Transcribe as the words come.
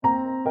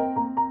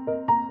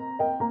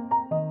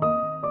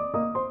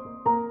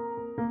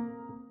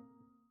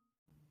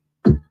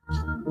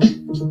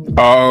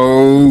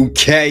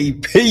Okay,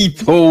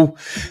 people.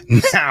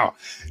 Now,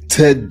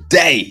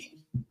 today,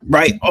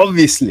 right?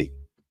 Obviously,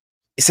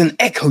 it's an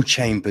echo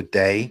chamber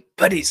day,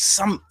 but it's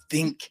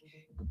something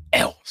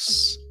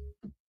else,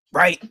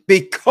 right?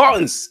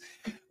 Because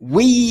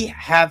we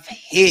have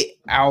hit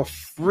our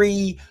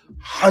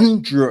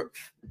 300th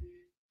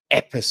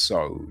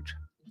episode.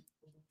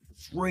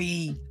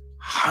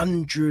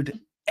 300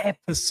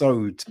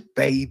 episodes,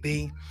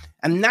 baby.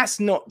 And that's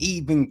not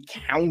even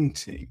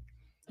counting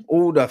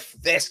all the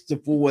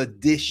festival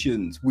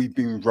editions we've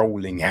been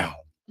rolling out.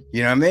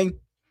 You know what I mean?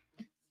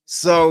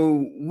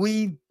 So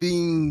we've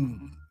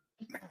been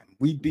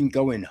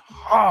going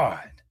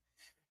hard.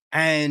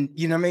 And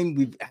you know what I mean?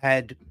 We've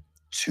had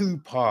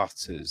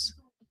two-parters.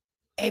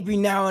 Every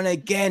now and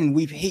again,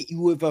 we've hit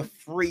you with a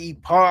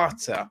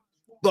three-parter.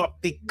 But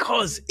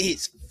because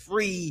it's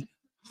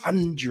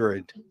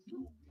 300,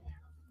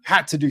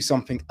 had to do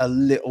something a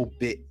little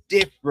bit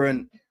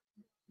different.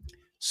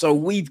 So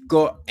we've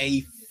got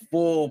a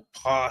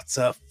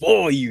four-parter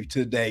for you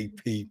today,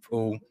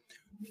 people.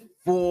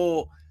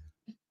 Four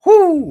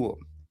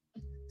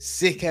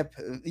sick,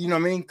 you know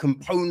what I mean,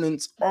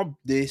 components of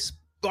this.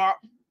 But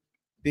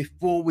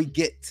before we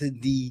get to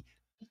the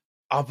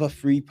other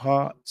three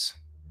parts,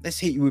 let's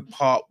hit you with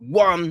part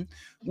one,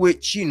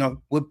 which, you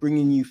know, we're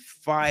bringing you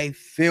 5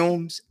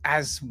 films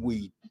as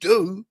we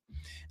do.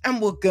 And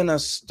we're gonna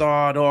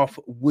start off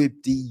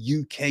with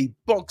the UK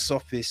box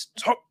office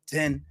top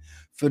 10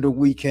 for the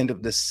weekend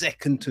of the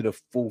 2nd to the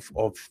 4th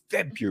of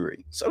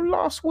February. So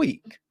last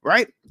week,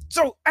 right?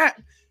 So at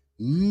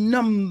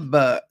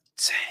number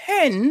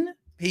 10,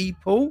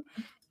 people,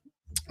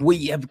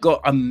 we have got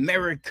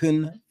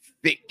American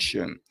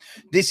Fiction.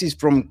 This is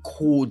from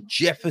Cord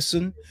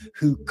Jefferson,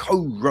 who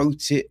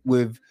co-wrote it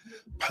with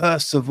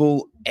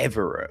Percival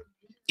Everett.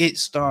 It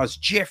stars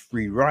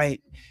Jeffrey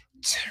Wright,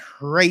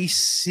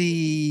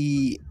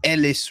 Tracy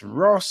Ellis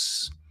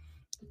Ross,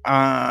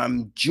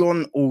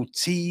 John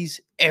Ortiz,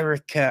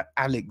 Erica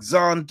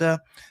Alexander,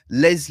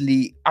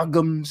 Leslie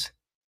Uggams,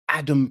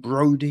 Adam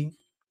Brody,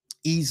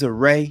 Issa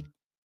Rae.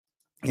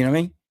 You know what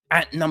I mean?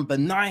 At number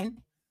 9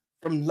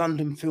 from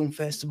London Film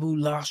Festival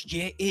last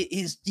year, it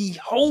is The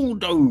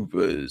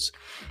Holdovers.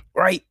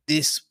 Right?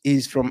 This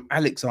is from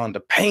Alexander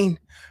Payne,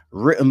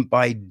 written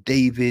by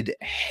David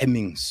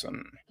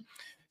Hemmingson,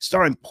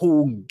 starring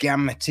Paul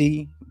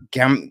Giamatti,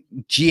 Paul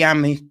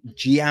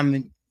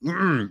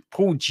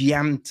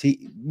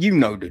Giamatti, you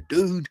know the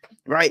dude,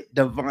 right?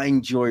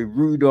 Divine Joy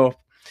Rudolph,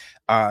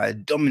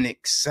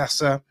 Dominic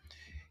Sessa,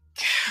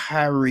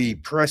 Carrie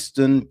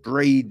Preston,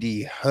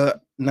 Brady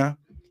Hertner,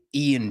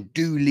 Ian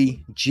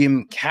Dooley,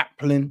 Jim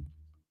Kaplan.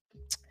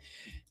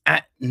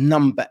 At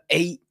number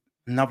 8,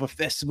 another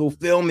festival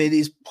film, it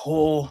is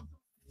Poor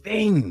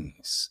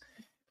Things,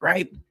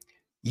 right?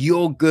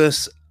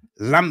 Yorgos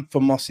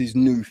Lanthimos'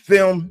 new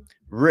film,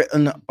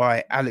 written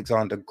by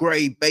Alexander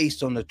Gray,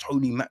 based on the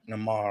Tony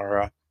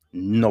McNamara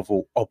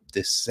novel of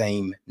the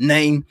same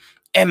name.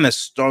 Emma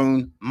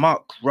Stone,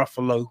 Mark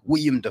Ruffalo,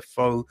 William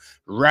Dafoe,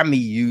 Rami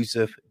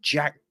Youssef,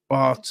 Jack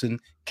Barton,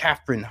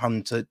 Catherine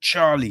Hunter,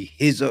 Charlie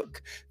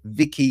Hizzock,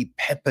 Vicky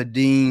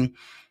Pepperdine,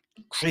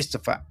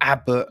 Christopher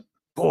Abbott.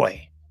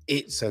 Boy,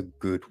 it's a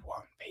good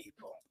one,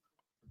 people.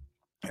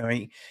 All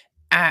right.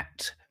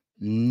 At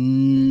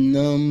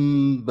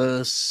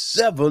number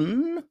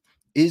 7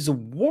 is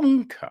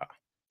Wonka,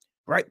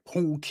 right?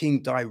 Paul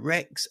King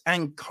directs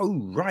and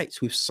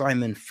co-writes with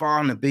Simon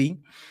Farnaby,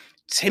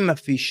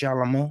 Timothy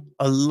Chalamet,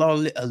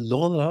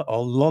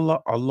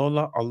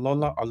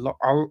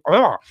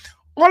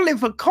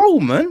 Oliver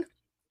Coleman,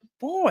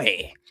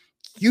 boy,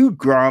 Hugh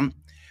Grant,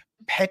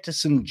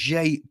 Patterson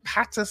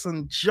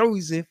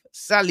Joseph,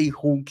 Sally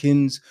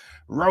Hawkins,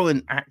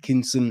 Rowan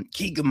Atkinson,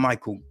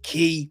 Keegan-Michael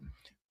Key,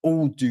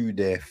 all do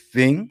their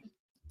thing.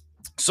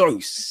 So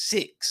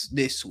 6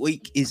 this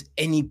week is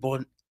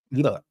Anyone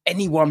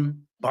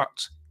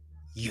But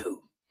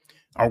You.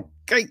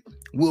 Okay,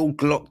 Will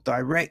Glock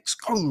directs,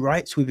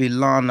 co-writes with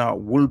Ilana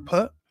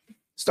Wolpert,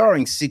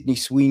 starring Sydney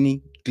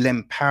Sweeney,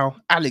 Glenn Powell,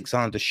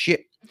 Alexander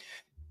Shipp,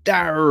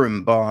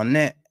 Darren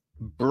Barnett,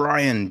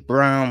 Brian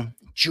Brown,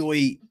 Joe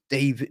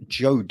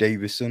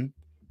Davison.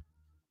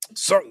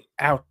 So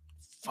our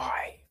 5,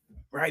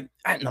 right?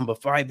 At number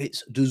 5,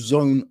 it's The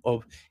Zone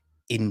of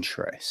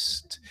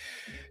Interest.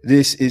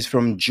 This is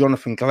from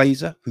Jonathan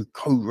Glazer, who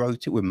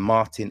co-wrote it with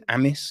Martin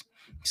Amis,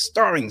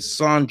 starring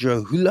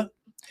Sandra Hüller,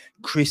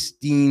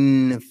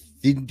 Christine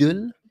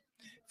Fiddle,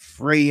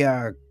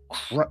 Freya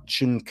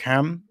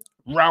Crutchenham,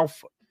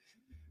 Ralph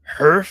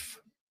Herf,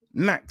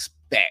 Max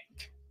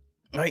Beck.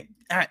 Right?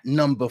 At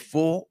number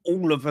 4,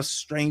 All of Us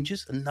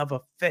Strangers,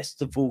 another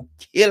festival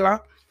killer.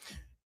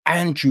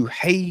 Andrew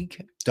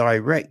Haig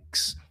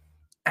directs.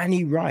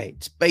 Annie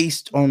Wright,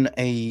 based on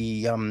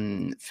a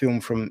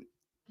film from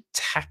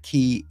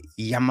Taki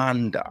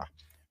Yamanda,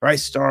 right?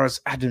 Stars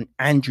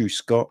Andrew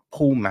Scott,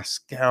 Paul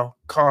Mescal,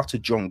 Carter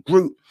John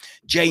Groot,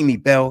 Jamie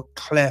Bell,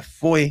 Claire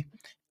Foy,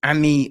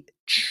 Amy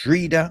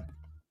Schrader,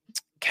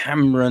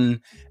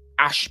 Cameron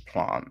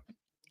Ashplant.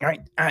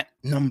 Right at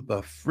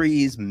number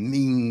 3 is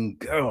Mean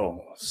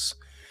Girls.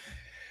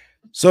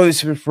 So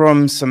it's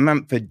from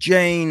Samantha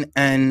Jane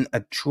and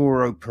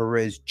Arturo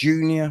Perez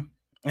Jr.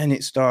 And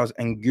it stars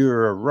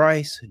Angura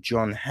Rice,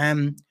 John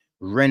Hamm,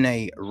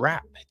 Renee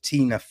Rapp,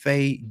 Tina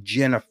Fey,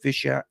 Jenna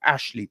Fisher,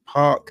 Ashley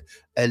Park,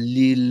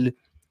 Alil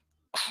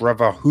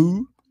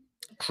Cravahu,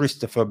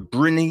 Christopher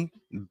Brinney,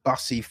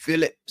 Bussy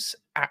Phillips,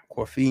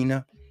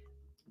 Aquafina.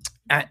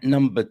 At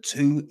number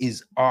 2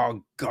 is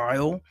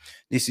Argyle.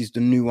 This is the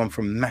new one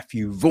from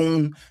Matthew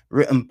Vaughn,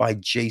 written by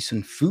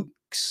Jason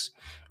Fuchs.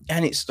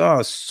 And it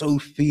stars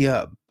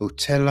Sophia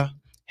Botella,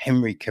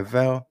 Henry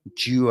Cavill,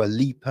 Dua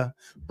Lipa,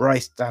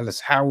 Bryce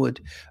Dallas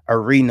Howard,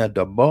 Arena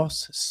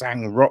DeBoss,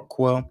 Sam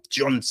Rockwell,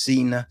 John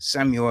Cena,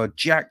 Samuel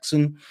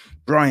Jackson,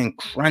 Bryan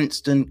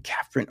Cranston,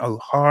 Catherine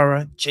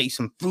O'Hara,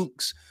 Jason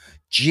Fuchs,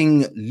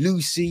 Jing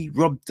Lucy,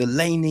 Rob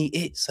Delaney.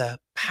 It's a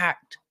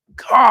packed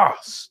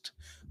cast.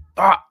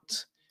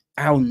 But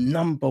our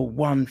number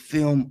 1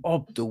 film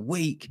of the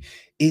week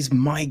is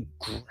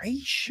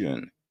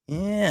Migration.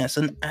 Yes,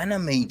 an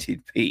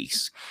animated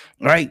piece,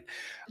 right?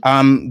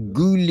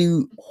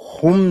 Gulu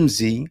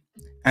Homsi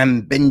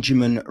and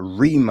Benjamin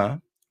Rima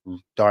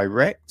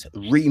direct.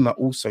 Rima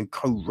also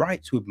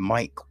co-writes with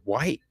Mike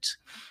White.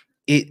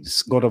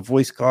 It's got a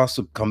voice cast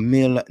of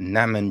Camille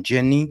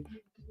Namangeni,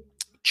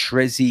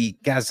 Trezi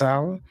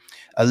Gazal,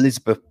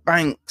 Elizabeth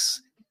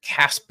Banks,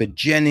 Casper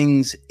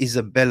Jennings,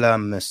 Isabella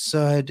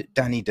Merced,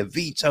 Danny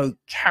DeVito,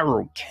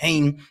 Carol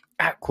Kane,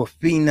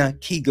 Aquafina,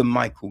 Keegan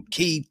Michael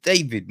Key,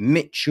 David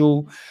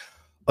Mitchell,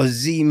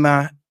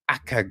 Ozima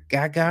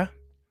Akagaga,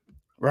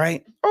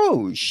 right?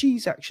 Oh,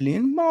 she's actually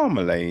in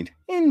Marmalade.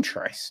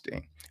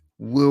 Interesting.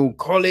 Will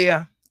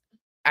Collier,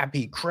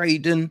 Abby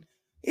Craden.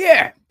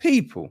 Yeah,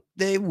 people,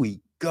 there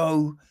we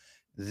go.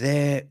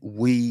 There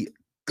we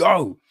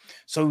go.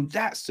 So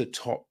that's the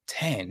top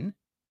 10.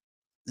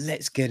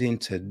 Let's get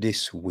into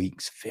this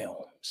week's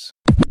films.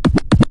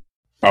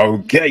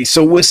 Okay,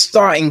 so we're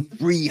starting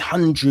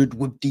 300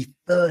 with the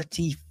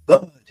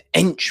 33rd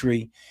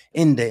entry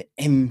in the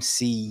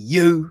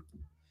MCU.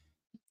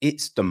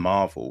 It's the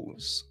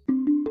Marvels.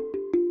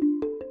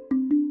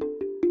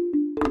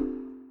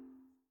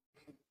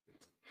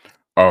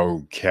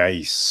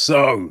 Okay,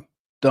 so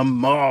the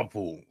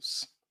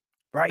Marvels,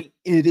 right?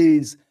 It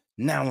is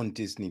now on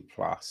Disney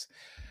Plus.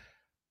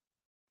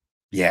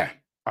 Yeah,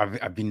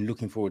 I've been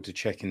looking forward to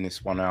checking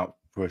this one out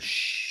for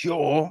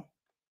sure,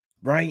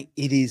 right?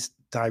 It is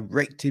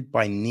directed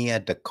by Nia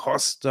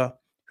DaCosta,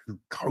 who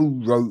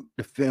co-wrote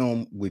the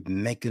film with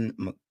Megan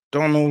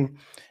McDonnell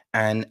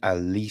and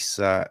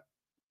Alisa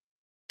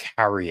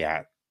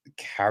Kariazik,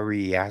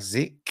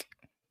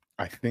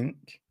 I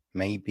think,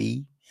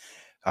 maybe.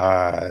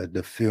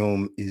 The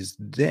film is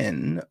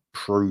then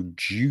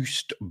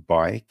produced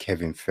by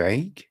Kevin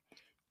Feige,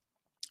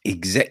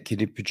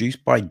 executive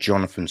produced by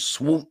Jonathan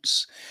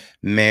Schwartz,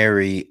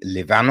 Mary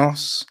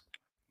Livanos,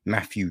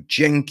 Matthew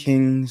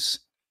Jenkins,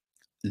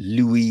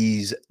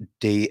 Luis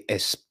de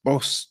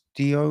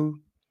Espostio,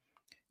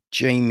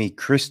 Jamie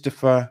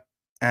Christopher,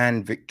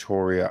 and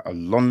Victoria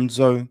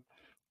Alonso,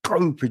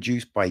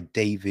 co-produced by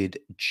David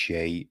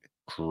J.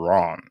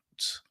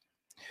 Grant.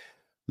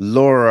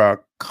 Laura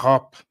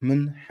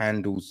Karpman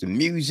handles the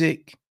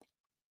music.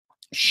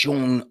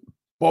 Sean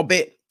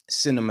Bobbitt,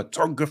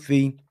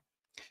 cinematography.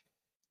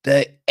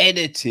 The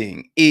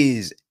editing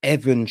is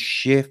Evan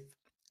Schiff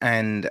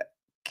and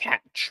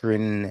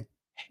Katrin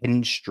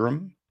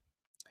Henstrom.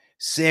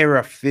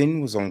 Sarah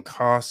Finn was on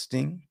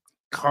casting.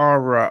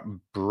 Cara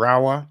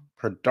Brower,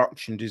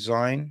 production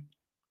design.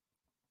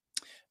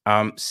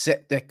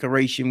 Set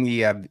decoration, we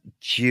have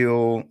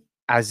Jill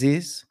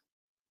Aziz,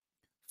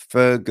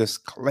 Fergus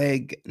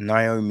Clegg,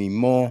 Naomi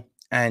Moore,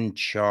 and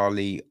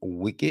Charlie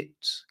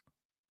Wiggett.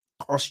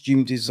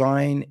 Costume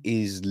design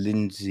is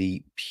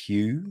Lindsay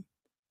Pugh.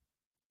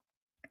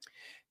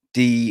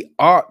 The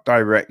art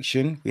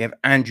direction, we have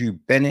Andrew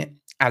Bennett,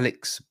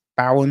 Alex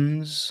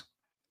Bowens,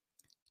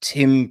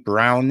 Tim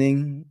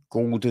Browning,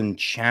 Gordon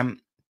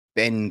Champ,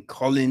 Ben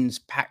Collins,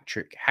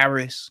 Patrick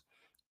Harris,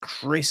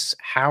 Chris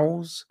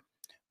Howes,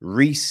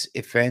 Reese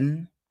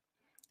Ifen,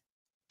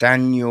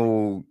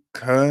 Daniel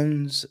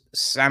Kearns,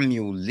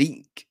 Samuel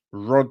Leake,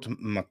 Rod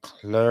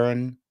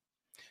McClure,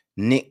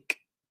 Nick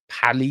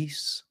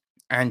Pallis,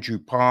 Andrew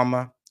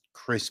Palmer,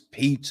 Chris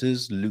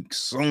Peters, Luke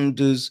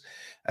Saunders,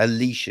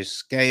 Alicia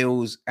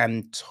Scales,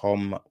 and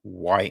Tom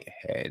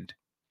Whitehead.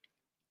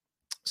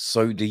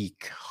 So the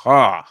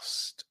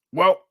cast.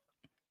 Well,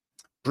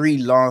 Brie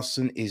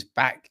Larson is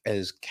back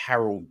as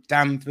Carol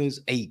Danvers,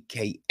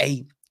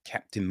 aka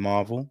Captain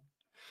Marvel.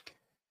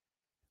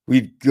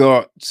 We've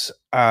got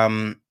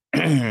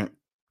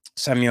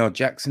Samuel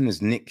Jackson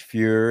as Nick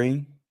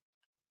Fury.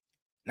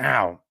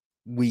 Now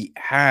we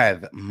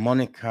have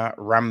Monica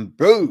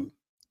Rambeau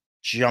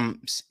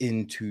jumps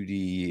into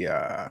the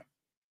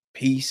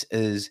piece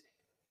as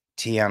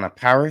Tiana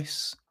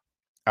Paris.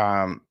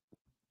 Iman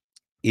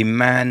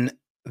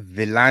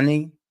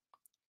Vellani,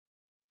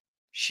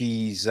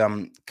 she's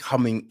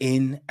coming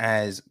in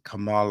as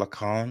Kamala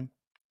Khan,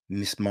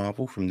 Miss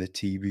Marvel from the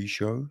TV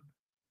show.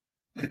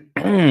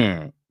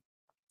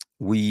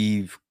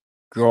 We've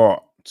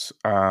got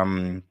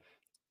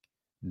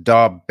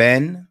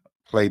Dar-Ben,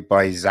 played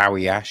by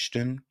Zawe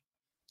Ashton.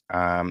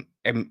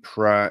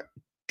 Emperor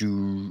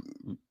Drugug,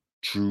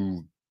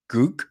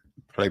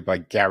 played by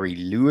Gary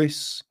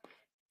Lewis.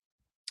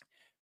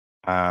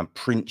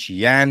 Prince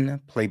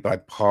Yan, played by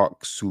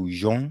Park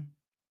Soo-joon.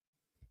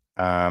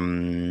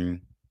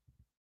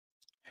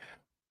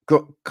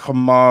 Got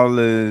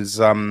Kamala's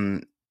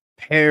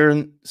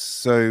parents,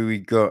 so we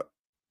got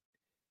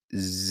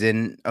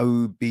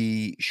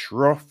Zenobi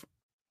Shroff,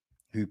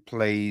 who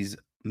plays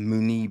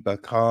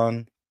Muniba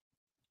Khan.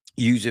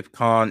 Yusuf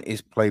Khan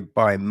is played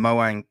by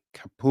Moan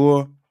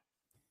Kapoor,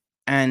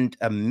 and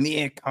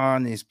Amir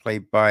Khan is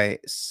played by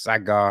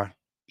Sagar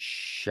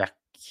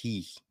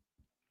Shaki.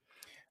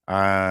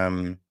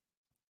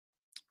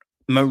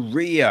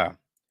 Maria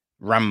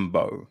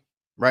Rambo,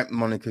 right?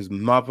 Monica's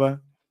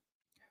mother.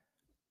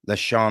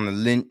 Lashana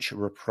Lynch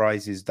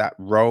reprises that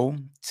role.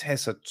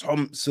 Tessa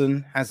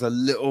Thompson has a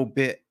little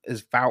bit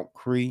as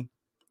Valkyrie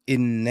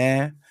in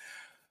there.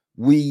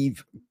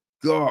 We've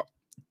got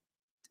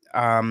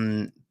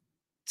Talia,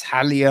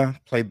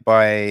 played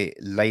by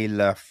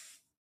Layla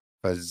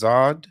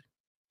Fazard.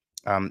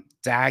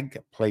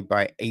 Dag, played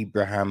by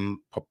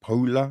Abraham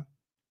Popola.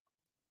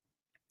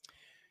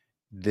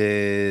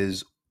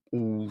 There's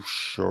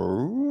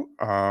also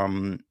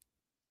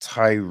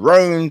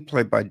Tyrone,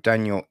 played by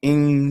Daniel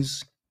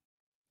Ings.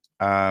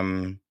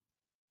 Oh,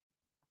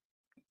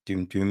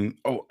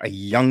 a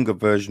younger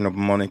version of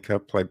Monica,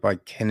 played by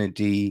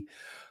Kennedy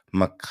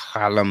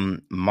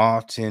McCallum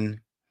Martin.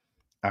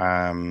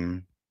 Who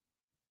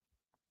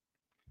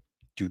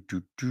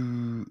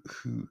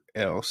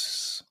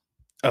else?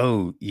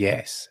 Oh,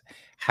 yes.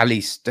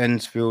 Hallie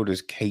Stensfield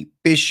as Kate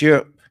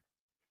Bishop.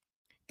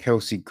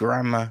 Kelsey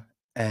Grammer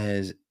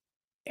as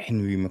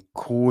Henry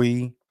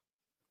McCoy.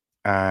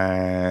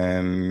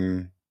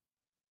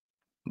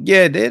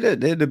 Yeah, they're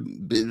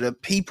the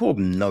people of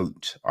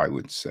note, I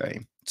would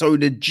say. So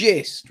the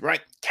gist,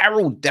 right?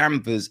 Carol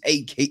Danvers,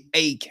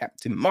 aka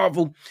Captain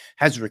Marvel,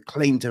 has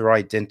reclaimed her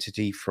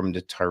identity from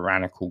the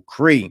tyrannical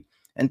Kree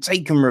and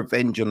taken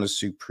revenge on the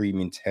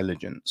Supreme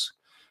Intelligence.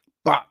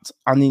 But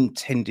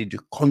unintended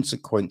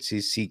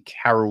consequences see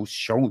Carol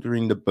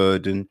shouldering the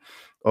burden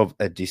of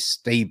a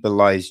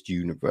destabilized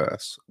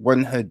universe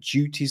when her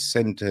duties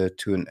send her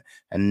to an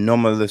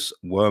anomalous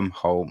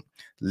wormhole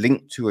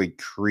linked to a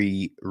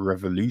Kree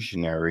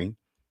revolutionary.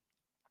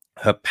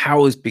 Her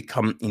powers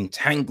become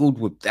entangled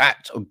with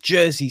that of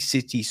Jersey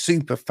City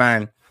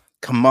superfan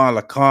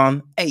Kamala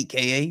Khan,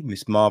 aka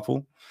Miss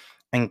Marvel,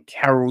 and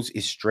Carol's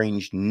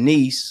estranged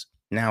niece,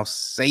 now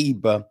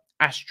Saber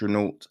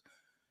astronaut,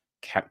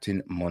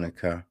 Captain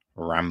Monica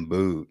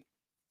Rambeau.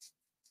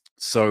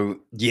 So,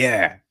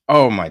 yeah.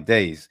 Oh, my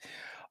days.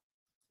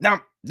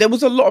 Now, there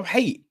was a lot of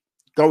hate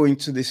going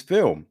to this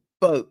film,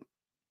 but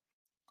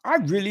I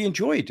really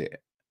enjoyed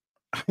it.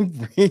 I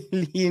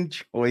really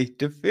enjoyed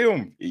the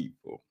film,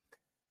 people.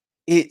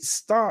 It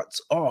starts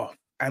off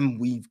and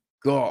we've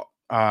got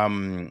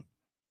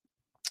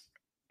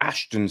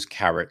Ashton's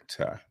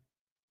character,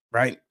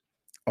 right?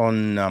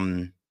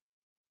 On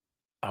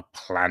a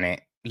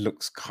planet,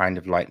 looks kind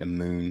of like the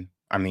moon.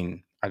 I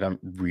mean, I don't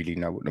really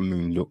know what the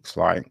moon looks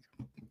like.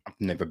 I've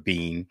never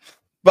been,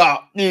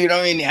 but you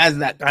know, it has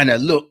that kind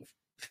of look.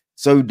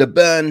 So the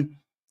burn,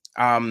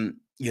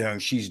 you know,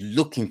 she's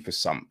looking for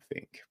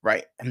something,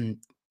 right? And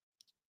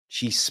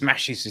she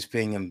smashes this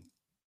thing and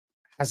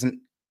has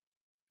an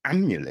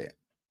amulet,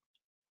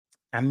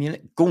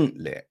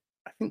 gauntlet.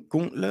 I think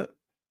gauntlet,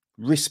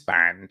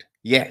 wristband.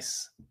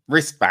 Yes,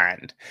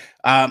 wristband.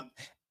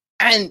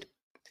 And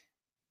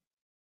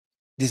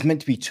there's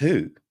meant to be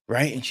two,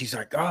 right? And she's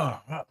like, oh,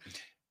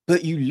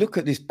 but you look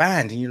at this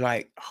band and you're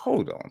like,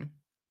 hold on,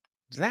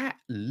 that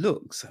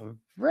looks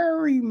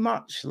very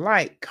much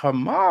like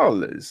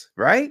Kamala's,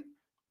 right?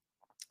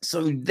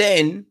 So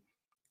then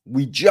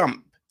we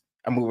jump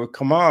and we were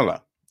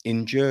Kamala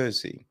in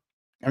Jersey.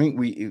 I think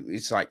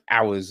it's like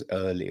hours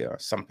earlier,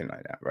 something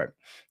like that, right?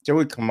 So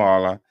with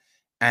Kamala,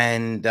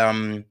 and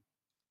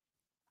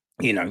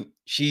you know,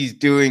 she's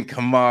doing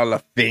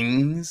Kamala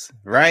things,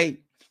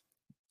 right?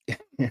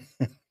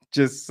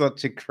 Just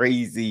such a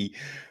crazy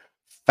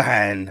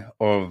fan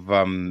of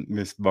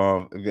Miss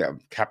Marvel,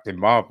 Captain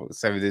Marvel.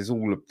 So there's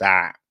all of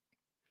that,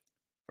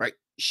 right?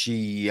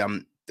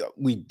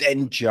 We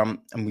then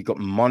jump and we got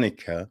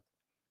Monica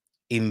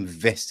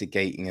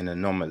investigating an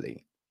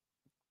anomaly.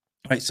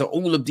 Right, so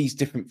all of these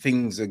different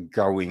things are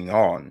going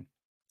on.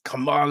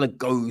 Kamala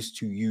goes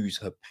to use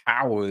her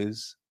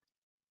powers,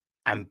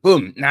 and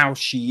boom, now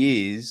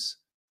she is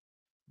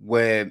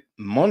where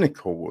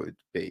Monica would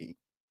be.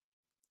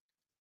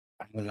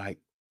 And we're like,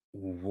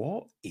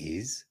 what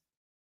is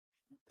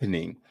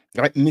happening?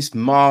 Like Miss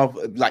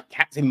Marvel, like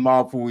Captain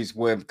Marvel is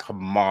where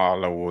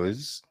Kamala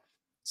was.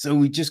 So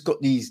we just got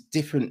these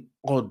different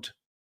odd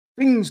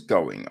things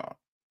going on.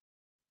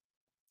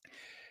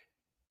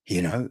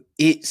 You know,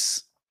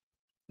 it's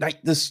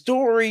like the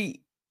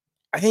story,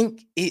 I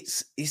think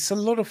it's a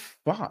lot of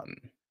fun.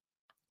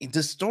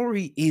 The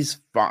story is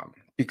fun.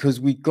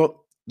 because we got,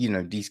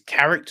 these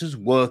characters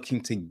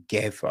working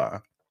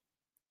together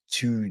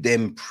to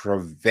then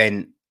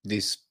prevent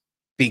this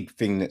big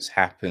thing that's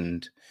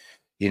happened,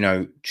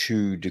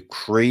 to the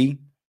Kree,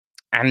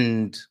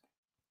 and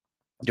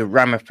the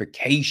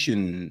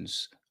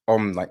ramifications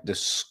on like the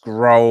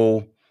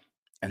Skrull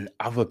and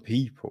other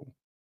people,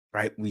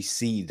 right? We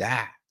see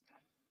that.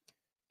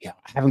 Yeah,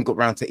 I haven't got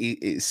around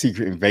to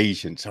Secret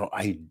Invasion, so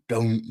I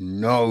don't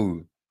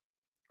know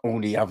all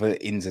the other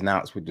ins and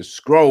outs with the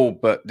Skrull,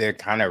 but they're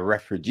kind of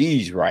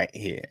refugees right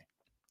here,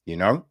 you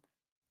know?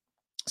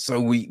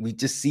 So we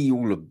just see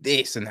all of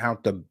this and how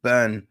the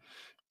Burn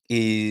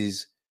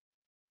is,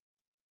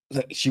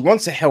 look, she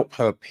wants to help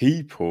her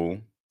people,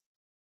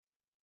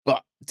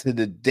 but to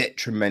the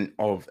detriment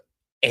of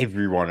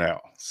everyone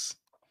else.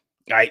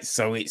 Right?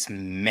 So it's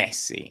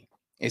messy.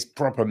 It's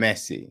proper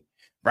messy.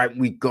 Right?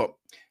 We got,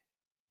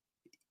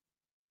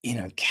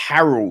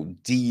 Carol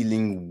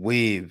dealing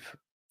with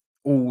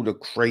all the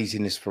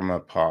craziness from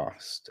her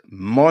past.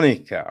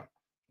 Monica,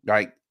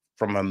 like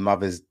from her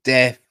mother's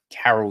death,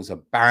 Carol's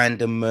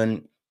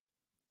abandonment.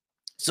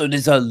 So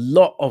there's a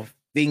lot of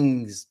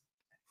things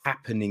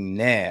happening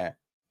there.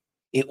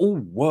 It all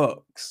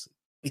works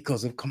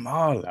because of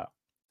Kamala,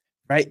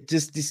 right?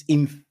 Just this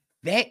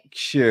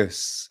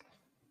infectious,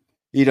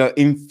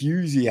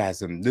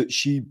 enthusiasm that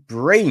she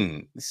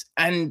brings.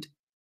 And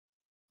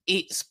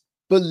it's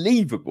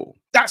believable.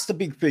 That's the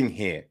big thing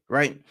here,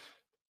 right?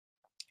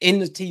 In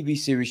the TV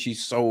series,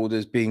 she's sold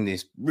as being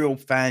this real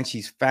fan.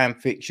 She's fan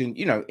fiction.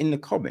 In the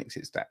comics,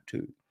 it's that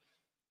too.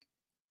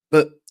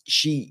 But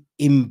she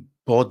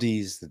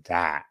embodies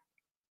that,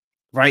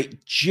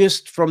 right?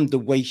 Just from the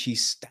way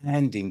she's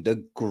standing,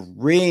 the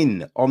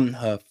grin on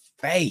her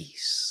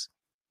face,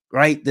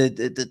 right?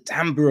 The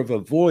timbre of her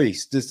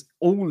voice, just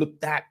all of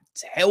that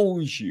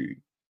tells you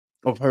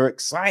of her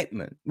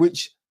excitement,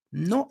 which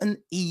not an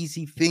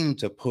easy thing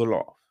to pull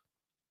off,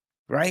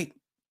 right?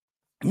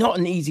 Not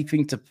an easy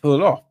thing to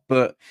pull off,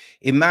 but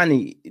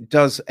Imani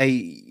does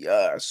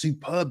a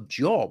superb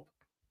job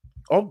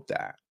of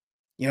that.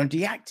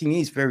 The acting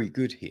is very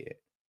good here.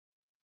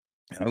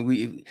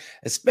 We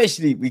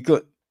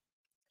got,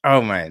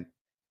 oh man,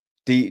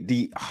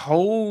 the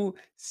whole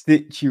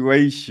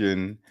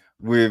situation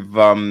with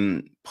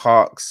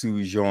Park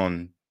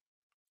Soo-joon,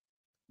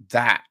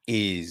 that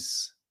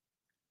is,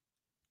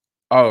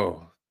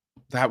 oh,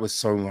 that was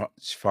so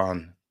much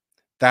fun.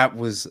 That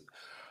was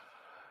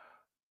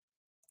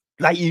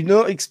like, you're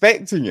not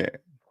expecting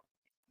it,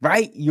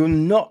 right? You're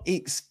not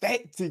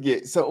expecting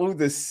it. So all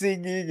the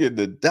singing and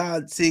the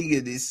dancing,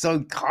 and it's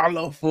so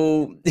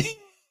colorful.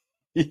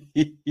 The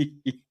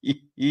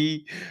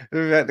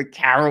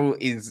Carol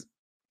is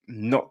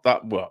not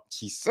that well.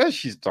 She says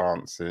she's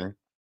dancing.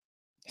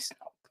 It's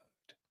not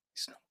good.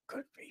 It's not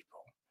good,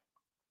 people.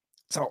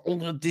 So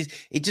all of this,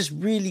 it just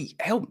really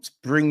helps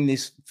bring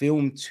this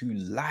film to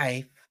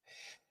life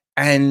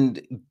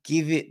and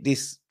give it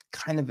this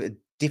kind of a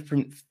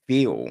different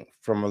feel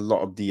from a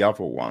lot of the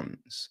other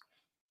ones,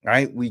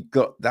 right? We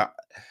got that.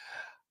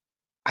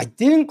 I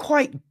didn't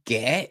quite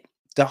get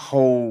the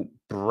whole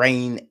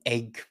brain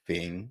egg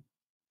thing,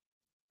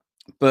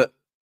 but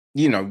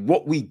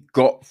what we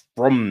got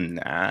from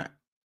that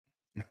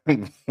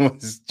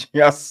was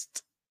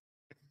just,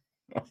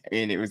 I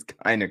mean, it was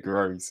kind of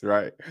gross,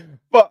 right?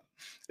 But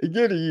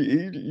again,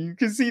 you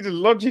can see the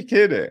logic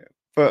in it,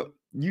 but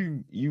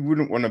you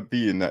wouldn't want to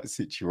be in that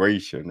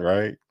situation,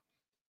 right?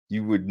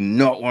 You would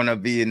not want to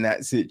be in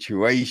that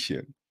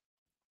situation.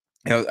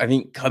 I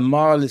think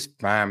Kamala's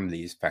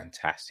family is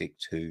fantastic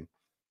too,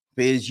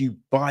 because you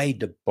buy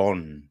the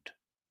bond,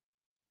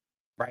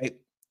 right?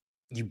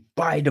 You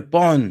buy the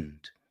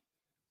bond,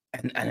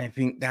 and I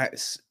think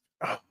that's,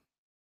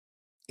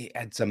 it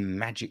adds a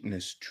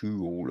magicness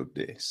to all of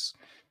this.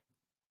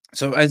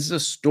 So as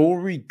the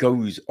story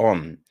goes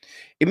on,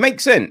 it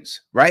makes sense,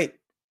 right?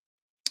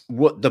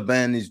 What the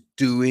band is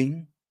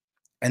doing,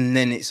 and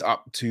then it's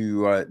up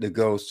to the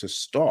girls to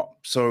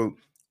stop. So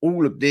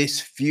all of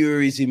this,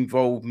 Fury's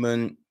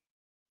involvement,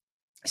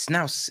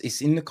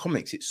 it's in the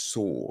comics, it's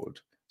Sword.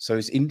 So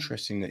it's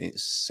interesting that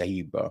it's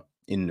Saber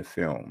in the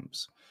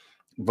films,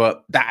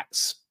 but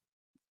that's,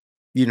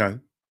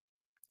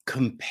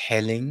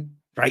 compelling,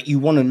 right? You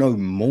want to know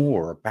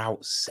more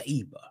about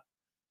Saber,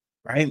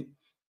 right?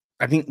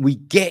 I think we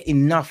get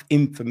enough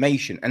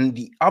information. And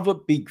the other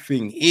big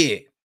thing here,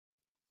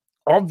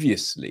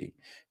 obviously,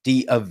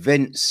 the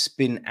events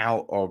spin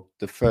out of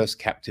the first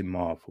Captain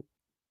Marvel.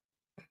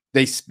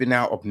 They spin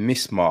out of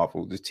Miss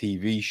Marvel, the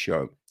TV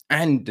show,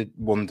 and the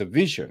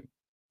WandaVision.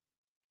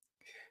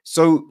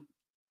 So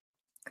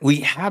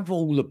we have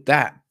all of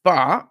that,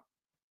 but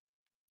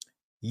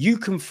you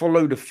can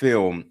follow the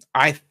film,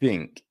 I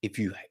think, if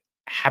you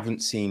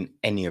haven't seen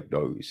any of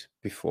those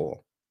before.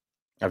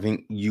 I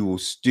think you will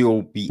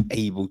still be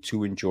able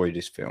to enjoy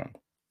this film,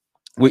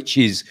 which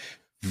is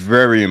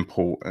very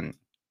important,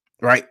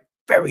 right?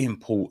 Very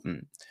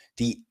important.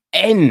 The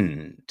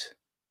end,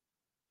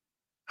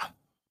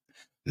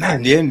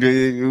 man, the end,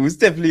 it was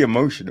definitely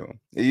emotional.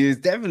 It was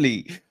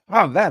definitely,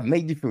 oh, that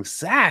made you feel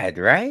sad,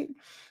 right?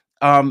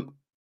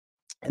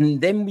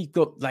 And then we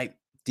got like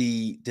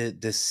the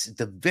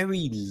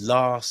very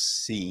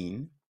last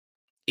scene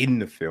in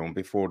the film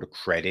before the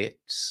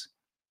credits,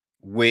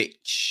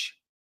 which,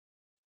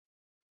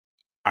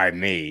 I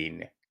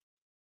mean,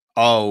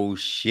 oh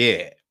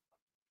shit.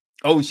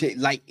 Oh shit,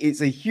 like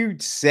it's a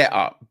huge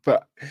setup,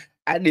 but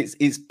and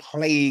it's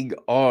playing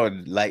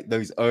on like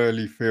those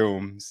early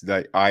films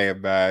like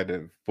Iron Man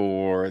and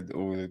Thor and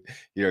all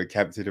the,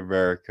 Captain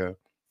America.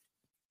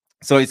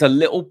 So it's a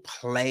little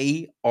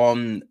play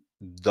on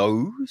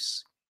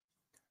those,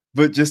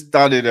 but just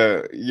done in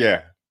a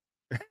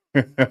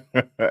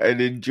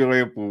an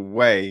enjoyable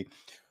way.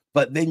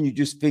 But then you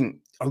just think,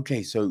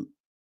 okay, so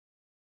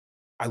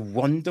I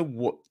wonder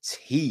what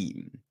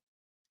team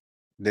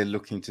they're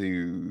looking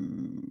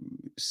to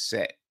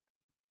set,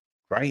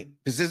 right?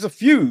 Because there's a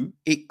few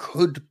it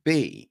could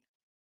be.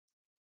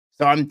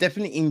 So I'm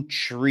definitely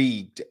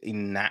intrigued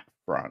in that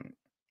front.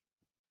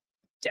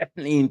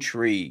 Definitely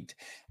intrigued.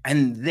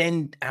 And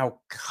then our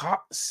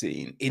cut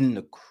scene in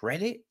the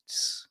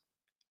credits.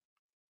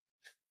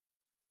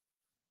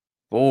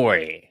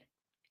 Boy,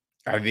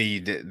 I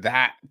mean,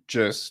 that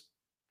just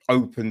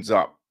opens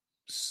up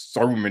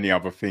so many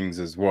other things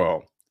as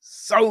well.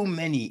 So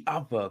many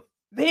other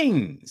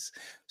things.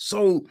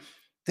 So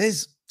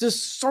there's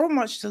just so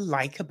much to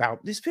like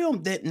about this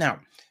film. That now,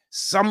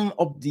 some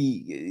of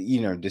the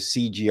the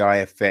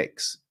CGI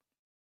effects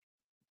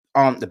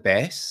aren't the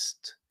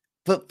best,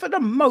 but for the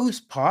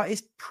most part,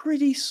 it's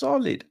pretty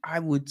solid, I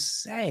would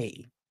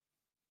say.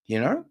 You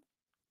know,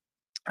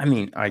 I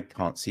mean, I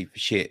can't see for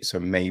shit, so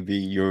maybe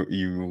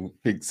you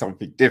think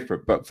something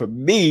different. But for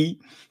me,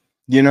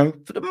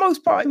 for the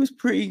most part, it was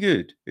pretty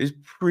good. It was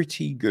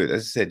pretty good.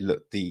 As I said,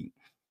 look, the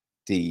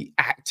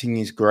acting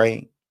is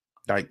great.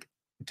 Like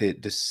the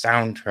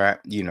soundtrack,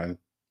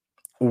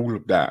 all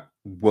of that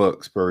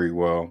works very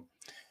well.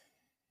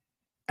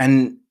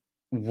 And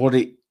what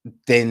it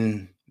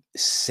then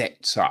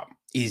sets up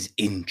is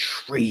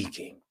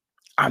intriguing.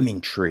 I'm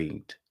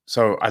intrigued.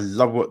 So I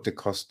love what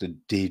DaCosta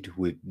did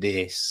with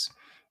this.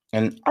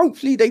 And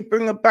hopefully they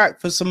bring her back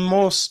for some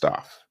more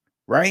stuff,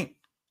 right?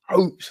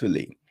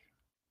 Hopefully.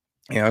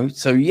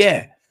 So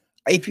yeah,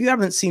 if you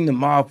haven't seen the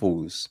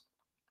Marvels,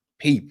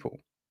 people,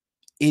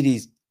 it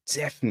is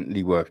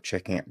definitely worth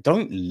checking out.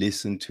 Don't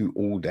listen to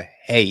all the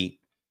hate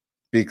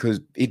because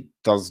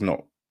it's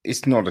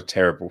not a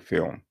terrible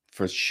film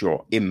for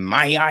sure. In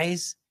my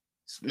eyes,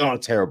 it's not a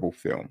terrible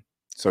film.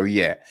 So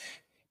yeah,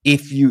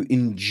 if you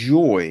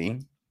enjoy,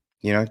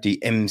 the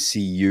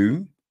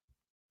MCU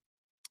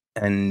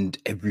and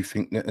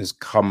everything that has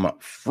come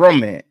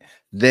from it,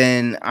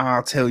 then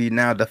I'll tell you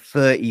now, the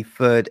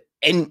 33rd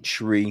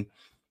entry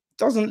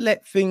doesn't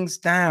let things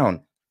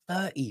down.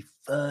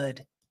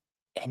 33rd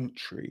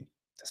entry.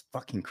 That's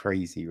fucking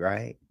crazy,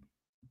 right?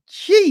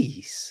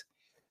 Jeez.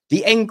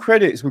 The end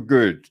credits were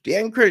good. The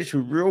end credits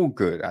were real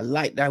good. I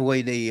like that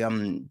way they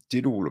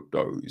did all of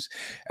those.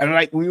 And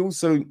like we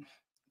also,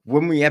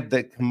 when we had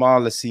the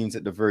Kamala scenes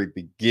at the very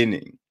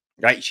beginning,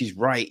 right? She's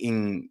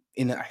writing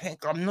I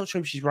think, I'm not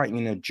sure if she's writing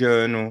in a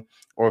journal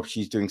or if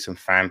she's doing some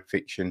fan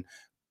fiction,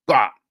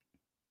 but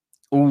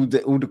all the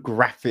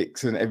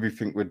graphics and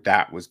everything with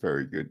that was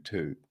very good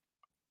too.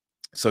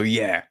 So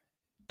yeah,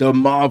 the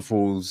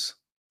Marvels,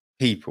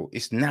 people,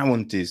 it's now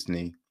on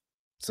Disney.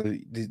 So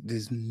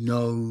there's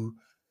no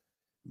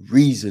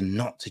reason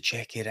not to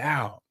check it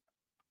out.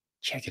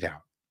 Check it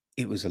out.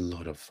 It was a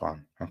lot of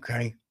fun.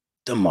 Okay.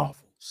 The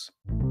Marvels.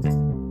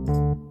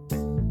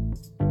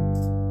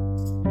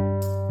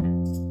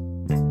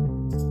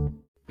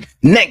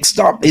 Next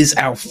up is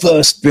our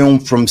first film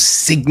from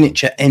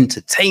Signature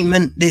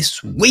Entertainment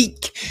this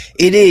week.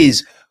 It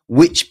is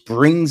Which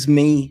Brings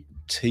Me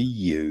to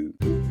You.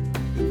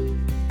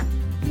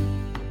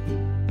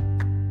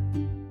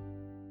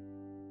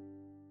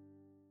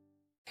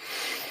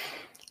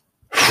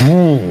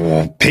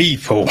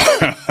 People.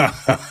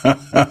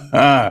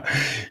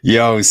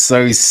 Yo,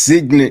 so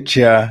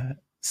Signature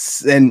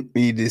sent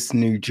me this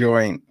new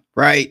joint,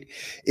 right?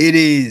 It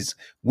is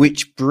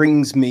Which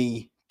Brings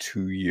Me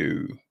to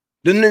You,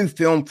 the new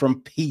film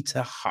from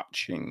Peter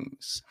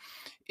Hutchings.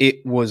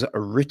 It was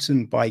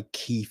written by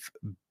Keith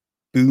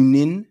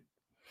Boonin.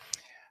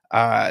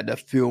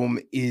 The film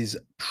is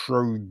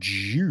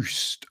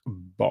produced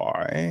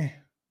by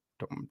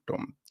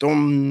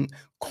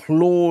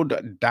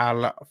Claude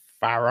Dal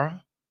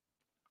Farah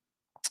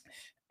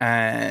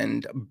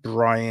and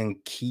Brian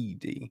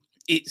Keedy.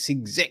 It's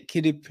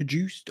executive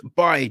produced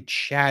by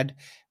Chad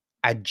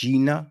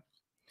Agina,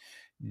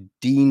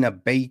 Dina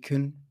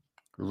Bacon,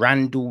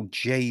 Randall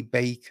J.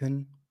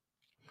 Bacon,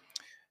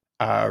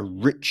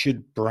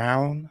 Richard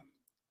Brown,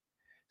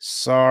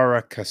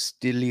 Sarah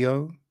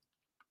Castillo,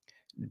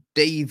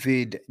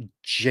 David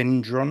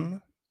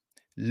Gendron,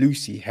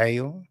 Lucy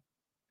Hale,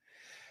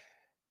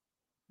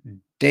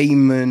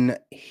 Damon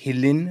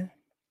Hillin,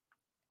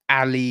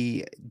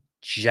 Ali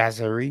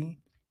Jazari,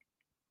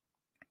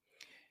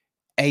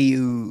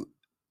 Au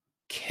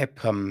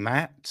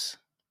Kepamat,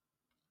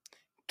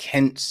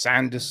 Kent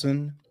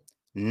Sanderson,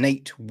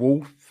 Nate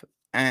Wolf,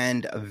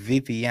 and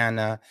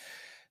Viviana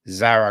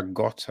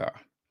Zaragoza,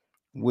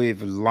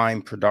 with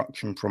line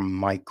production from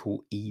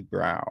Michael E.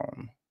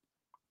 Brown.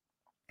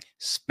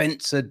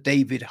 Spencer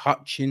David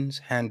Hutchins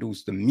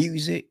handles the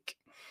music.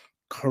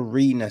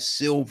 Karina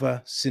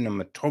Silva,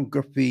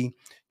 cinematography.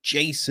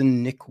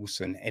 Jason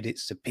Nicholson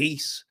edits the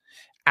piece.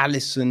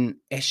 Alison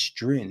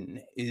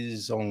Estrin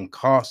is on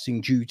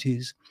casting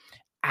duties.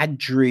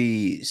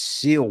 Adri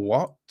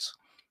Seawat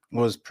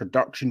was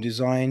production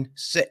design.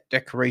 Set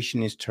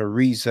decoration is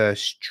Teresa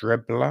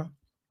Strebler.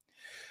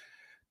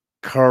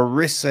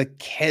 Carissa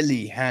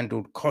Kelly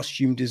handled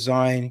costume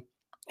design.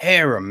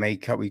 Hair and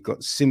makeup, we've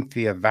got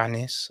Cynthia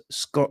Vanis,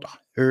 Scott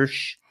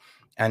Hirsch,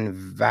 and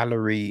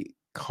Valerie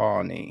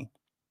Carney.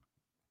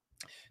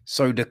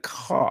 So the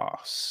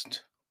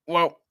cast,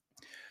 well,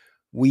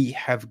 we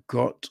have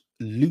got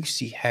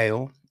Lucy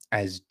Hale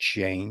as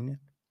Jane.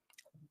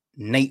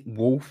 Nate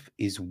Wolff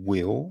is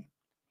Will.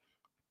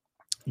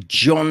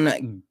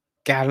 John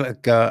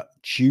Gallagher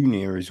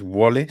Jr. is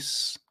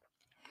Wallace.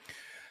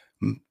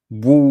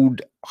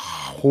 Ward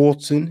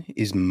Horton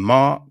is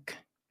Mark.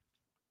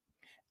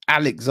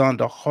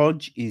 Alexander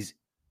Hodge is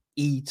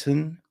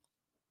Ethan.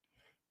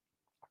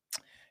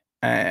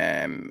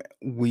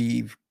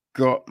 We've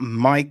got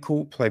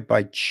Michael, played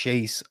by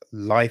Chase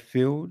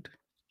Liefeld.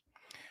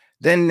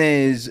 Then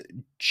there's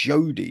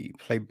Jodie,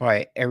 played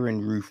by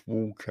Erin Ruth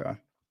Walker.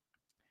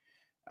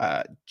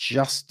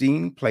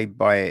 Justine, played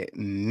by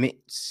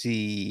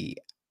Mitzi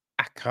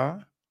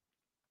Aka.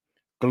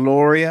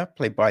 Gloria,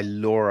 played by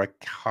Laura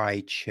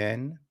Kai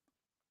Chen.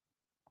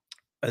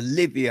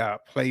 Olivia,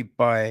 played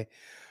by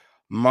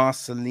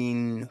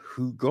Marceline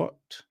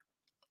Hugot.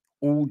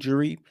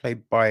 Audrey,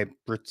 played by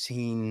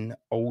Brittine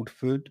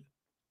Oldford.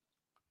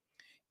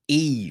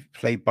 Eve,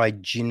 played by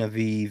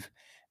Genevieve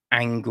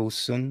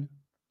Angelson.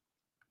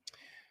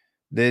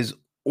 There's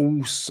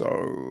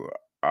also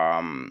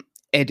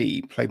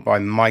Eddie, played by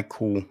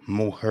Michael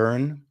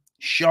Mulhern.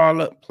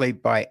 Charlotte,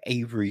 played by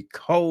Avery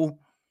Cole.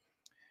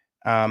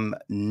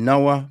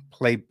 Noah,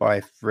 played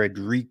by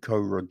Federico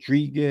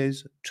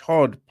Rodriguez.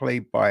 Todd,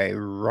 played by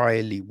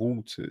Riley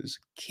Walters.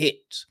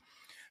 Kit,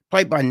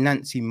 played by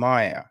Nancy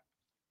Meyer.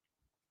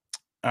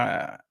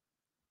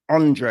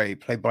 Andre,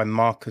 played by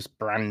Marcus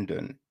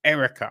Brandon.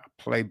 Erica,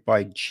 played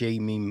by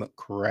Jamie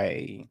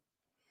McRae.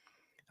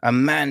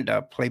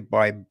 Amanda, played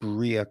by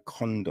Bria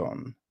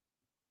Condon.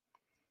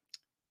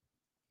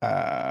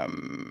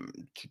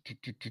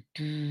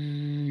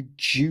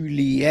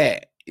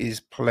 Juliet is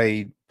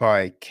played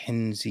by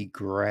Kenzie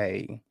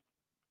Gray.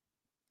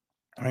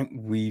 Right,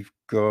 we've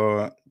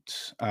got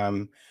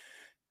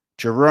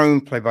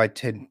Jerome, played by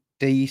Ted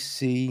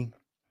Dacey.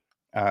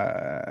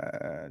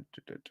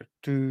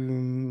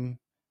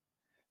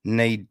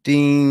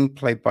 Nadine,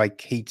 played by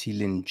Katie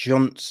Lynn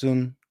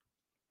Johnson.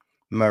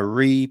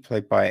 Marie,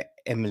 played by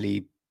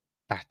Emily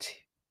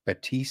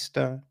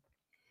Batista.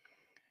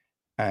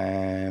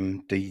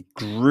 The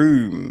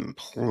groom,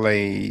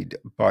 played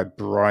by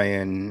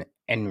Brian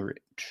Enrich.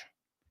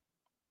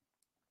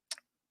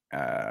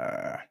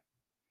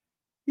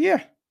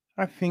 Yeah,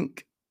 I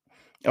think.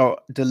 Oh,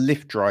 the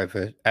Lyft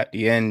driver at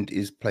the end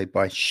is played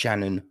by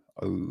Shannon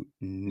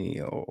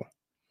O'Neill.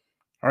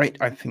 All right,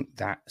 I think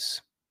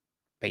that's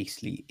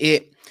basically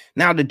it.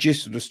 Now, the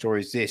gist of the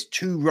story is this: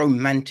 two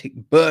romantic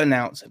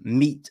burnouts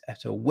meet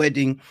at a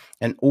wedding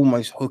and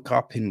almost hook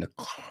up in the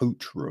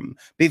coat room.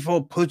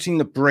 Before putting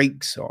the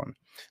brakes on,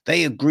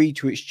 they agree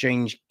to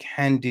exchange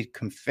candid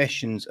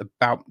confessions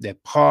about their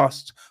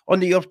past on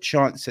the off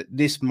chance that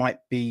this might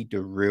be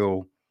the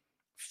real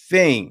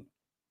thing.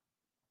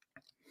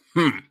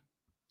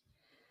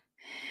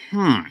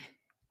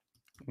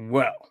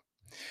 Well,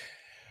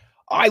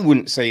 I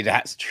wouldn't say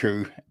that's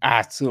true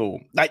at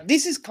all. Like,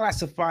 this is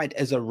classified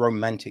as a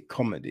romantic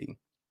comedy.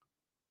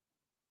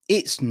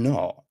 It's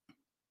not,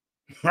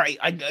 right?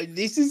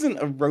 This isn't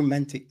a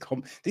romantic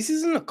this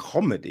isn't a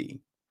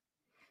comedy,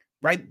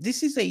 right?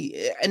 This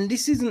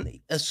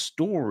isn't a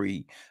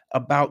story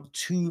about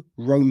two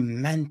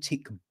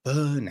romantic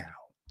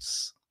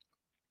burnouts,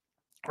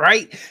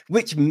 right?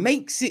 Which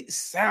makes it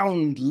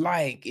sound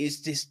like it's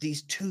just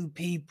these two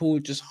people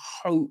just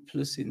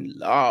hopeless in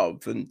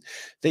love and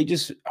they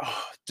just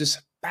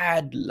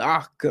bad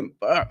luck. And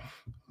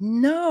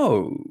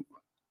no,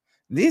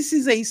 this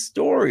is a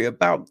story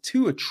about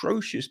two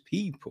atrocious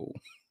people,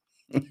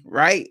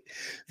 right?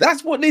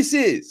 That's what this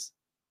is.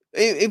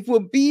 If we're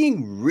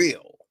being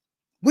real,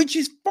 which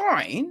is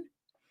fine,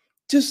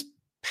 just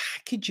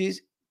packages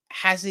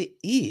as it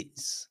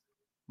is,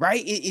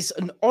 right? It's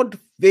an odd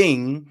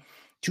thing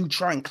to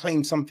try and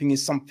claim something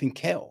is something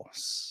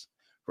else,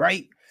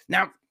 right?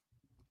 Now,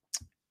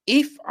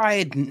 if I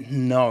had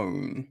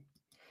known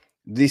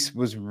this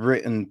was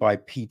written by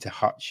Peter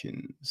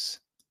Hutchins,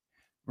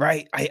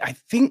 right, I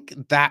think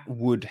that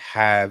would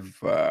have,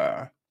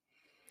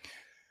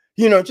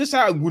 just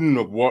how I wouldn't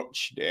have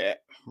watched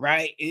it,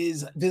 right,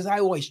 is because I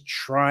always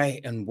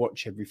try and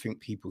watch everything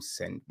people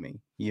send me,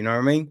 you know what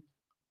I mean?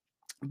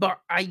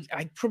 But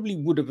I probably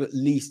would have at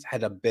least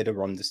had a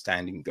better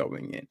understanding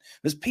going in.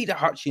 Because Peter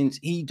Hutchins,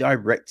 he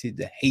directed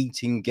The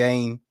Hating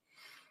Game,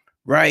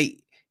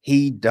 right?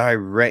 He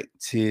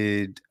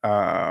directed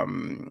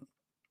oh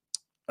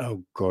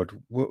god,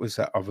 what was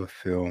that other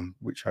film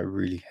which I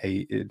really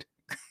hated?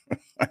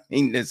 I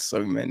mean, there's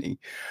so many.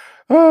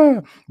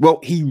 Well,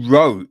 he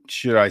wrote,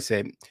 should I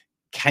say,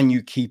 Can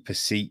You Keep a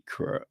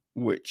Secret?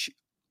 Which,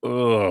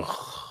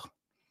 ugh,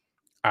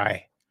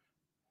 I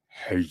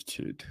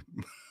hated.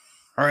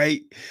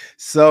 Right?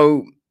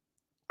 So,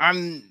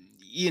 I'm,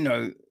 you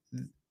know,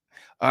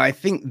 I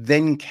think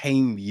Then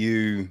Came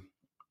You,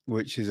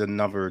 which is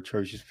another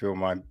atrocious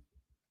film I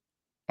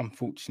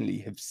unfortunately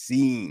have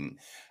seen.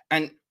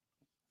 And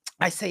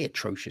I say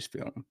atrocious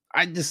film.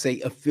 I just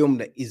say a film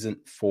that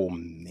isn't for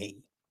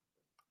me.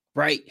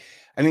 Right?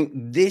 I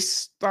mean, this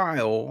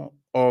style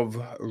of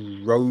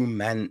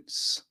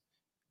romance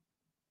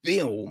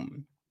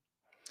film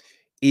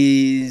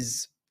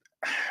is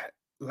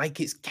like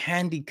it's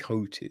candy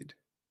coated,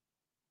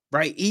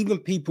 right? Even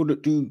people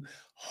that do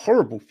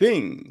horrible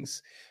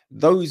things,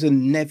 those are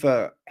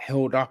never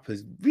held up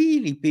as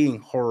really being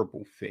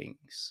horrible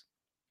things.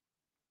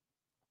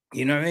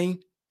 You know what I mean?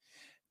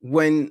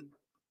 When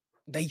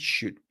they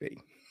should be,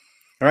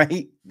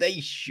 right? They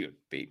should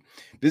be.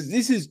 Because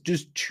this is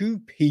just two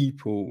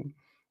people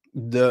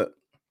that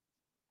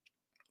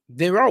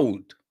they're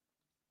old.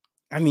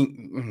 I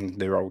mean,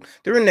 they're old.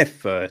 They're in their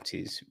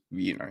 30s,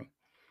 you know,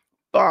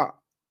 but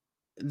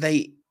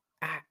they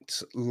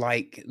act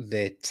like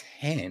they're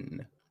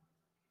 10,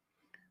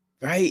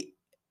 right?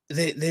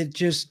 They're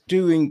just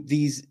doing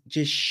these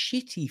just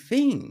shitty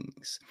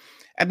things.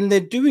 And they're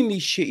doing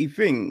these shitty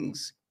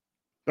things,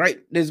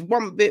 right? There's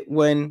one bit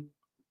when,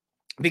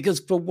 because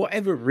for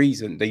whatever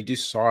reason, they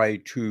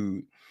decide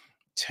to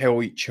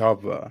tell each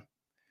other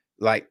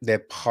like their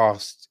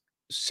past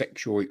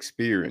sexual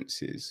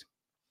experiences.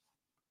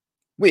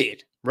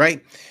 Weird,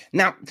 right?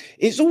 Now,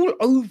 it's all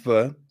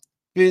over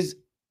because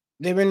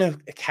they're in a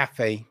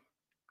cafe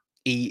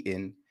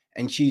eating,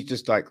 and she's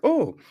just like,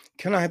 "Oh,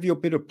 can I have your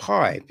bit of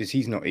pie?" Because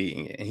he's not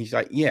eating it. And he's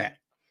like, "Yeah."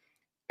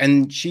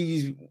 And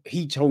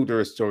he told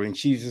her a story, and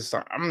she's just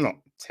like, "I'm not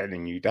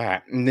telling you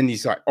that." And then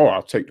he's like, "Oh,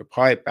 I'll take the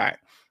pie back."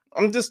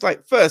 I'm just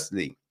like,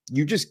 firstly,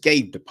 you just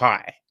gave the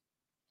pie,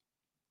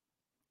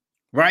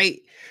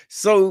 right?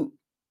 So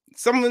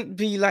someone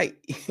be like,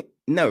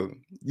 no,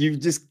 you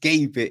just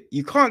gave it.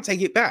 You can't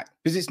take it back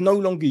because it's no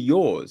longer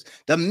yours.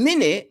 The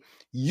minute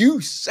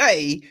you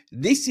say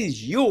this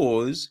is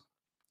yours,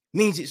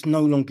 means it's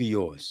no longer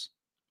yours.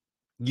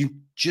 You've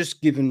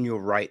just given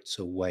your rights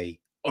away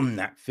on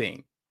that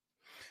thing.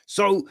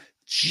 So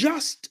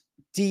just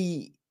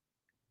the,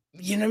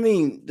 you know what I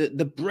mean?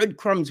 The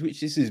breadcrumbs which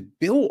this is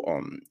built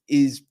on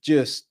is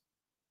just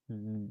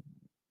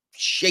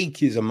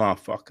shaky as a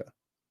motherfucker.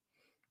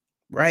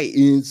 Right?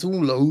 It's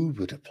all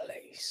over the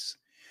place.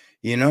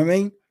 You know what I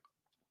mean?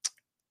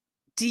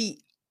 The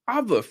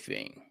other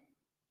thing,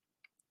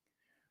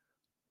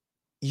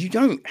 you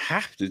don't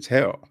have to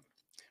tell,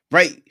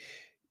 right?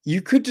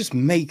 You could just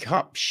make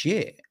up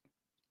shit.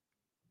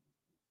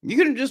 You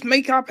can just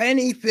make up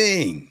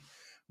anything,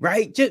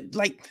 right? Just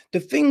like the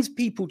things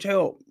people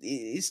tell,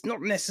 it's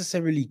not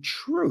necessarily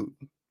true,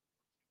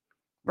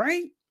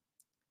 right?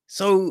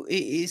 So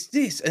it's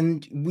this,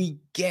 and we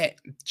get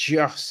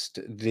just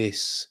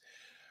this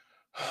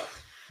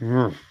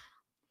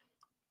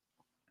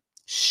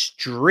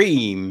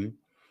stream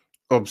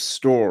of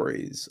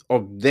stories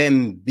of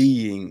them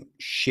being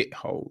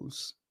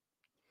shitholes,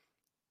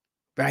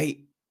 right?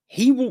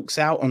 He walks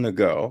out on a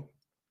girl.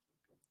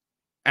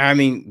 I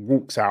mean,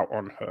 walks out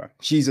on her.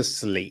 She's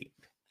asleep,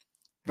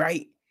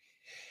 right?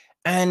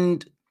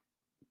 And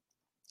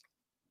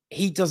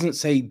he doesn't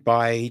say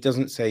bye. He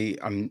doesn't say,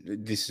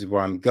 this is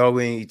where I'm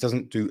going. He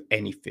doesn't do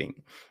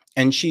anything.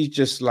 And she's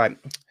just like,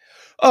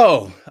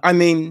 oh, I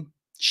mean,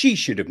 she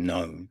should have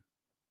known.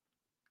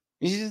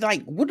 She's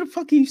like, what the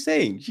fuck are you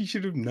saying? She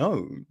should have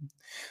known.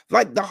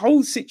 Like, the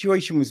whole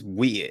situation was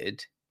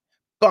weird,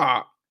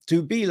 but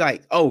to be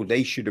like, oh,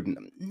 they should have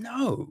known.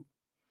 No.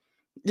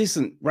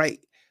 Listen, right?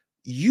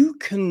 You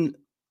can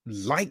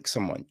like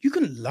someone, you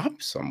can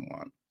love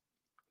someone,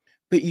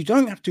 but you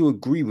don't have to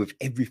agree with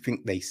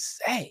everything they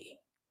say,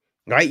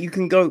 right? You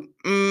can go,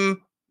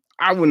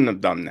 I wouldn't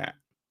have done that,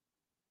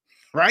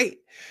 right?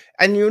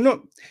 And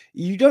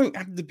you don't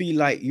have to be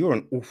like, you're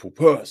an awful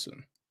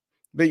person,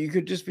 but you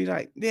could just be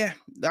like, yeah,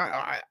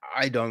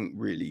 I don't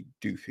really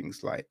do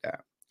things like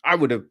that. I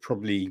would have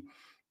probably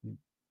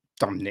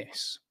done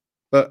this,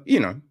 but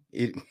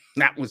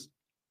that was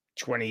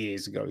 20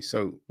 years ago.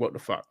 So what the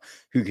fuck?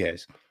 Who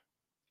cares?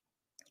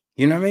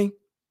 You know what I mean?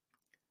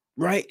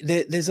 Right?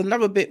 There's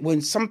another bit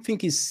when something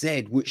is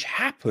said which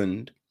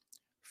happened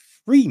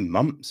 3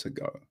 months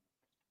ago,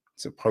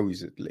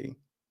 supposedly.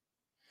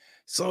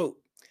 So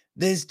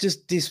there's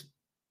just this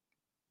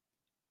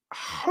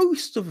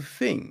host of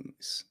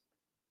things.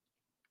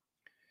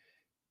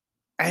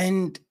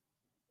 And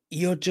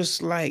you're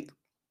just like,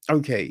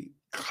 okay,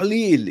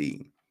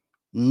 clearly,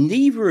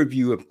 neither of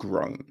you have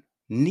grown,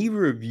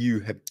 neither of you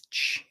have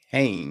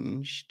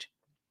changed,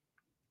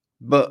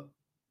 but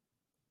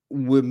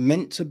we're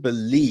meant to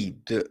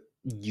believe that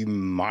you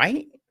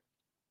might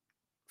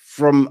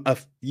from a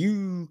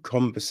few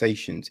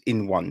conversations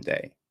in one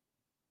day.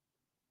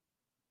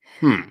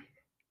 Hmm.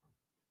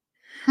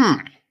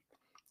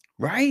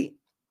 Right?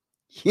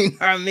 You know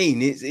what I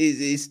mean?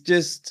 It's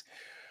just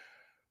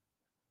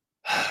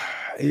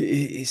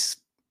it's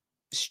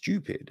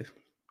stupid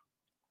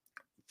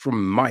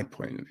from my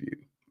point of view.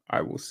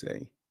 I will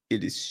say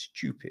it is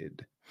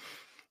stupid.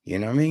 You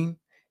know what I mean?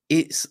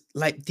 It's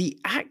like the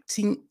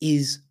acting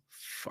is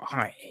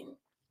fine,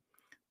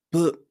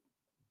 but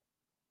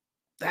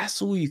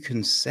that's all you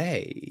can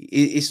say.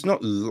 It's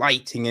not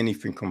lighting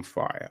anything on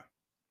fire,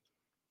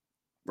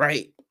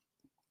 right?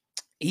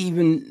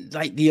 Even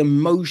like the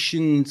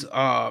emotions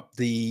are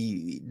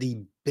the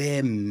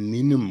bare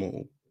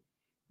minimal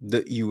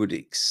that you would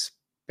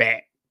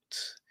expect.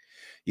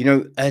 You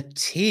know, a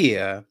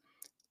tear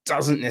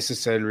doesn't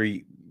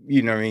necessarily,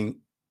 you know, what I mean,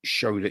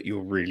 show that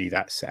you're really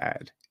that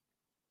sad.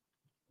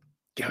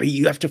 You know,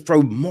 you have to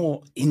throw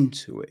more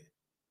into it.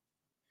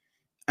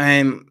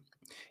 And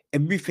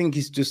everything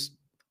is just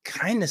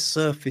kind of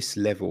surface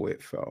level,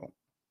 it felt,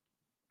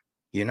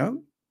 you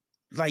know?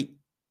 Like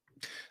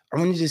I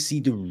wanted to see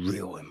the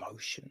real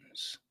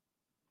emotions,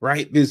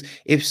 right? Because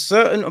if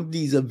certain of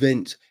these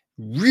events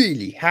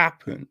really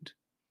happened,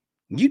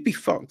 you'd be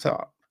fucked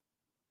up.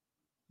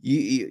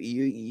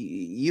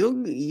 You're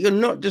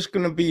not just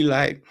gonna be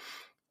like,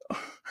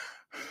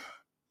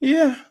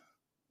 yeah,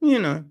 you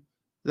know,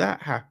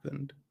 that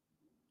happened.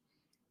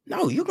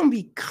 No, you're gonna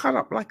be cut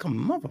up like a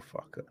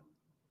motherfucker.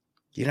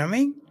 You know what I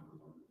mean?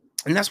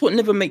 And that's what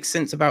never makes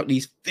sense about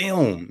these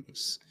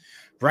films,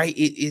 right?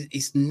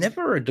 It's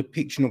never a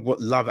depiction of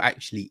what love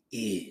actually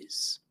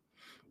is.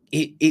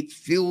 It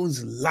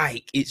feels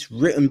like it's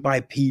written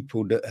by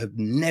people that have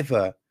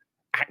never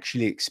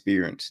actually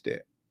experienced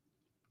it,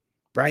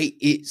 right?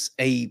 It's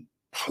a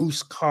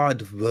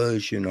postcard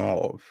version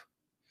of,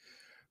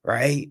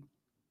 right?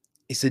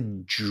 It's a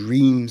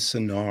dream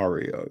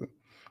scenario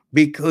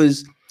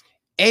because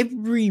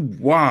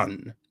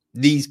everyone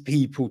these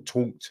people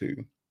talk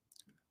to,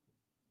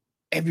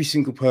 every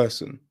single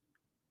person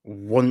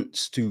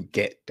wants to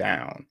get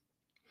down,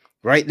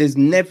 right? There's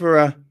never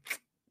a,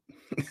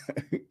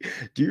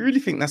 do you really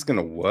think that's going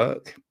to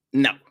work?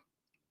 No,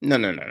 no,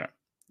 no, no, no.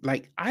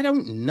 Like, I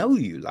don't know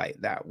you like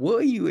that. What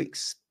are you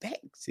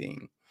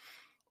expecting?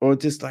 Or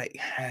just like,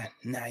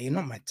 nah, you're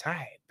not my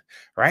type,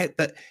 right?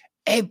 But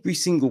every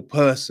single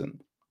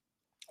person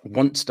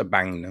wants to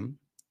bang them,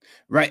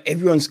 right?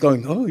 Everyone's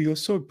going, oh, you're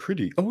so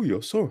pretty. Oh,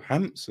 you're so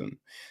handsome.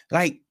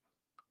 Like,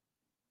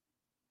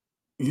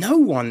 no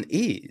one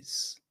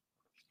is,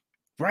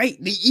 right?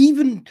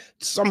 Even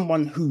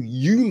someone who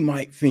you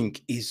might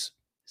think is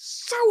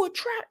so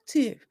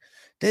attractive,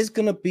 there's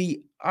going to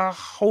be a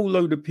whole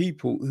load of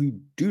people who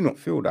do not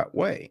feel that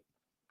way.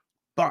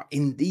 But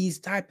in these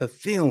type of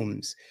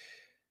films,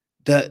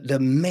 the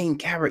main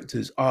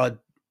characters are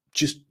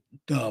just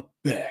the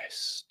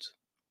best,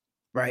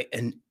 right?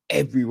 And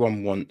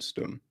everyone wants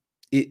them.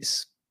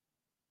 It's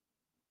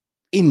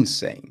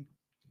insane.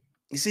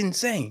 It's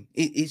insane.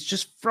 It's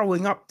just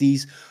throwing up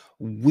these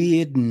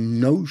weird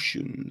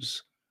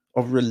notions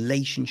of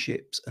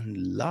relationships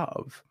and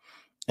love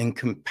and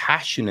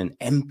compassion and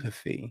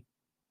empathy.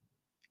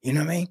 You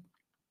know what I mean?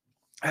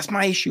 That's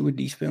my issue with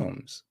these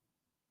films,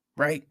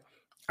 right?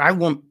 I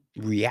want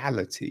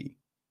reality.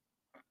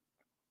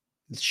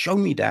 Show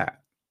me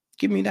that.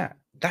 Give me that.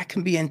 That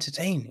can be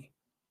entertaining,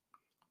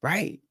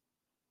 right?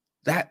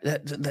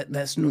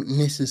 That's not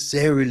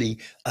necessarily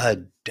a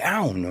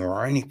downer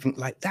or anything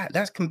like that.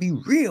 That can be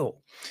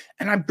real.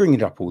 And I bring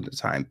it up all the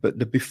time, but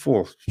the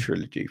Before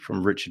trilogy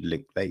from Richard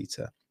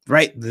Linklater,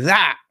 right?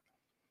 That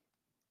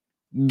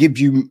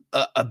gives you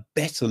a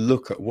better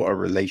look at what a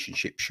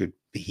relationship should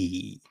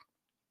be.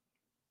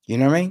 You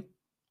know what I mean?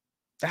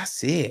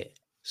 That's it.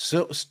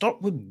 So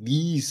stop with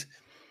these,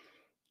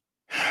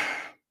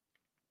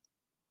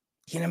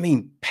 you know what I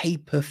mean?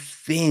 Paper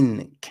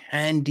thin,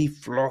 candy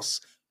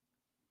floss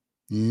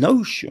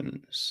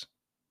notions.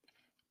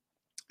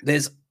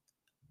 There's,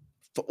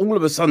 for all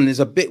of a sudden,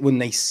 there's a bit when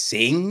they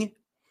sing,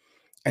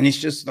 and it's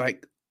just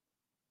like,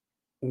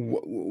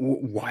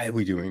 why are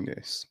we doing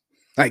this?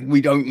 Like,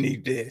 we don't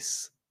need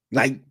this.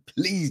 Like,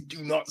 please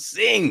do not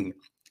sing.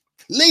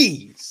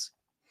 Please.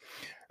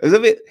 As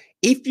of it,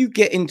 if you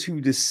get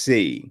into the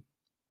sea,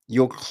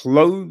 your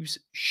clothes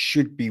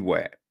should be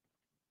wet.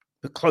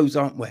 The clothes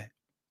aren't wet.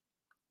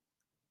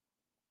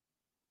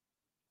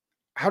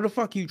 How the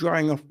fuck are you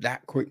drying off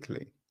that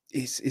quickly?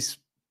 It's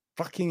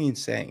fucking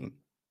insane.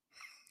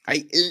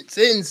 It's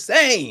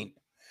insane.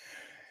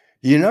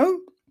 You know?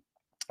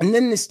 And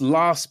then this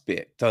last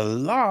bit, the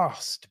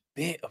last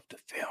bit of the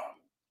film,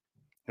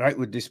 right?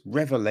 With this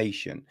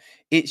revelation,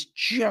 it's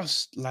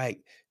just like,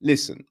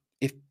 listen,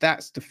 if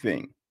that's the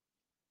thing,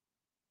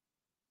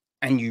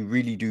 and you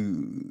really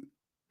do,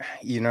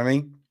 you know what I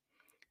mean?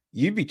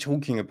 You'd be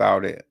talking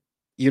about it.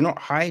 You're not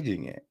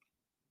hiding it.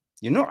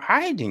 You're not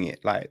hiding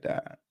it like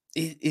that.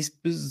 It's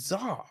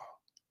bizarre.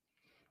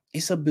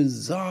 It's a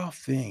bizarre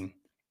thing,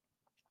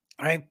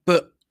 right?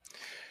 But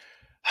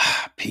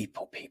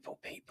people.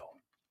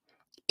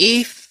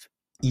 If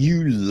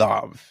you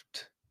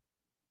loved,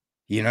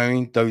 you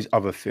know, those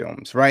other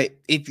films, right?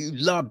 If you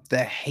loved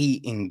The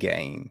Hating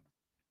Game,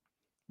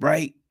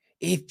 right?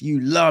 If you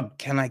loved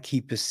Can I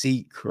Keep a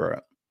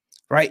Secret,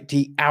 right?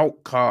 The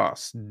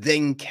Outcast,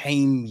 Then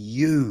Came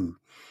You,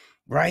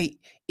 right?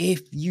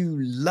 If you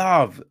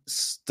love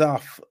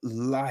stuff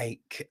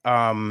like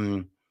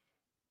oh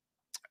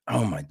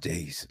my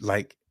days,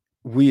 like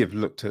we have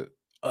looked at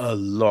a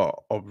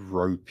lot of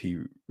ropey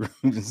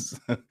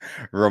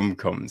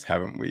rom-coms,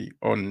 haven't we,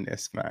 on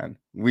this, man?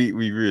 We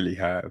really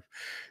have,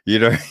 you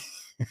know.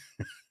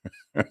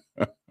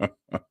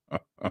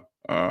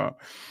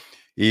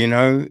 You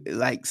know,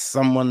 like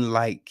Someone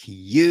Like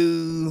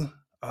You.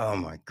 Oh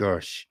my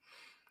gosh.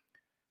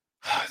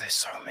 There's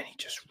so many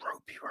just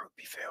ropey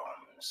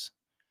films,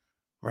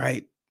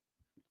 right?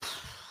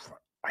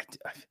 I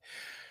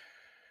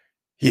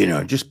you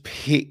know, just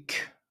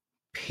pick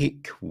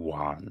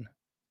one,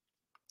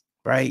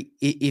 right?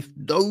 If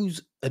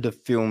those are the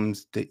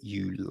films that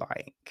you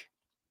like,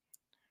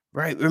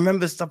 right?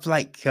 Remember stuff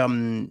like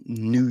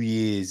New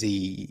Year's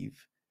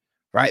Eve,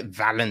 right?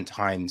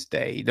 Valentine's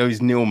Day,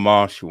 those Neil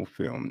Marshall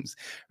films,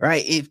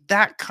 right? If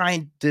that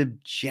kind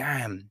of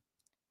jam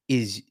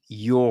is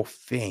your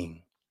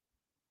thing,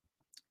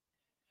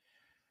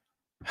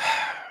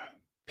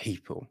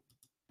 people,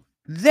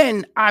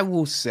 then I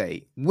will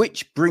say,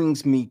 which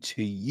brings me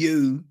to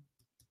you,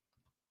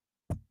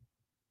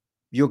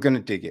 you're going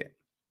to dig it.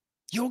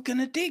 You're going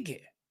to dig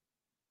it.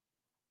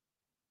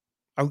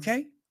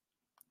 Okay?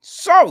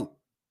 So,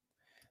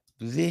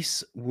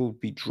 this will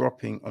be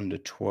dropping on the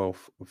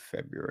 12th of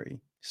February.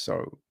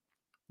 So,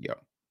 yeah.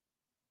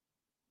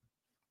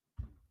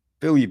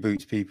 Fill your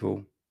boots,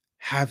 people.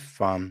 Have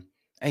fun.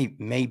 Hey,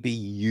 maybe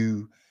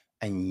you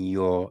and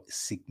your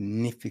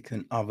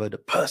significant other, the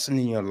person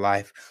in your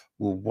life,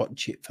 will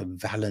watch it for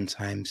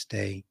Valentine's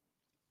Day.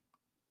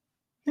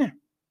 Yeah,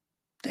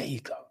 there you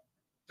go.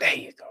 There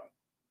you go.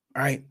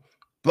 All right.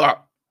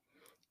 But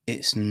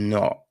it's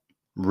not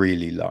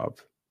really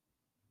love,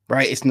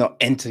 right? It's not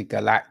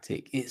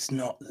Intergalactic. It's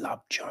not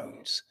Love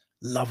Jones,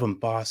 Love and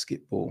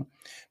Basketball,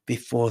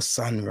 Before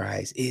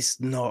Sunrise. It's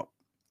not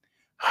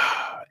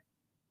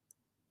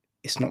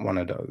one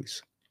of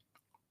those.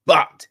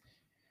 But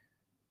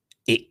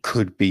it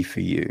could be for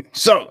you.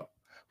 So,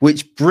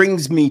 which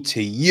brings me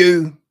to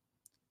you,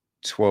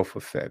 12th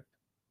of Feb.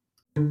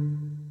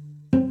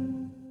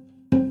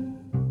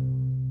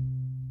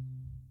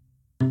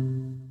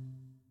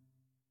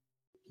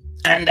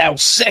 And our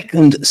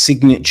second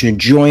signature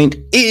joint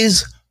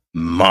is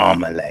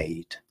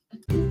Marmalade.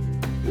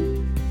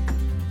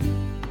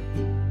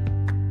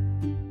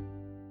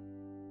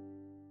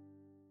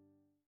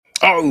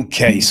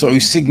 Okay, so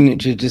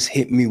Signature just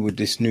hit me with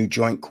this new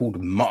joint called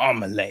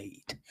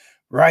Marmalade,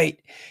 right?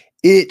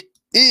 It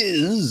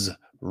is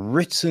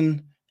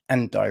written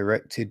and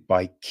directed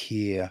by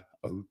Keir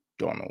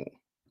O'Donnell,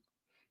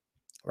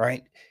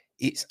 right?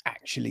 It's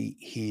actually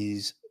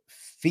his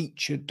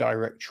feature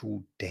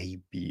directorial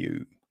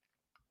debut.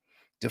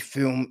 The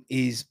film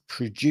is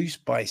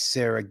produced by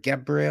Sarah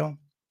Gabriel,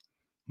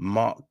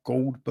 Mark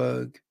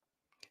Goldberg,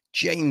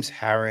 James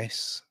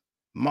Harris,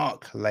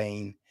 Mark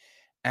Lane,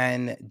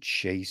 and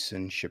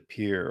Jason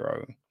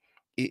Shapiro.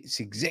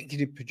 It's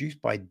executive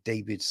produced by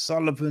David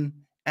Sullivan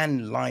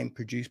and line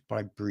produced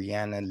by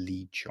Brianna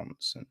Lee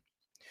Johnson.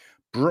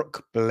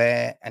 Brooke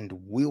Blair and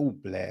Will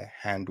Blair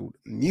handled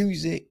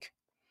music.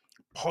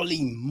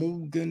 Polly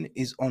Morgan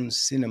is on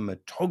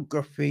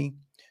cinematography.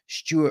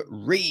 Stuart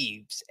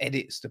Reeves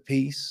edits the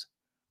piece.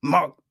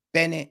 Mark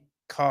Bennett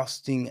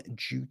casting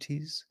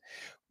duties,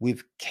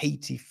 with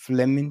Katie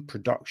Fleming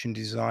production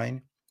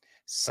design.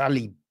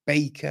 Sally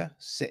Baker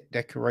set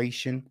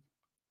decoration.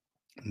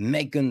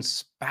 Megan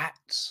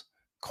Spatz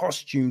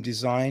costume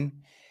design,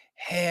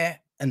 hair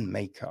and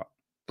makeup.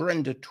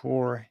 Brenda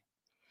Torre,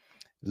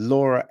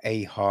 Laura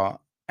A.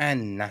 Hart,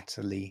 and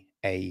Natalie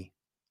A.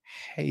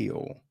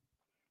 Hale.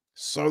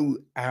 So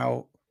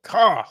our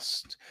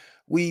cast,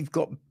 we've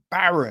got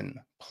Baron,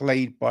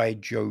 played by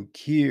Joe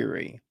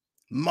Keery.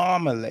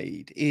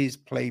 Marmalade is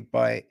played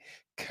by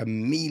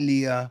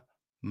Camelia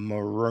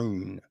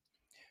Maroon.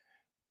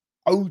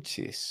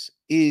 Otis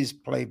is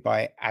played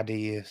by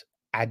Adius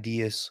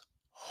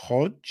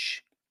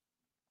Hodge.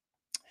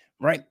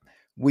 Right.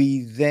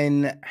 We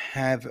then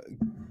have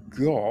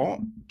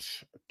got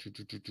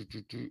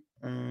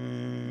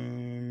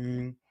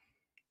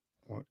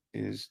what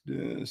is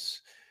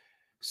this?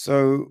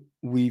 So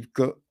we've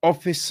got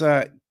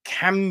Officer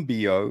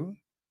Cambio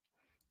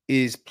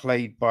is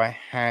played by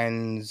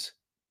Hans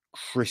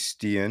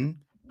Christian.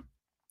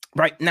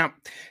 Right now,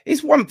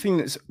 it's one thing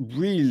that's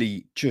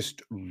really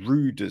just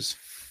rude as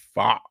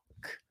fuck,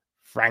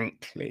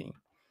 frankly,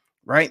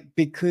 right?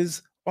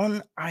 Because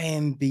on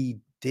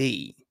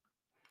IMDb,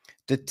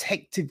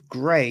 Detective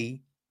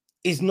Gray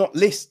is not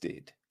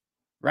listed,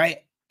 right?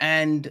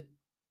 And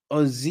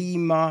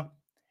Ozima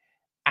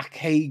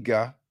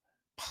Akega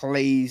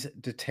plays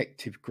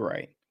Detective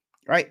Gray,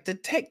 right?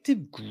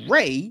 Detective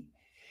Gray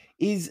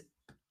is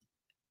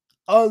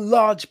a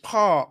large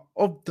part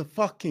of the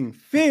fucking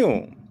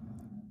film.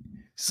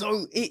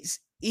 So it's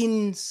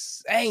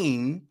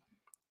insane.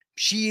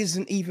 She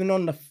isn't even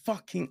on the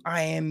fucking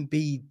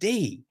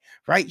IMBD,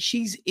 right?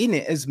 She's in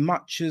it as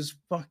much as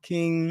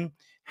fucking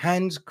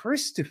Hans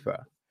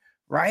Christopher,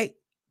 right?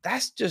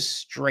 That's just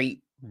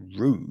straight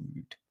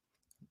rude,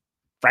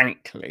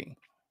 frankly.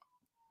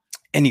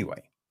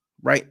 Anyway,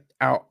 right?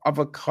 Our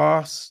other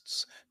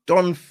casts,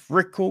 Don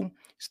Frickle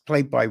is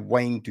played by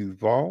Wayne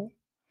Duvall,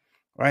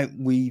 right?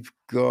 We've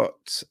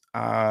got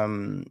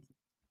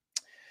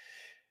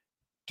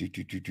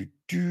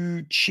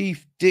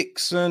Chief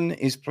Dixon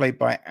is played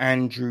by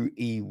Andrew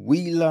E.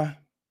 Wheeler.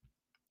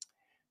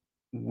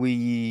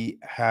 We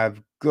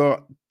have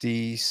got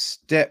the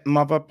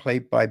stepmother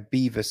played by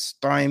Beaver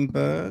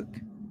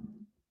Steinberg.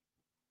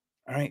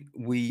 All right,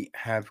 we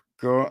have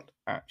got,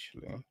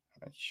 actually,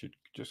 I should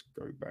just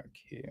go back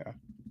here.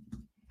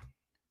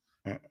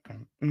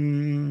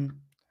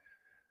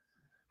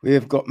 We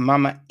have got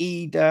Mama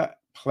Ida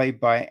played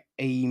by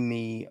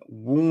Amy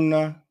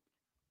Warner.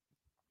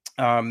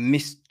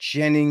 Miss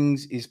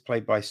Jennings is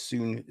played by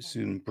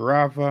Soon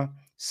Brava.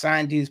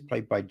 Sandy is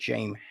played by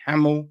Jane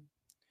Hamill.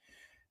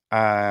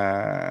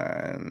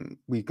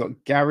 We've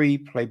got Gary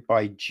played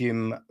by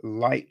Jim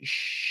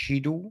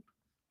Lightshiddle.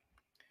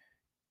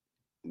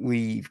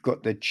 We've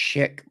got the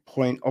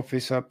checkpoint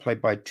officer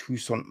played by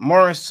Toussaint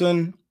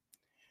Morrison.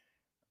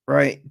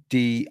 Right,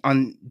 the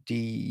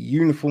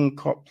uniform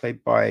cop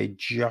played by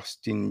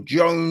Justin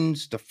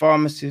Jones. The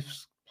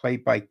pharmacist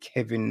played by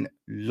Kevin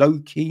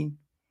Loki.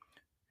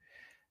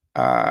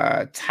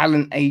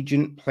 Talent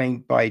agent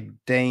played by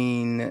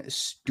Dane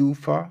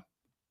Stufer.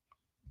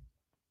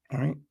 All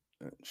right,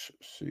 let's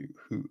see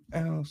who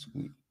else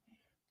we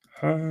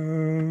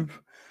have.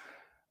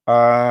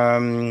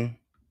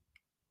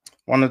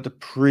 One of the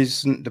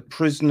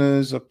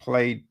prisoners are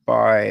played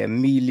by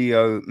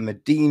Emilio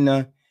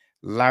Medina,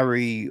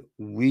 Larry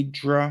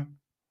Widra,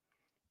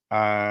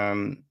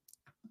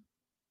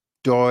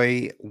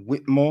 Doy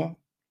Whitmore,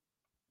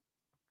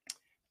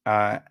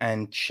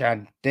 and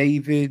Chad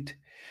David.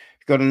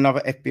 We've got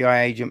another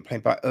FBI agent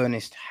played by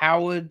Ernest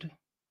Howard.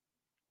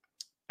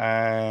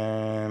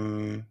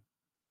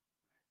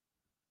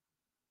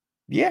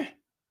 Yeah,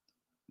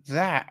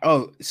 that.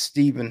 Oh,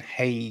 Stephen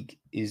Haig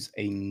is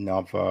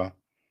another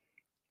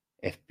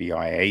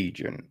FBI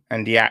agent,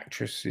 and the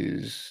actress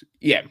is,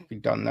 yeah,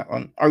 we've done that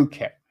one.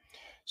 Okay,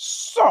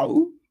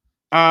 so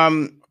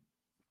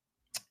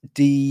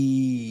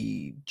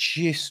the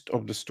gist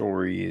of the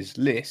story is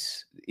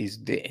this,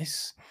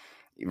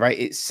 right?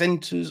 It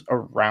centers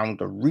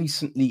around a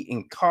recently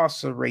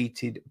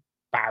incarcerated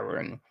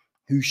baron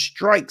who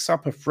strikes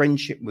up a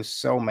friendship with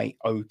cellmate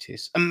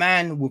Otis, a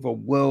man with a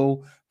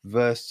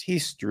well-versed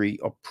history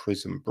of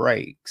prison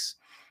breaks.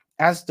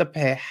 As the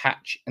pair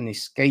hatch an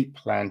escape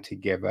plan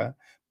together,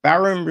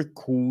 Baron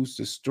recalls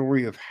the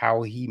story of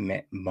how he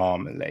met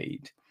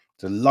Marmalade,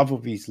 the love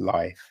of his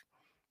life,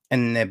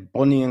 and their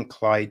Bonnie and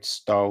Clyde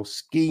style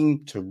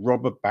scheme to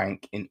rob a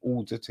bank in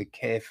order to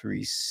care for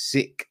his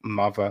sick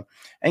mother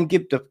and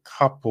give the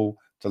couple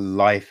the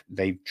life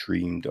they've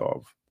dreamed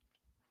of.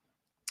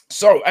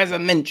 So, as I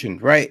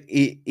mentioned, right,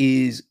 it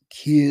is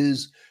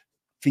Keir's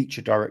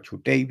feature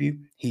directorial debut.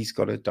 He's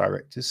got a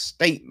director's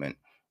statement.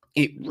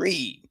 It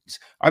reads,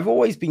 I've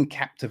always been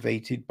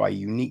captivated by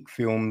unique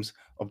films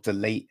of the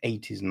late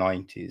 80s,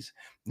 90s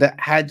that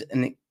had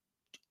an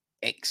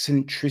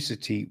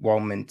eccentricity while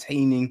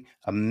maintaining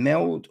a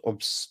meld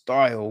of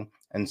style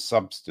and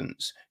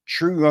substance.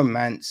 True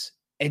Romance,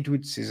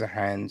 Edward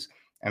Scissorhands,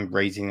 and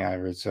Raising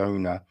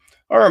Arizona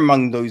are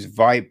among those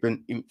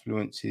vibrant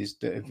influences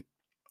that have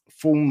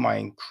formed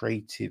my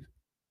creative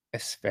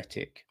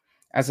aesthetic.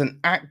 As an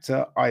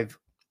actor, I've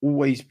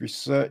always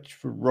researched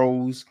for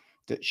roles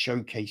that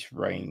showcase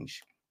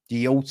range,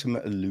 the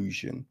ultimate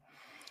illusion.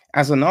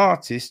 As an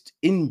artist,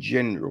 in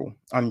general,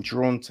 I'm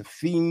drawn to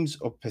themes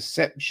of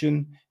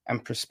perception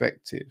and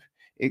perspective,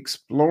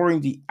 exploring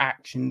the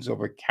actions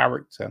of a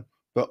character,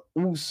 but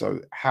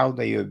also how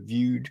they are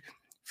viewed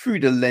through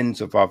the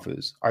lens of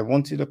others. I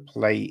wanted to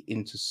play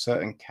into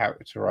certain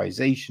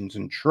characterizations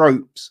and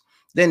tropes,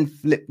 then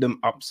flip them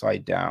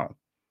upside down.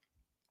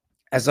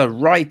 As a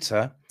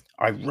writer,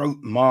 I wrote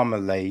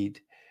Marmalade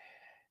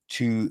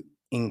to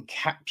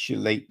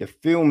encapsulate the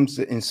films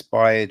that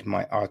inspired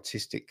my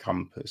artistic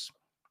compass,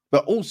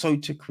 but also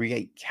to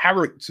create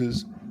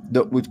characters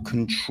that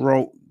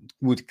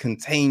would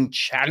contain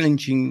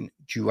challenging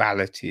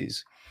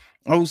dualities.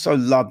 I also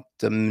loved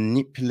the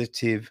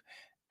manipulative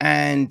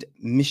and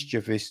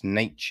mischievous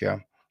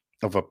nature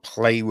of a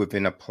play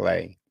within a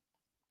play.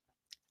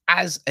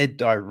 As a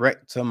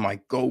director, my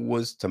goal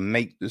was to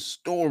make the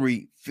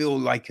story feel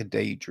like a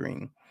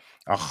daydream,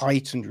 a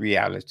heightened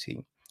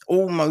reality,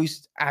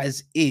 almost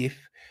as if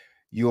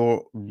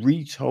you're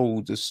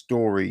retold the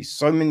story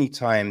so many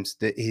times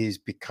that it has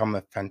become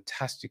a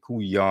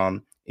fantastical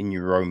yarn in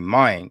your own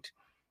mind.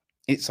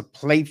 It's a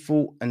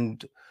playful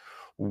and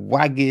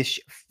waggish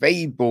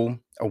fable,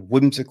 a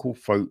whimsical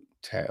folk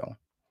tale.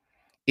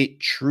 It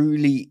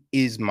truly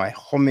is my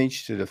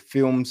homage to the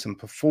films and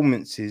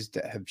performances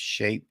that have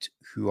shaped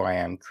who I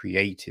am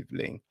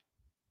creatively.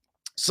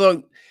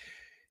 So,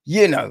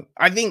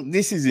 I think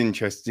this is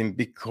interesting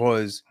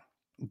because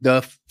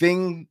the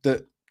thing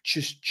that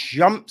just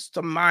jumps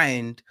to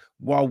mind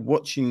while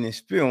watching this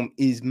film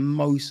is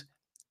most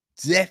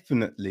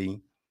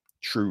definitely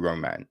True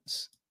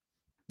Romance,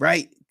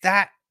 right?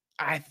 That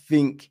I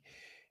think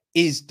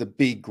is the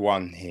big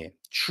one here.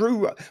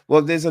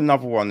 Well, there's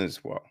another one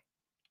as well,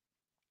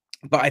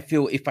 but I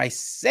feel if I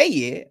say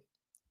it,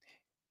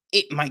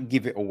 it might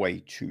give it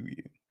away to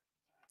you,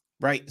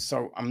 right?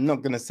 So I'm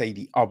not going to say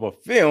the other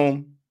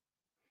film,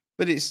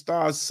 but it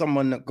stars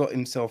someone that got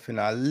himself in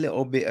a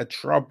little bit of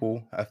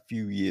trouble a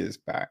few years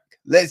back.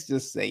 Let's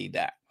just say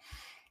that,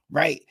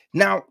 right?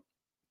 Now,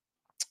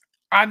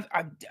 I've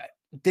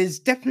there's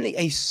definitely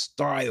a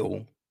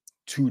style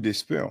to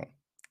this film.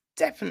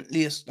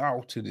 Definitely a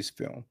style to this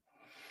film.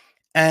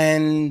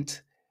 And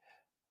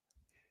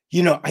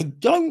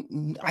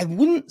I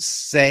wouldn't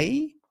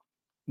say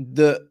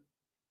that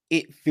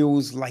it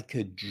feels like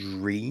a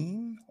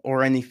dream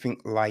or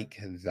anything like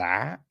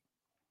that.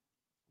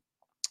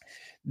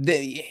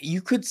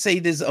 You could say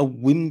there's a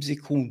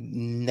whimsical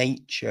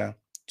nature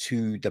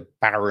to the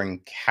Baron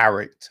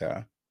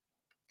character,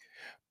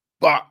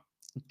 but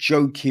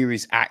Joe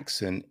Keery's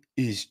accent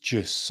is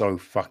just so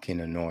fucking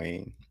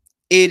annoying.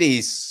 It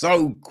is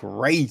so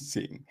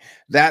grating.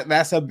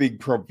 That's a big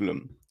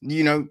problem,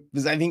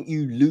 because I think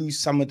you lose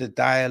some of the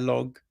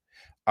dialogue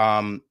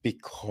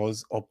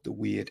because of the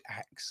weird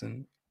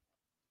accent.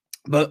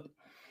 But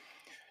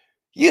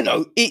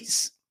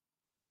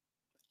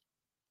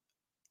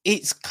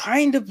it's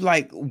kind of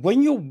like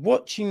when you're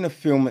watching the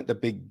film at the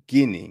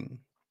beginning,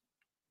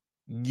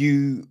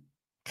 you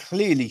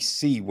clearly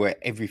see where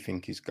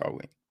everything is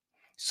going.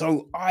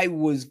 So I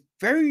was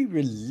very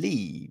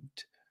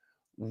relieved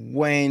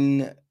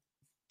when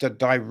the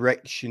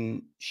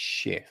direction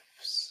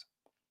shifts.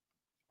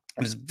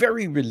 I was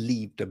very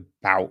relieved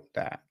about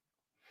that,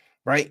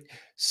 right?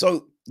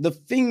 So the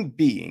thing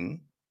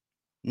being,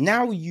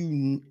 now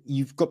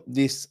you've got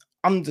this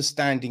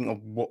understanding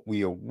of what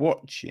we are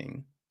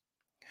watching,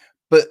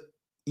 but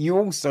you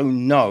also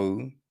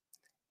know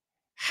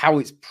how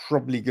it's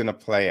probably going to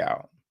play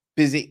out,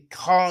 because it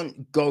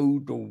can't go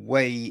the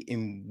way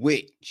in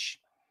which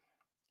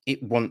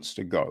it wants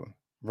to go,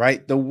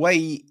 right? The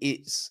way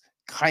it's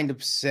kind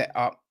of set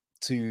up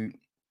to,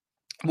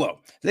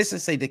 well, let's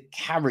just say the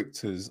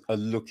characters are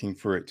looking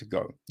for it to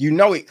go.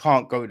 It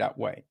can't go that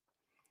way.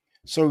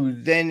 So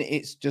then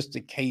it's just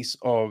a case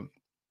of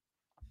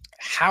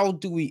how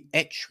do we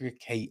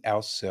extricate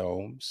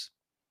ourselves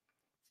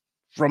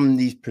from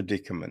these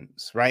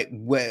predicaments, right?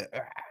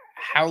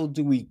 How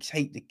do we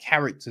take the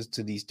characters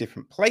to these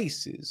different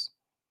places?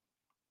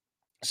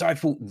 So I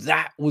thought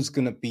that was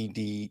going to be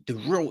the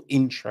real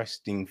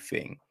interesting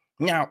thing.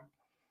 Now,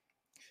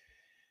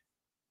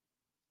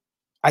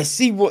 I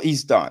see what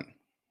he's done,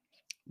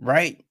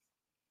 right?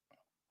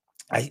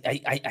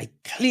 I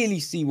clearly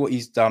see what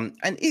he's done,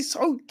 and it's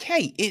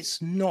okay.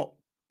 It's not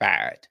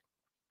bad.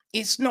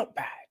 It's not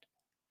bad,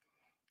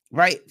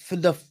 right? For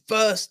the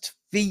first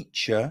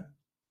feature,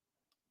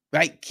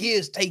 right?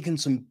 Keir's taken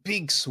some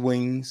big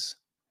swings,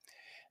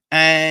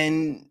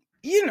 and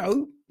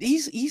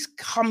he's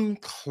come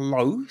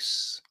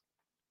close,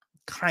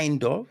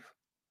 kind of,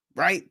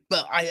 right?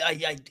 But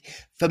I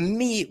for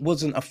me, it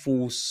wasn't a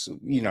force.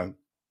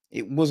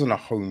 It wasn't a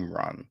home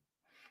run,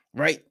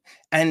 right?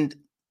 And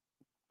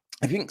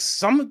I think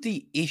some of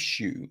the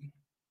issue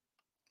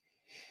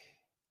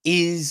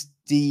is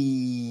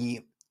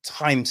the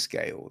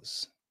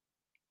timescales,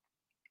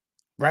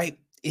 right?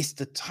 It's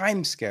the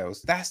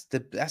timescales. That's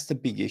the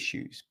big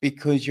issues,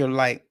 because you're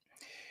like,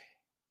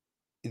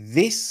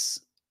 this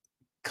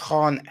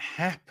can't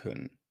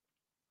happen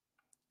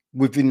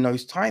within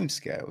those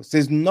timescales.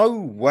 There's no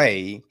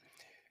way,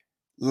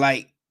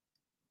 like,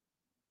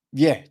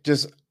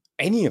 just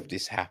any of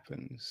this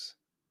happens.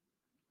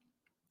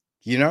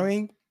 You know what I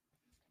mean?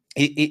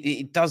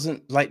 It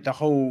doesn't, like, the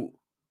whole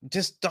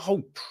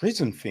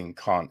prison thing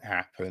can't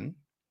happen,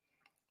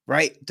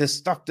 right? The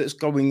stuff that's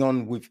going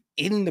on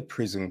within the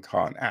prison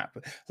can't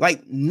happen.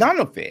 Like, none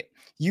of it.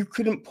 You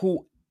couldn't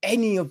pull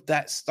any of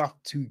that stuff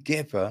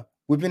together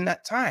within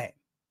that time,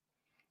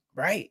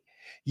 right?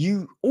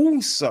 You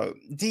also,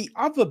 the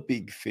other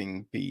big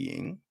thing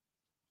being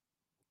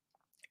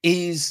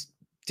is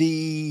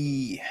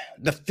the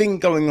thing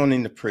going on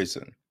in the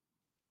prison,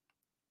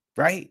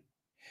 right?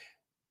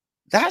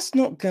 That's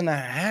not gonna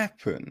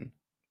happen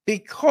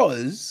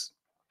because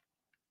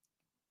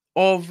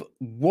of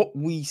what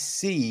we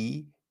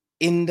see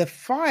in the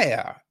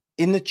fire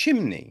in the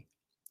chimney,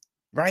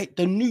 right?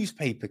 The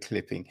newspaper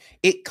clipping.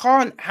 It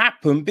can't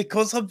happen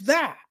because of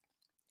that,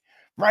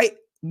 right?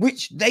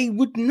 Which they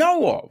would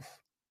know of,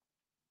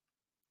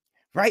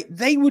 right?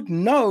 They would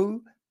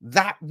know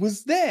that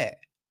was there.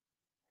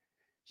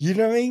 You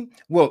know what I mean?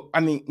 Well, I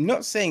mean,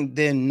 not saying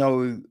they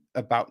know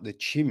about the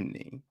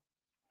chimney,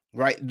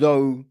 right?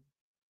 Though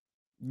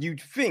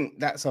you'd think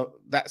that's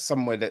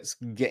somewhere that's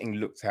getting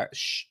looked at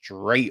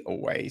straight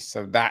away.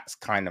 So that's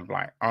kind of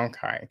like,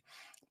 okay.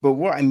 But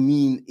what I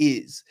mean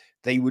is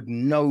they would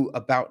know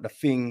about the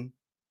thing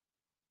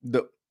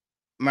that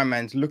my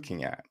man's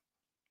looking at.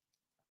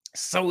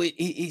 So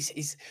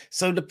it's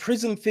so the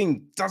prison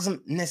thing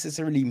doesn't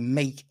necessarily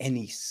make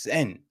any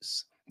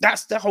sense.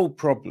 That's the whole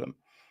problem,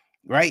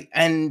 right?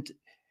 And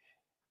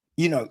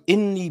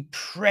in the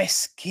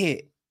press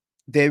kit,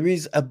 there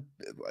is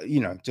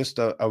just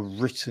a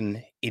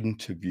written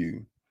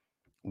interview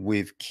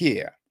with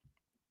Keir.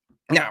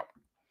 Now,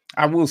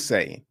 I will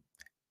say,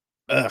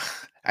 I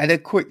had a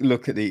quick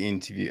look at the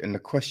interview, and the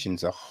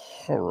questions are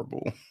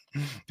horrible.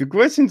 The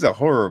questions are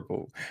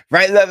horrible,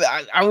 right?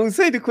 I will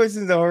say the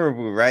questions are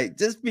horrible, right?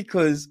 Just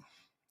because,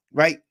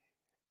 right?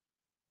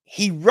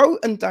 He wrote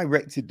and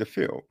directed the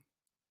film.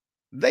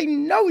 They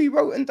know he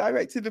wrote and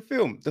directed the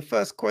film. The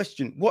first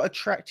question: what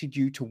attracted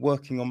you to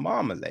working on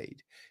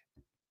Marmalade?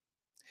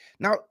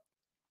 Now,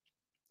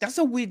 that's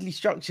a weirdly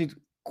structured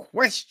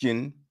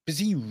question because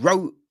he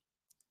wrote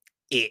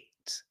it.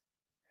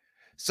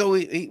 So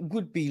it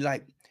would be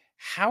like,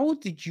 how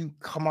did you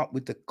come up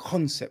with the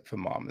concept for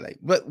Marmalade?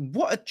 But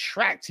what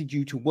attracted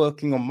you to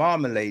working on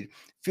Marmalade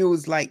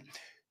feels like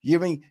you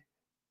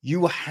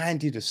were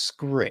handed a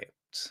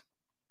script.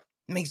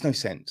 It makes no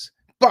sense.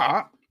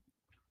 But,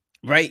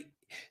 right,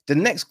 the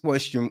next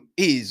question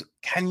is,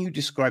 can you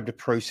describe the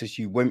process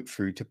you went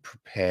through to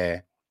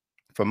prepare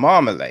for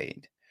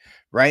Marmalade?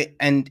 Right?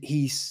 And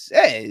he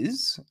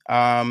says,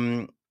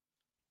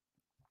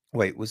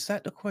 wait, was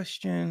that the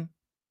question?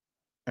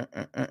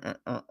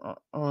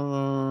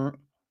 Oh,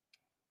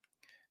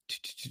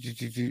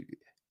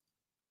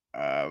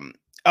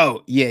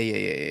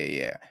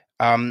 yeah.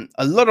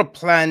 A lot of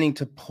planning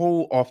to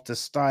pull off the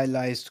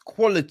stylized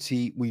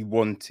quality we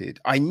wanted.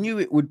 I knew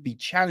it would be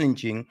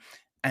challenging,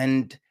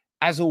 and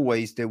as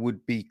always, there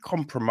would be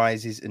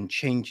compromises and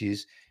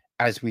changes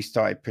as we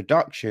started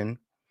production.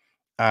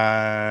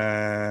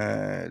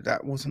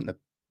 That wasn't the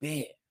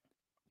bit.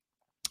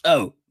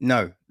 Oh,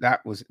 no,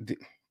 that was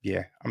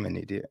yeah, I'm an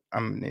idiot.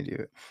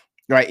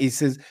 Right, he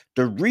says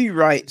the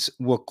rewrites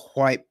were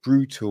quite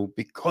brutal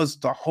because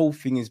the whole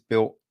thing is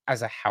built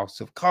as a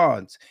house of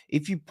cards.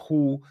 If you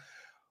pull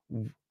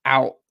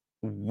out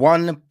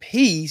one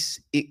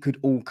piece, it could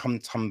all come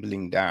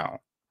tumbling down.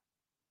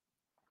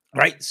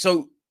 Right?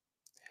 So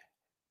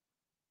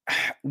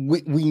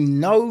we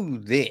know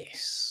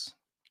this.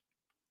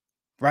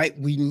 Right?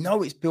 We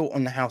know it's built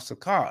on the house of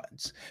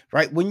cards.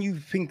 Right? When you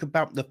think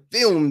about the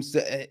films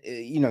that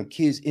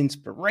Keir's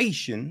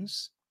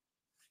inspirations,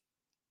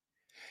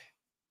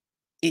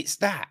 it's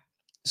that.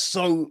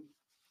 So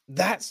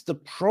that's the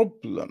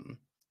problem.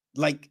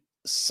 Like,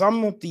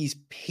 some of these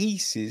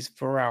pieces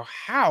for our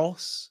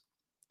house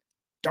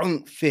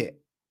don't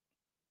fit.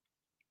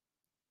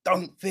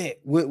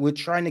 We're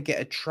trying to get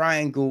a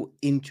triangle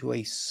into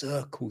a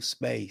circle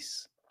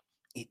space.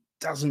 It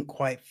doesn't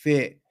quite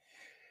fit.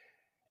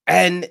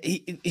 And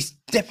it's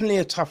definitely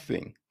a tough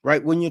thing,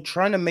 right? When you're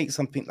trying to make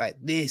something like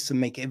this and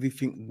make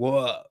everything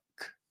work,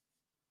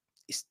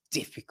 it's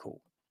difficult.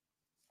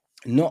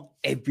 Not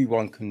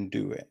everyone can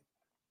do it,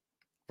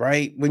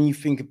 right? When you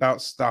think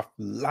about stuff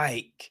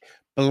like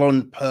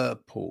Blonde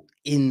Purple,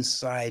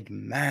 Inside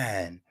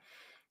Man,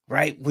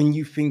 right? When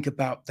you think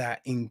about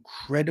that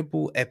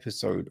incredible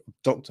episode of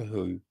Doctor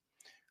Who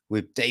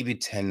with David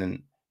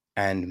Tennant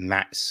and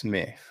Matt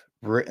Smith,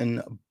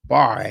 written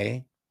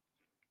by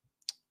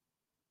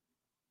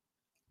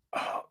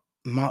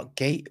Mark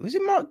Gatiss. Was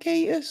it Mark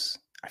Gatiss?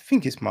 I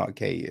think it's Mark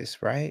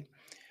Gatiss, right?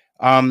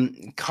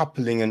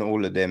 Coupling and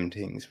all of them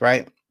things,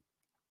 right?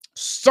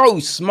 So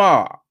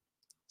smart,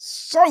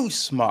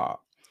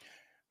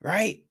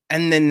 right?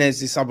 And then there's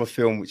this other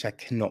film which I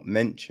cannot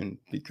mention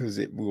because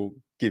it will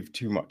give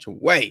too much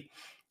away.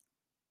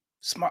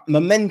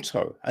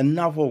 Memento,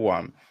 another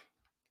one.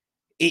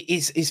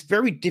 It's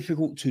very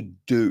difficult to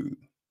do,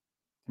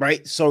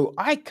 right? So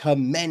I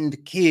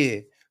commend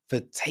Keir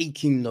for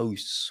taking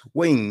those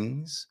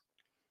swings.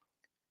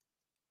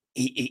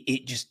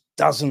 It just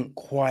doesn't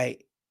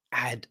quite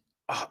add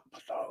up,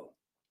 though.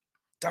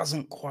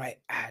 Doesn't quite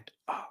add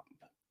up.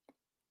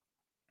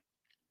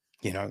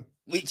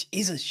 Which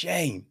is a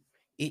shame.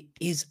 It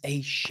is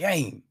a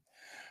shame.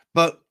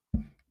 But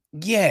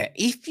yeah,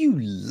 if you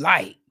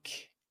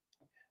like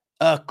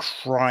a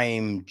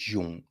crime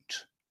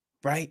jaunt,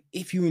 right?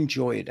 If you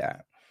enjoy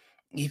that,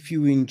 if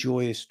you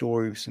enjoy a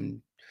story with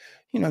some,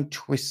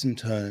 twists and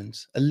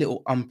turns, a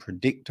little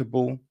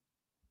unpredictable,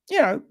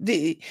 as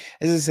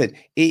I said,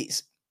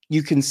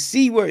 you can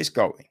see where it's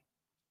going,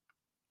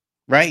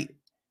 right?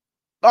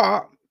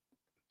 But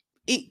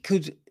it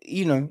could,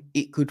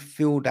 it could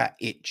feel that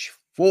itch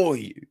for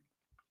you.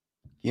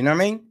 You know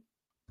what I mean?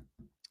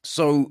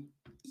 So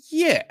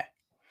yeah,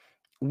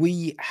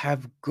 we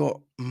have got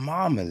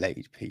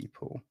Marmalade,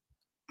 people.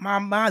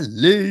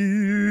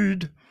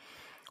 Marmalade,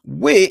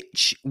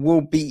 which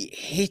will be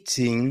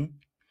hitting,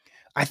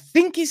 I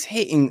think it's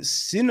hitting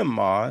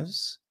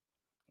cinemas,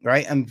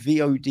 right? And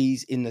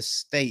VODs in the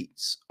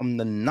States on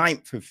the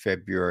 9th of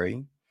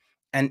February.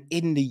 And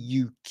in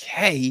the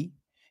UK,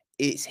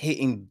 it's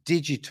hitting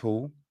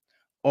digital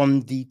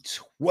on the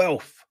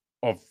 12th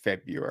of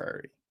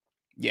February.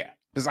 Yeah,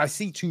 because I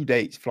see 2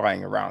 dates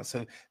flying around.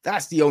 So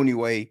that's the only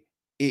way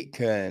it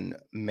can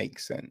make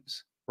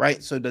sense,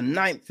 right? So the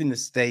 9th in the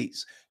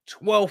States,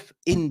 12th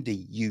in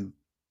the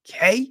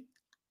UK.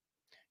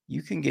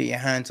 You can get your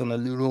hands on a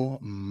little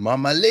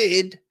mama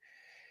lid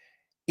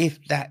if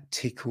that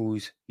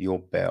tickles your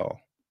bell.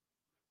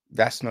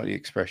 That's not the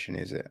expression,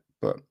 is it?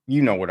 But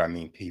you know what I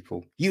mean,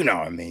 people. You know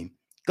what I mean.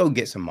 Go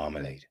get some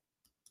marmalade.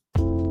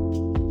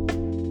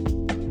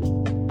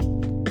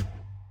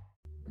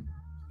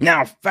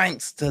 Now,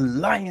 thanks to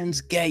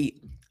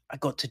Lionsgate, I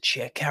got to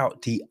check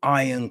out the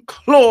Iron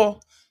Claw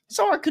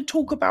so I could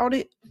talk about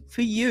it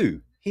for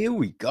you. Here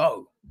we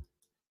go.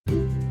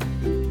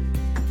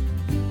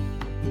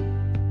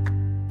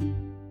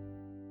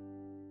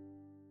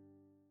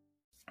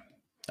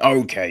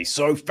 Okay,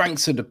 so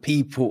thanks to the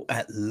people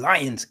at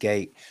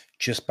Lionsgate,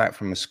 just back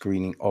from a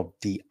screening of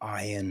the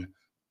Iron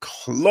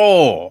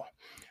Claw,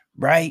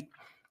 right?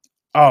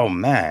 Oh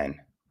man,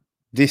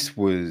 this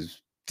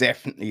was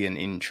definitely an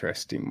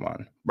interesting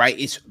one, right?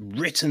 It's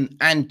written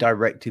and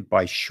directed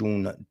by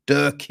Sean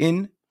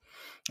Durkin.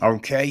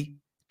 Okay,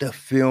 the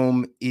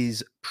film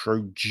is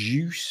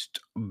produced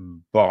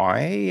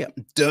by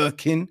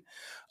Durkin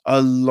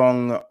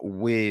along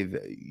with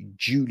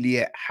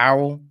Juliet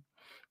Howell,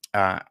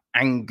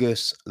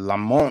 Angus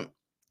Lamont,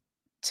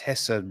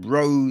 Tessa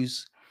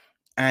Rose,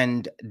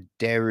 and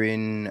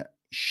Darren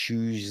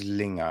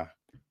Schuslinger.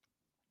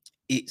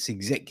 It's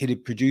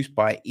executive produced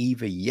by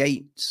Eva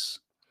Yates,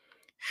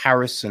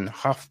 Harrison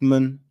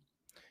Huffman,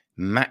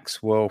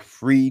 Maxwell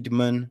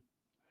Friedman,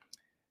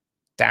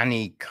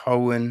 Danny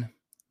Cohen,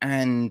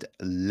 and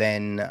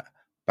Len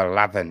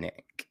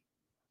Blavanik.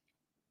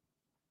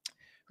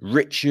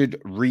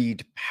 Richard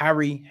Reed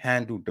Parry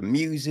handled the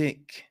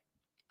music.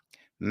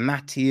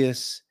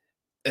 Matthias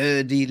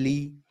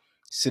Erdely,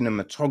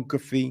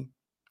 cinematography.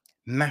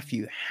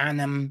 Matthew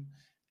Hannam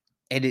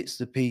edits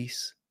the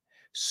piece.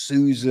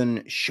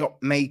 Susan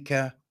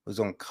Shopmaker was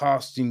on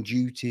casting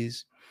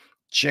duties.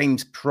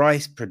 James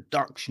Price,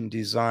 production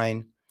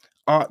design.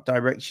 Art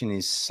direction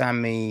is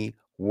Sammy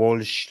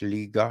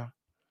Walschliger.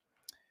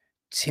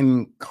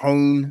 Tim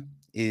Cohn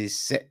is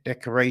set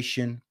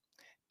decoration.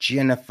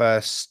 Jennifer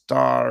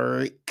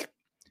Starrick,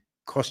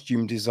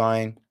 costume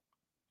design.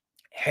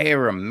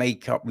 Hair and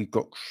makeup, we've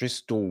got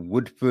Crystal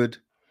Woodford,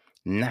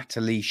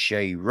 Natalie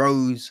Shea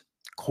Rose,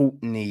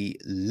 Courtney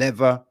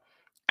Lever,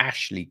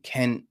 Ashley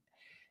Kent,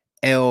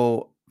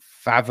 El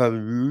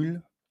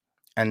Favarul,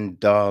 and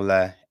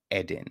Darla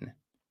Edin.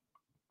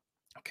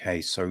 Okay,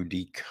 so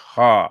the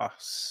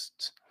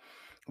cast.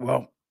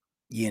 Well,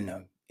 you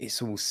know,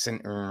 it's all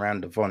centering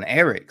around the Von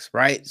Erichs,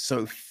 right?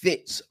 So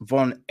Fitz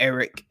Von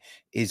Erich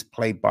is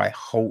played by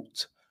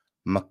Holt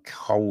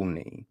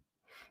McColney.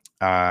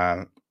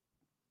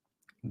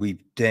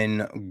 We've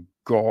then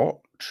got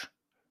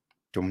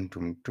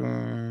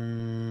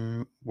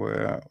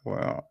where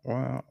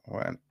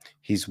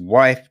his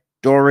wife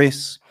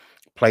Doris,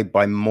 played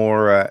by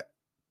Maura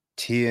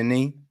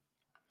Tierney,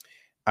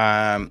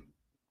 and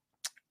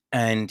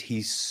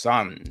his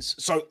sons.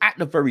 So at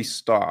the very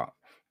start,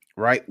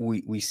 right,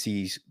 we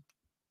see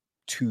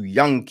two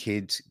young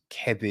kids,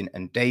 Kevin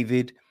and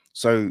David.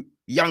 So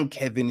young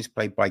Kevin is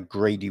played by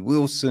Grady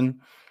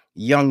Wilson.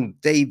 Young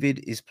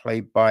David is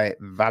played by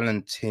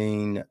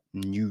Valentine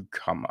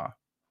Newcomer.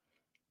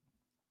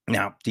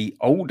 Now, the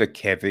older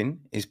Kevin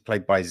is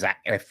played by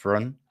Zac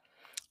Efron.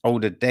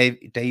 Older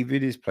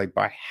David is played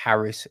by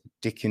Harris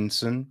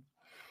Dickinson.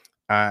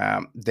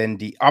 Then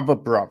the other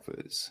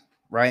brothers,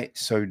 right?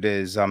 So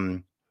there's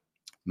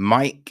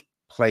Mike,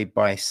 played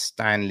by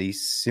Stanley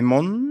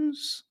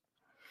Simmons,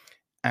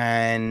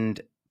 and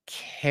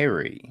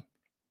Kerry.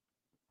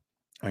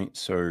 Right,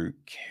 so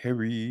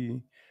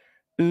Kerry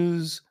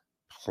is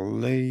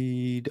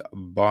played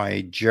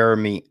by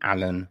Jeremy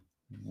Allen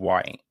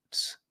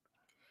White.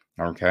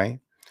 Okay,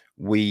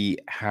 we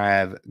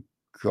have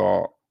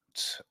got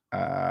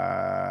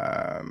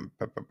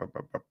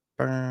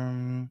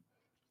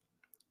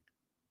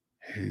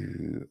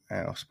who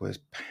else was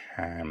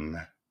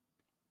Pam?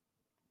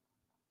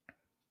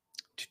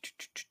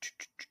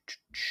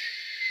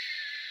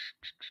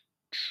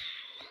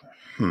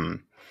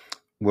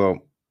 Well,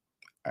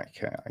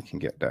 okay, I can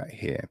get that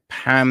here.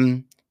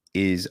 Pam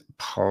is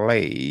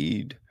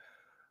played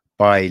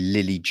by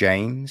Lily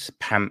James,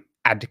 Pam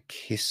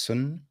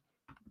Adkisson,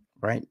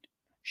 right?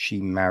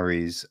 She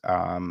marries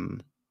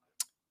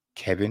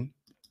Kevin.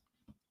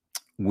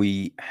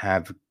 We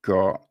have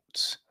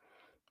got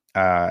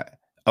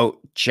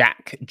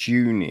Jack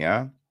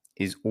Jr.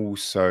 is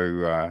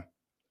also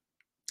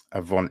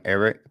a Von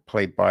Erich,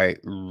 played by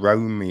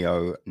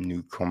Romeo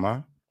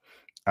Newcomer.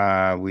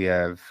 We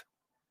have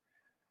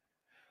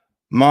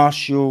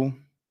Marshall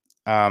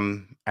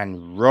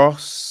and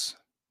Ross.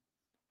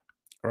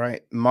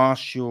 Right,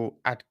 Marshall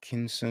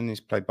Atkinson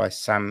is played by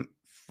Sam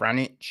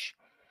Franich.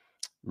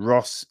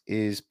 Ross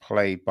is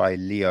played by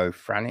Leo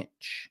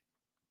Franich.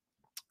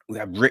 We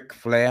have Ric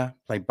Flair,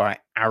 played by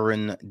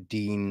Aaron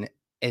Dean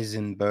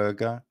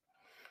Eisenberger.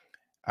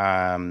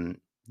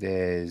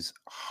 There's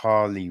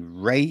Harley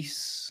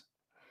Race,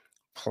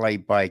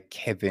 played by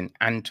Kevin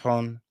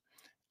Anton.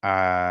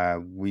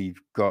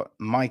 We've got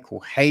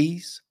Michael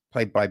Hayes,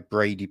 played by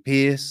Brady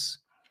Pierce.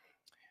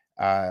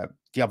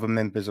 The other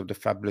members of the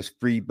Fabulous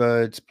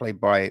Freebirds,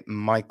 played by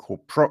Michael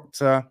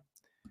Proctor,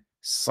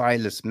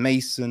 Silas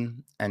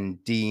Mason,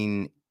 and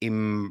Dean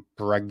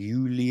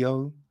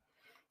Imbragulio.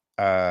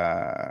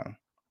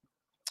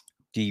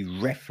 The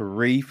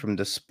referee from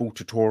the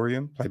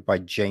Sportatorium, played by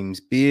James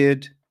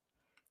Beard.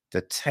 The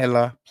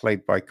teller,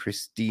 played by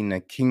Christina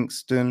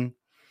Kingston.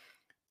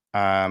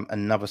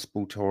 Another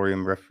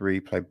Sportatorium referee,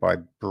 played by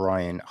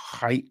Brian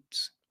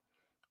Height.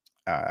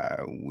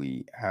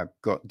 We have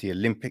got the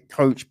Olympic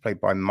coach, played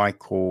by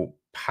Michael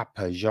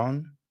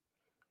Papajan.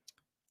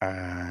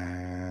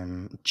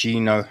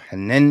 Gino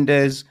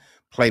Hernandez,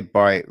 played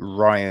by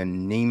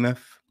Ryan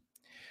Nemeth.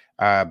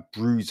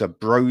 Bruiser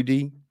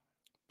Brody,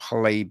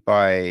 played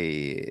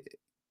by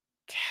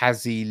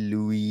Kazi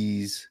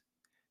Louise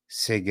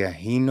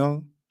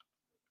Segahino.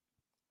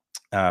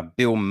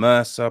 Bill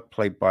Mercer,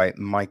 played by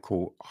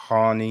Michael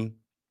Harney.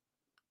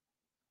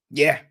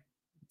 Yeah,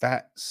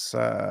 that's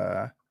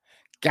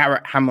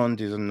Garrett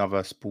Hammond is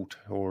another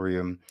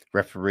Sportatorium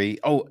referee.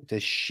 Oh, the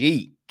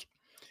Sheik,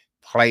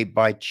 played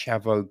by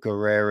Chavo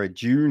Guerrero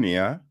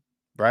Jr.,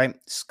 right?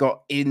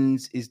 Scott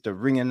Innes is the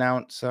ring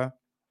announcer.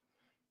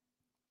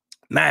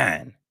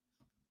 Man,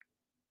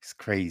 it's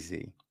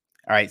crazy.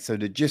 All right, so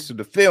the gist of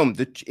the film,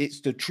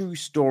 it's the true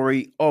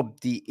story of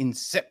the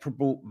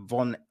inseparable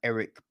Von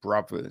Erich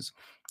brothers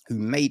who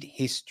made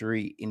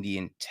history in the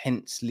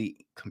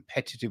intensely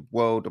competitive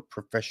world of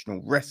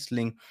professional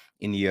wrestling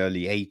in the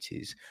early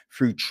 80s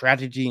through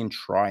tragedy and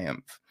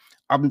triumph.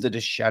 Under the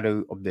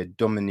shadow of their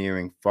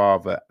domineering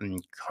father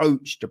and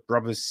coach, the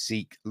brothers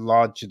seek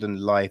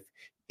larger-than-life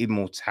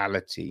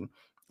immortality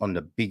on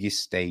the biggest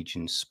stage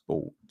in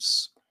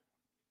sports.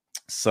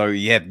 So,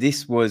 yeah,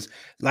 this was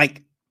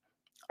like,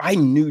 I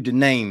knew the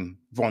name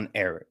Von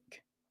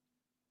Erich,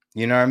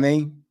 you know what I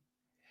mean?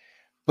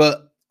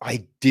 But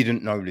I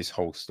didn't know this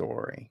whole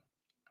story.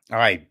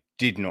 I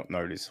did not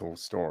know this whole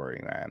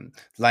story, man.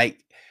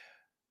 Like,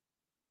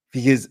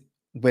 because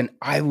when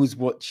I was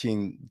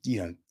watching,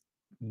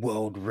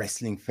 World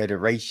Wrestling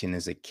Federation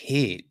as a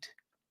kid,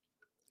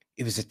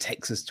 it was a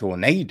Texas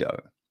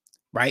Tornado,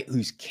 right?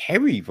 Who's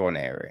Kerry Von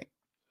Erich.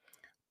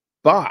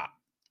 But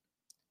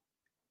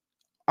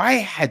I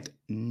had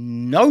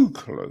no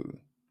clue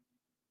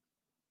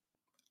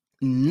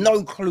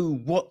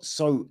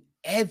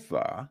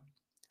whatsoever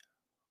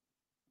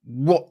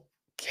what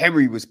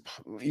Kerry was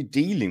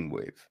dealing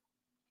with.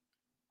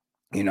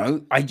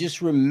 I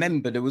just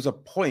remember there was a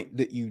point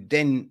that you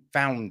then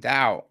found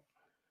out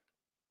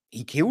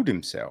he killed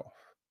himself.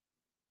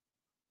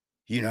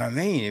 You know what I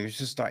mean? It was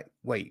just like,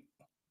 wait,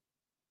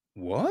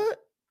 what?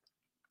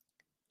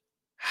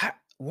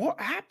 What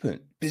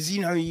happened? Because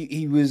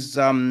he was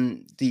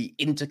the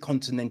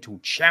Intercontinental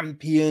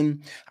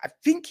Champion. I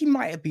think he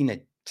might have been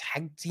a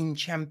tag team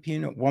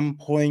champion at one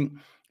point,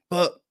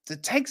 but the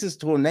Texas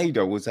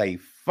Tornado was a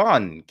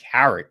fun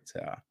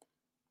character.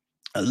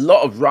 A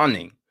lot of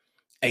running,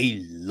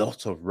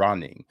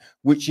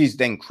 which is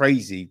then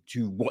crazy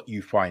to what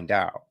you find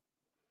out.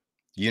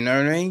 You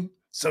know what I mean?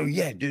 So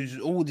yeah, there's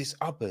all this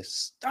other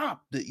stuff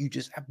that you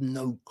just have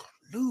no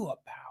clue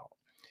about,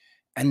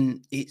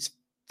 and it's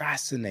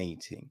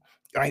fascinating.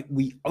 Right?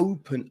 We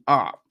open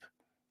up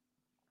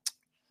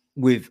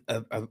with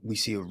we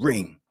see a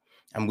ring,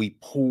 and we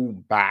pull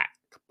back,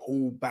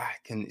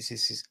 and it's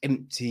this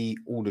empty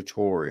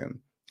auditorium.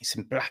 It's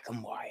in black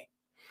and white,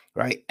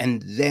 right?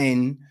 And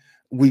then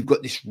we've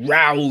got this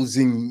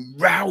rousing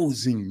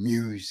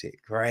music,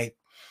 right?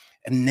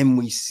 And then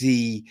we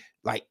see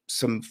like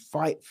some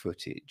fight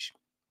footage.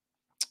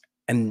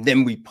 And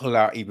then we pull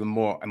out even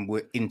more and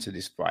we're into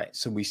this fight.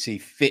 So we see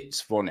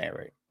Fitz Von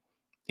Erich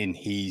in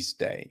his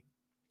day.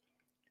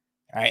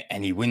 Right?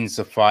 And he wins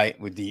the fight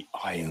with the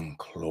Iron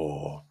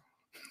Claw.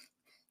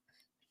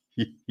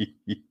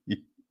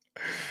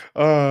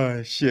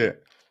 Oh,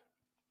 shit.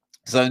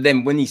 So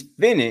then when he's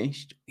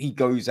finished, he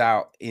goes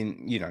out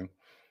in,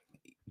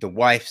 the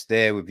wife's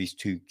there with his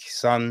two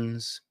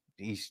sons,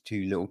 these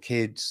two little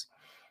kids.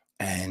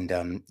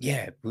 And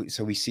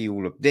so we see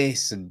all of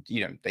this, and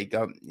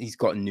he's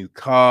got a new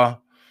car,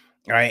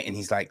 right? And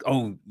he's like,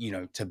 oh,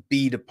 to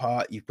be the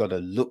part, you've got to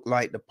look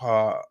like the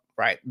part,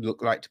 right?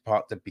 Look like the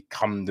part to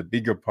become the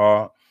bigger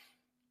part,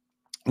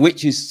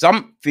 which is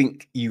something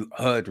you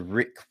heard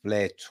Ric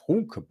Flair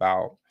talk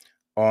about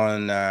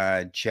on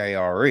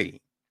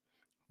JRE,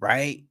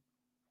 right?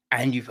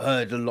 And you've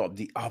heard a lot of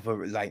the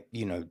other, like,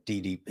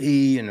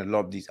 DDP and a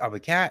lot of these other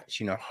cats,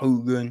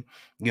 Hogan,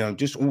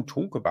 just all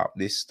talk about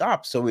this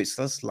stuff. So it's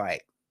just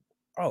like,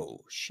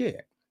 oh,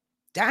 shit.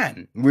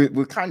 Damn,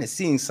 we're kind of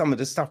seeing some of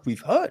the stuff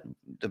we've heard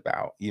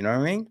about, you know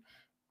what I mean?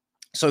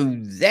 So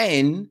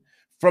then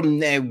from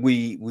there,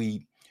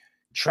 we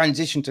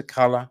transition to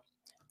color,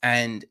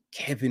 and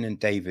Kevin and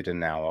David are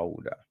now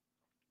older,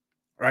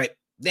 right?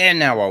 They're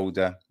now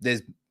older.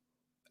 There's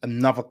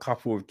another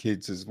couple of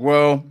kids as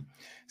well.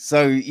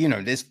 So,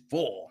 there's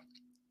 4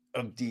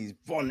 of these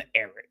Von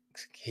Erich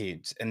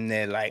kids, and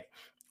they're like,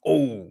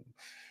 oh,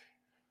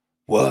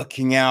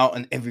 working out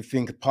and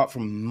everything, apart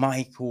from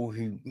Michael,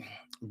 who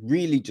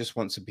really just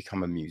wants to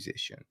become a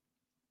musician,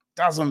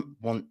 doesn't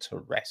want to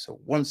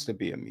wrestle, wants to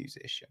be a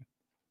musician.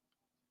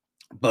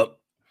 But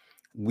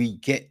we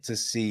get to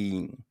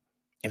see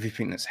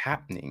everything that's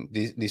happening,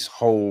 this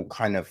whole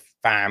kind of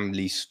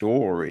family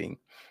story,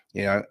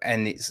 you know,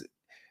 and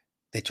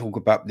they talk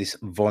about this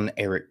Von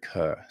Erich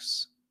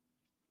curse,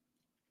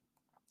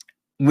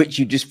 which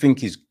you just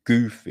think is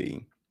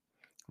goofy,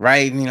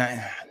 right? I mean, like,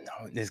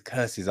 no, these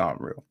curses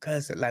aren't real.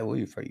 Curses, like, what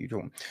are you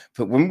doing?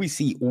 But when we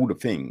see all the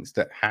things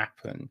that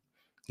happen,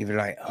 you're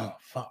like, oh,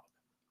 fuck,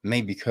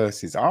 maybe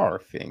curses are a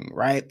thing,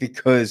 right?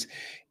 Because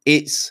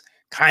it's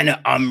kind of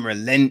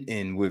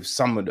unrelenting with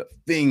some of the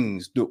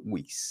things that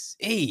we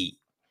see,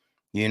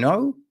 you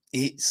know?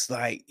 It's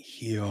like,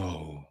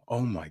 yo,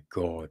 oh my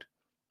God,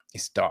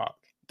 it's dark,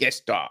 it gets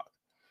dark.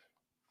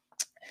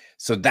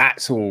 So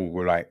that's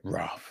all like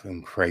rough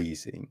and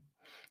crazy.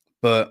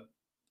 But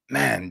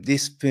man,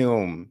 this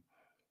film,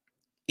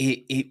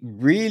 it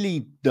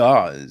really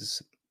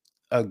does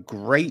a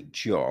great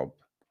job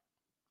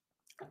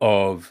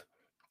of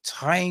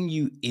tying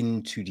you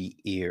into the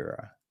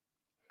era,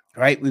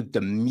 right? With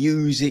the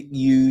music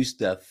used,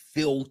 the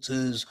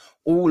filters,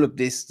 all of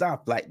this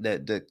stuff, like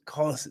the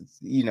cost,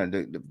 you know,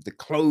 the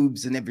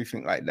clothes and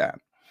everything like that.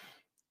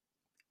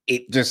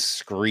 It just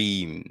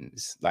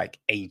screams like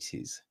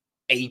 80s,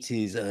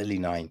 early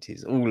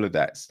 90s, all of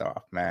that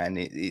stuff, man.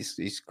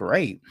 It's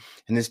great.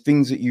 And there's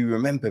things that you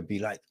remember, be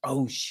like,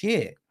 oh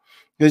shit.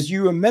 Because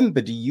you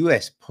remember the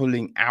US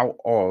pulling out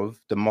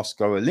of the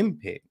Moscow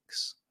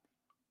Olympics.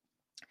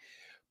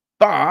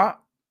 But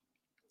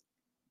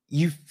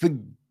you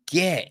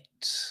forget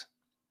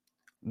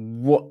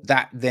what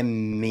that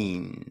then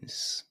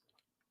means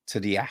to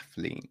the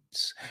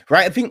athletes,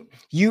 right?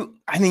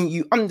 I mean,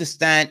 you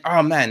understand,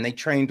 oh man, they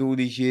trained all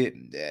these years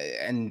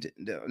and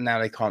now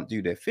they can't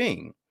do their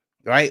thing,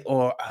 right?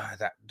 Or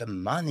that the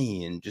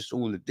money and just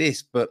all of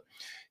this, but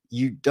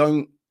you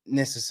don't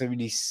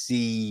necessarily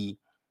see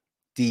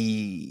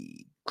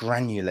the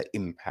granular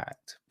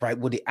impact, right?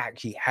 What it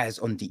actually has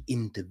on the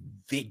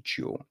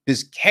individual.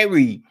 Because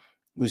Kerry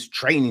was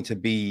training to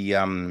be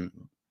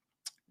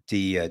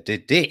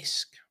the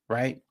disc,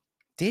 right?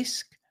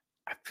 Disc.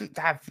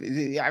 I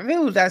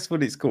feel that's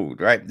what it's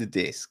called, right? The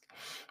disc.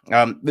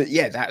 But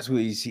yeah, that's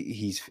what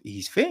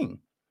his thing,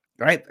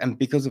 right? And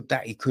because of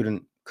that, he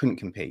couldn't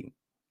compete.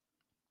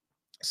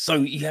 So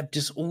you have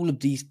just all of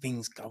these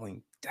things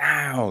going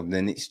down,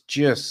 and it's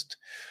just,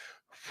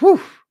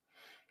 whew,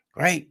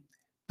 right?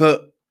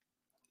 But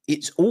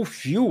it's all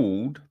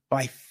fueled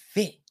by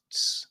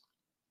Fitz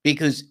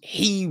because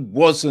he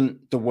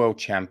wasn't the world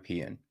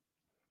champion,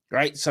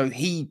 right? So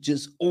he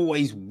just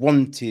always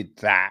wanted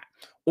that,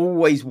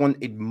 always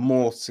wanted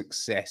more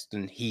success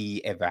than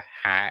he ever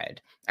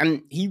had.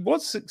 And he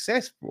was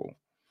successful.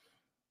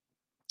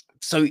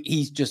 So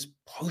he's just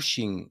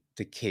pushing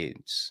the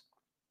kids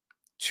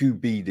to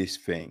be this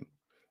thing.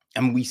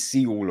 And we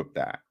see all of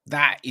that.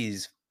 That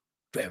is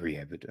very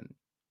evident,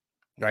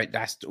 right?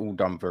 That's all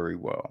done very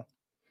well.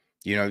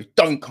 You know,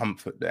 don't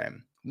comfort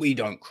them. We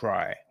don't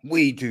cry.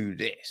 We do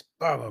this.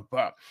 Blah, blah,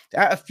 blah.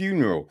 At a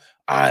funeral,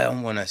 I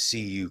don't want to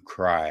see you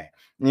cry.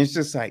 And it's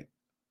just like,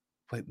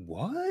 wait,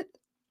 what?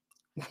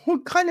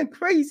 What kind of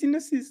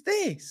craziness is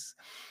this?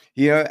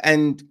 You know,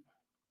 and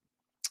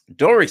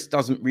Doris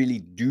doesn't really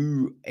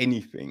do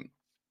anything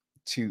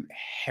to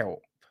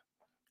help.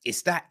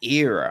 It's that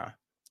era,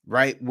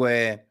 right?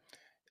 Where,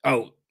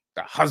 oh,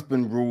 the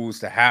husband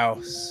rules the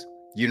house.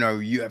 You know,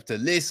 you have to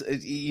listen.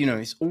 You know,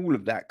 it's all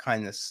of that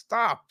kind of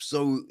stuff.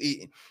 So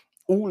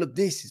all of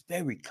this is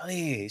very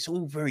clear. It's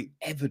all very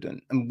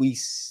evident. And we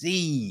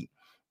see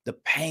the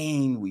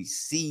pain. We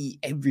see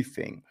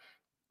everything.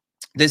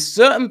 There's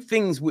certain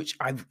things which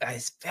I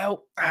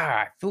felt,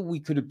 I feel we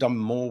could have done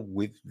more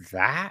with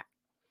that,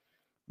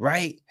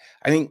 right?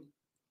 I think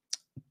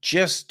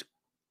just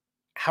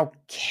how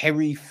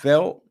Kerry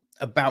felt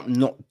about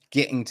not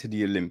getting to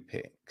the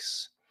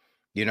Olympics,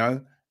 you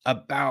know,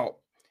 about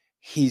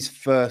his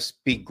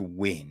first big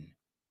win.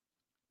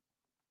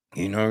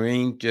 You know what I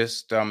mean?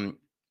 Just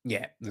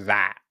yeah,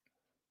 that.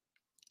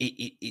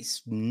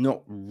 It's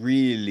not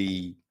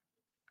really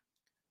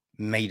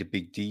made a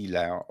big deal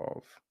out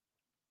of,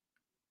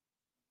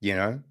 you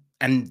know?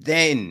 And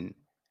then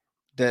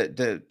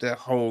the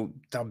whole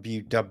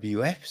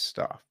WWF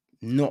stuff,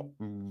 not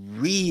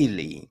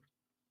really,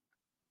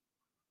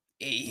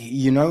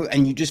 you know,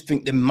 and you just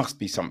think there must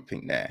be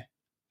something there.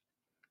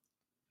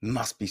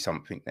 Must be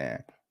something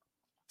there.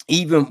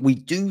 Even we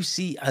do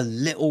see a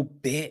little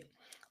bit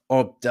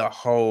of the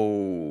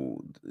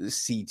whole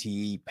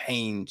CTE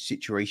pain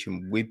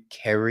situation with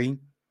Kerry.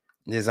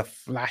 There's a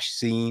flash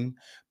scene,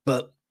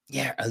 but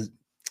yeah,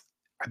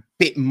 a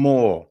bit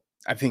more,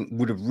 I think,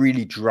 would have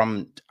really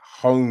drummed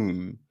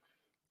home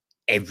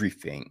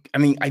everything. I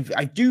mean, I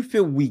do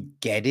feel we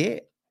get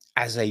it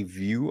as a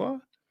viewer,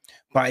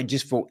 but I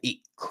just thought it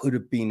could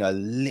have been a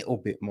little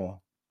bit more,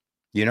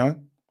 you know?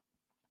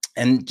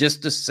 And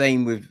just the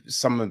same with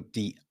some of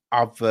the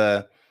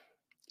other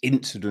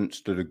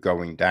incidents that are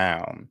going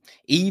down,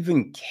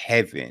 even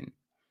Kevin,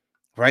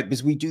 right?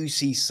 Because we do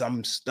see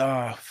some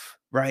stuff,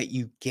 right?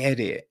 You get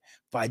it.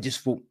 But I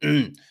just thought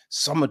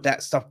some of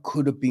that stuff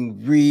could have been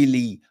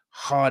really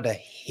harder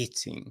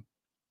hitting,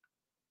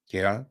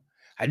 you know?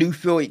 I do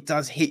feel it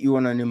does hit you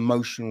on an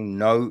emotional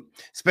note,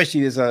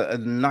 especially there's a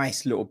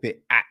nice little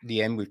bit at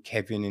the end with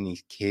Kevin and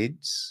his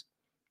kids,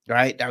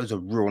 right? That was a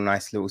real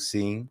nice little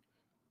scene.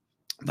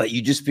 But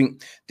you just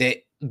think there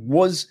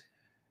was,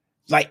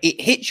 like, it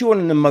hits you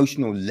on an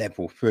emotional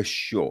level for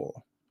sure.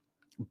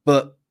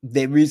 But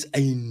there is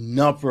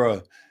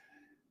another,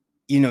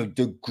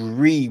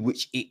 degree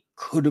which it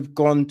could have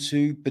gone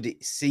to, but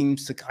it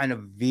seems to kind of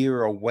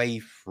veer away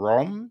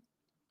from,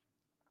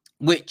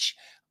 which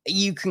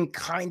you can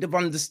kind of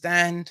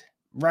understand,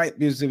 right?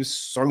 Because there was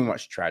so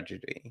much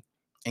tragedy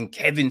and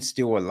Kevin's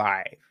still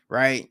alive,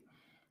 right?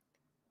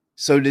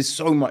 So there's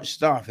so much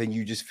stuff, and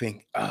you just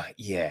think,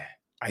 yeah,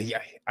 I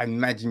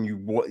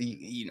imagine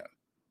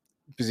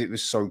because it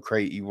was so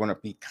great, you want to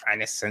be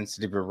kind of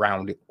sensitive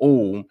around it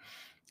all.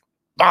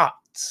 But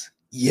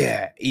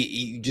yeah,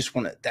 you just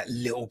want that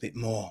little bit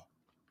more.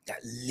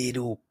 That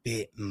little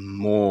bit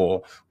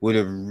more would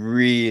have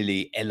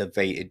really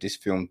elevated this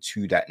film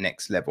to that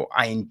next level.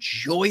 I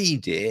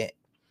enjoyed it,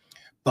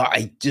 but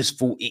I just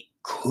thought it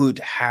could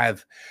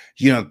have,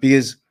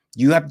 because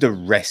you have the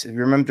rest.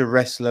 Remember the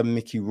wrestler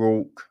Mickey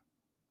Rourke?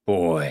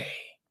 Boy,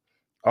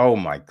 oh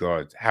my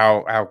God,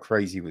 how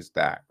crazy was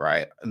that,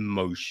 right?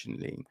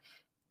 Emotionally.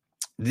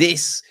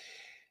 This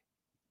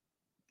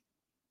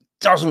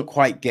doesn't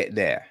quite get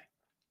there.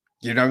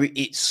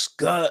 It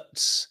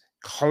skirts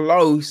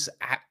close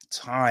at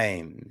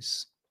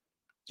times,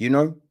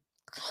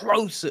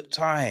 close at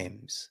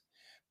times,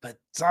 but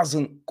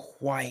doesn't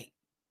quite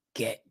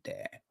get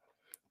there.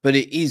 But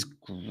it is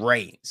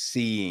great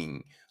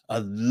seeing a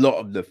lot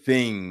of the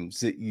things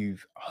that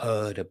you've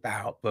heard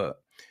about,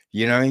 but,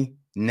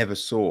 never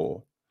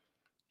saw.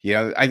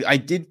 I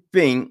did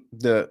think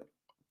that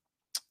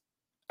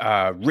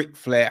Ric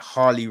Flair,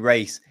 Harley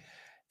Race,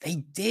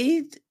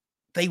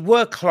 they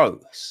were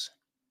close.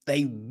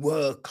 They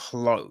were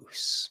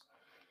close.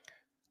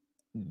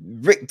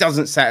 Rick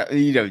doesn't sound,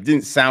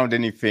 didn't sound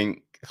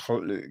anything,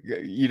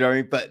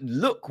 but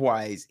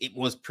look-wise, it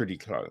was pretty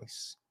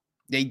close.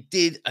 They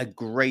did a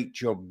great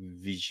job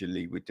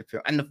visually with the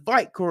film, and the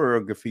fight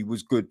choreography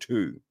was good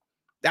too.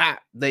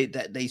 That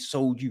they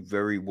sold you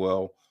very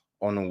well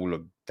on all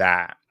of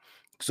that.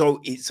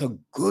 So it's a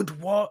good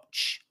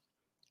watch.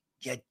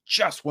 You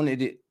just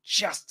wanted it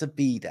just to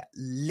be that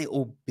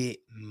little bit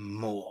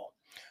more.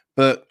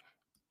 But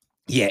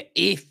yeah,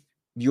 if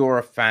you're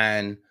a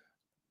fan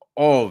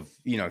of,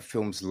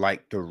 films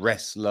like The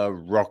Wrestler,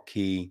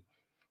 Rocky,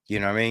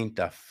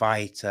 The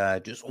Fighter,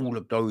 just all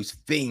of those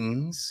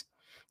things,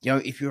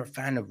 if you're a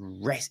fan of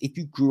if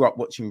you grew up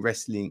watching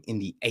wrestling in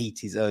the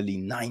 80s, early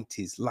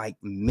 90s, like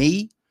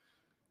me,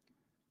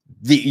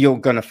 you're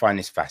going to find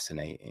this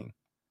fascinating.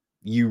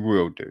 You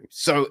will do.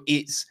 So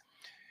it's,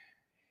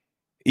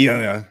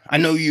 I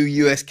know you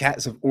US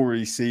cats have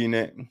already seen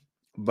it,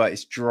 but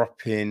it's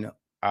dropping,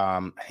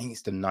 I think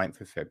it's the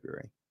 9th of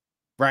February,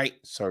 right?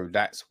 So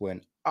that's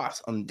when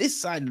us on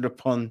this side of the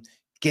pond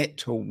get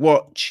to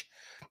watch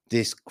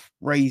this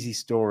crazy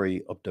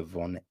story of the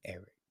Von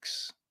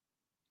Erichs.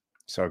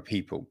 So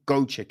people,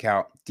 go check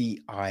out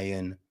The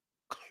Iron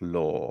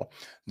Claw.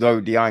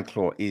 Though The Iron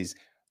Claw is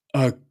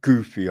a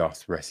goofy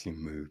ass wrestling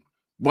move.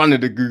 One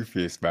of the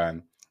goofiest,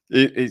 man.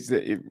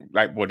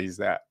 Like, what is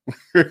that?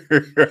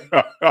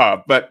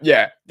 But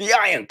yeah, The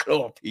Iron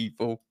Claw,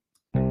 people.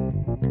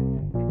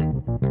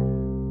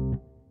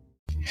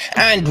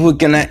 And we're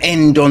going to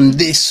end on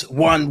this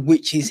one,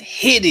 which is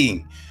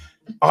hitting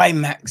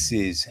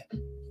IMAXs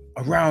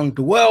around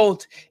the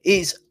world,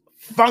 is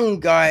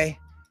Fungi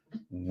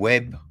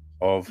Web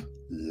of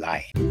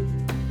Life.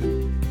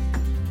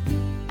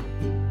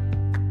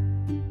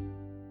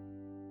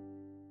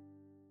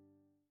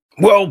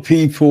 Well,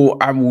 people,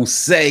 I will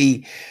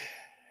say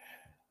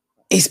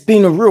it's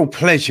been a real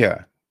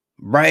pleasure,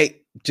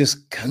 right?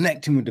 Just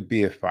connecting with the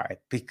BFI,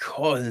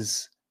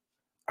 because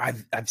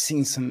I've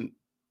seen some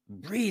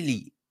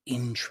really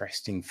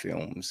interesting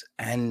films,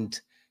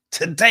 and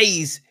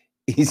today's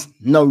is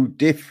no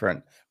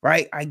different,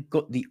 right? I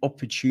got the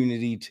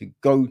opportunity to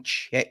go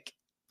check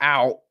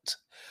out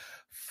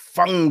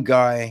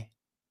Fungi,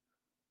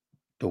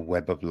 The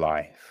Web of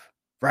Life,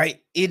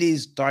 right? It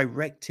is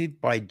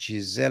directed by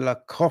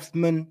Gisela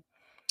Kaufman,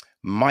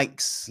 Mike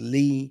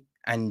Slee,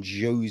 and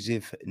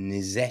Joseph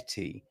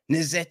Nizetti.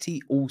 Nizetti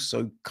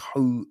also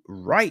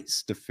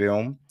co-writes the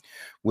film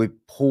with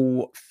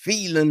Paul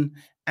Phelan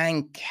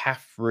and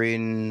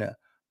Catherine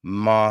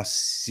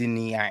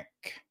Marciniak.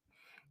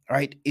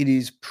 Right? It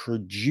is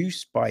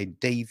produced by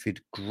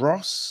David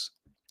Gross,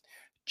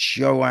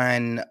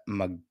 Joanne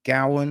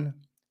McGowan,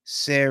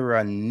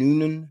 Sarah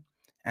Noonan,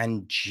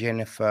 and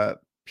Jennifer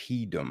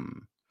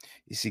Pedum.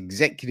 It's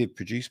executive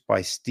produced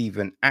by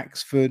Stephen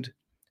Axford,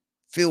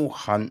 Phil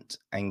Hunt,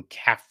 and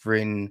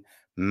Catherine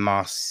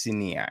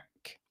Marciniak.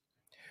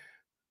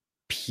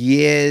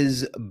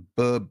 Piers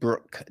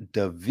Burbrook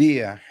de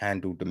Vere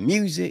handled the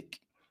music.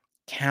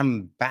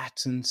 Cam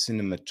Batten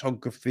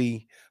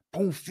cinematography.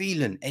 Paul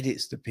Phelan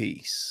edits the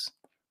piece.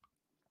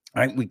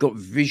 Right, we got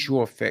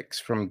visual effects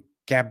from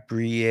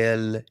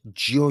Gabrielle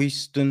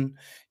Joyston,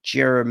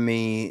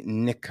 Jeremy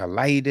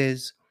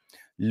Nicolaides,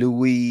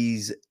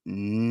 Louise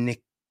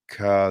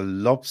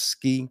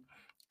Nikolovsky,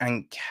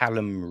 and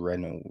Callum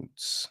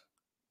Reynolds.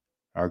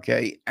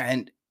 Okay,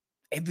 and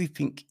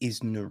everything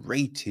is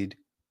narrated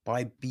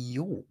by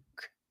Bjork.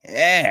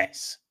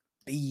 Yes,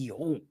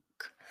 Bjork.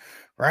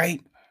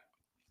 Right.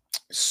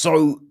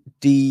 So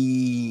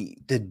the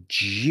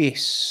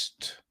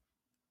gist,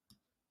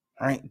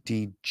 right?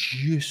 The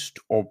gist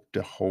of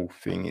the whole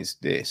thing is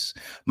this: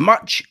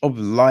 much of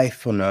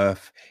life on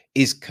Earth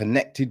is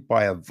connected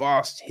by a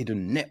vast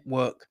hidden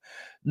network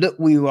that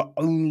we were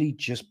only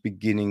just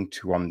beginning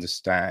to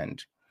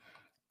understand.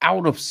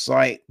 Out of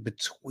sight,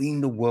 between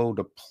the world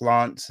of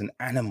plants and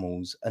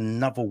animals,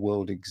 another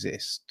world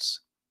exists: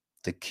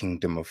 the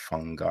kingdom of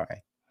fungi.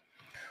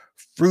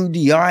 Through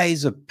the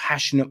eyes of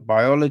passionate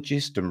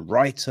biologist and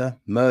writer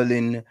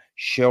Merlin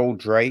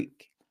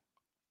Sheldrake,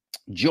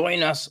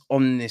 join us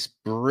on this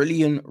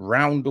brilliant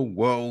round the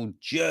world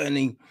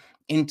journey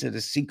into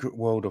the secret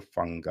world of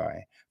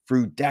fungi.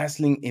 Through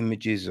dazzling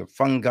images of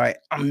fungi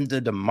under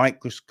the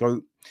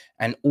microscope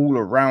and all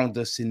around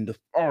us in the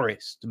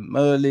forest,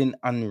 Merlin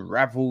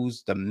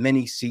unravels the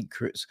many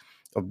secrets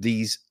of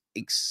these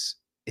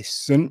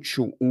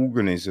essential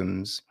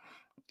organisms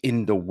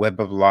in the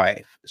web of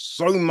life.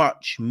 So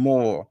much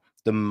more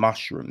than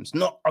mushrooms.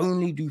 Not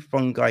only do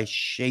fungi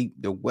shape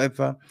the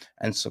weather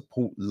and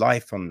support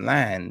life on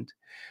land,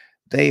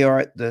 they are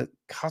at the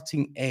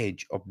cutting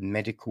edge of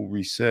medical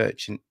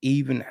research and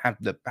even have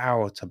the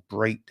power to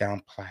break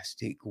down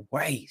plastic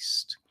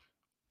waste.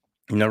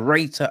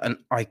 Narrator and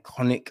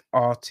iconic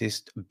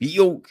artist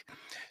Bjork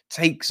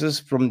takes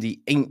us from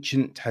the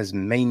ancient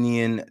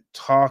Tasmanian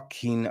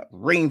Tarkin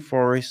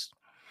rainforest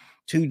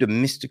to the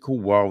mystical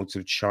wilds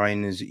of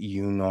China's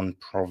Yunnan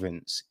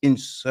province in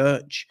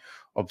search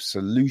of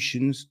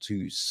solutions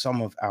to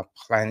some of our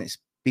planet's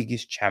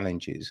biggest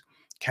challenges.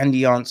 Can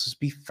the answers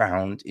be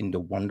found in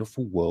the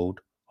wonderful world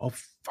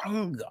of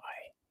fungi?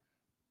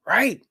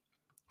 Right?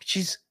 Which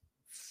is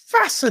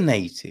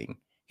fascinating.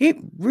 It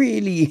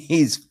really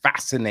is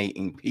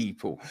fascinating,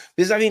 people.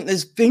 Because I mean,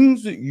 there's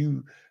things that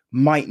you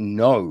might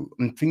know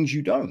and things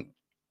you don't.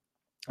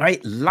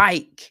 Right?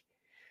 Like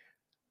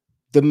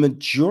the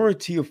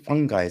majority of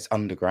fungi is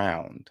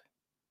underground,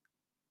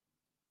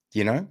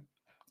 you know?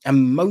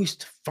 And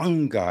most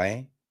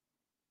fungi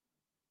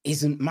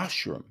isn't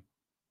mushroom.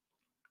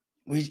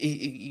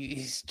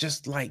 It's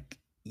just like,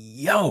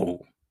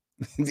 yo,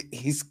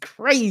 it's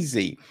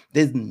crazy.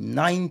 There's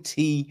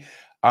 90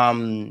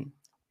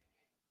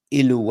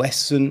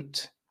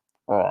 iluescent,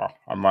 oh,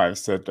 I might have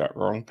said that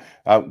wrong,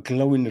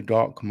 glow in the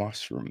dark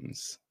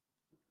mushrooms,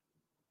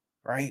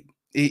 right?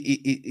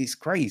 It's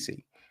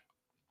crazy.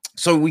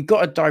 So we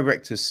got a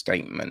director's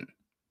statement,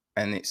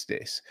 and it's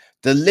this: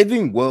 the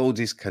living world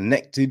is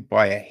connected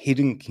by a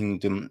hidden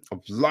kingdom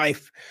of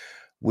life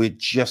we're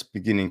just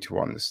beginning to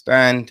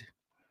understand.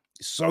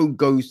 So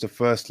goes the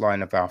first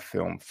line of our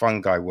film,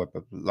 Fungi Web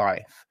of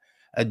Life,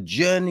 a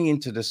journey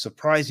into the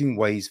surprising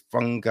ways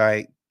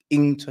fungi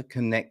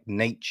interconnect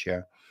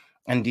nature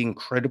and the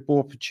incredible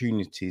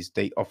opportunities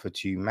they offer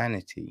to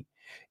humanity.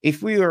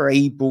 If we are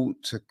able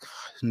to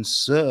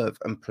conserve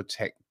and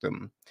protect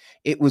them,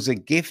 it was a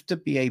gift to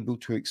be able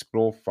to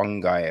explore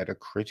fungi at a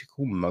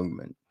critical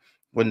moment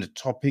when the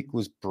topic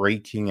was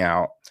breaking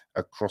out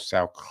across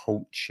our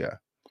culture.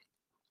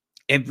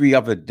 Every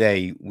other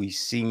day, we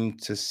seem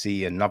to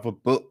see another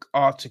book,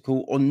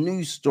 article, or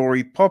news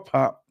story pop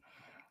up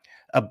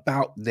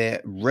about their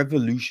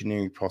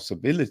revolutionary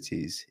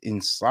possibilities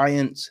in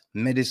science,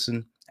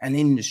 medicine, and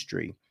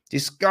industry.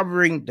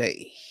 Discovering the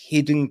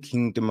hidden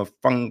kingdom of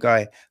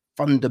fungi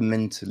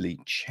fundamentally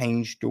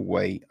changed the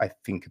way I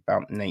think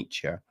about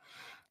nature.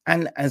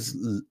 And as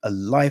a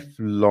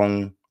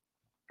lifelong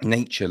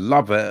nature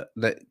lover,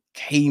 that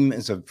came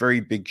as a very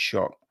big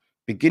shock.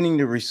 Beginning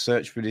the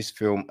research for this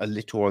film a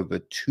little over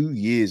 2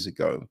 years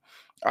ago,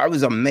 I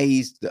was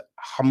amazed that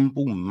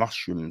humble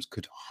mushrooms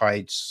could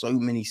hide so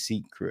many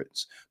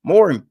secrets.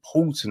 More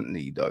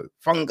importantly, though,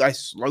 fungi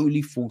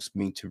slowly forced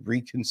me to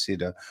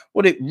reconsider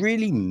what it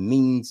really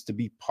means to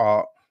be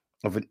part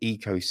of an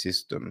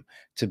ecosystem,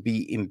 to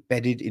be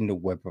embedded in the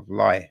web of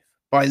life.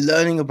 By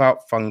learning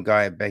about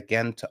fungi, I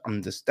began to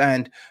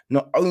understand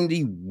not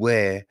only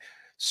where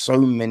so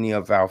many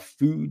of our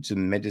foods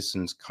and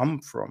medicines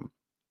come from,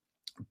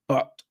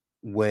 but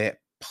where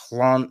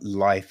plant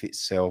life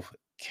itself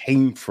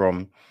came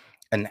from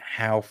and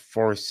how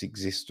forests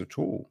exist at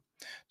all.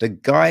 The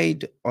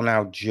guide on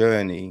our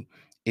journey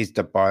is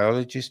the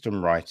biologist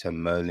and writer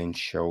Merlin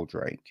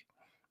Sheldrake.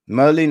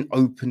 Merlin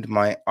opened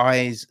my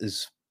eyes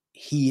as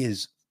he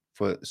is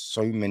for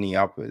so many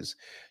others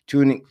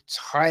to an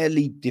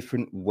entirely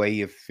different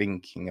way of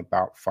thinking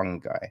about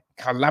fungi.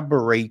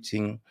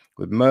 Collaborating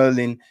with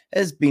Merlin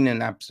has been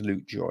an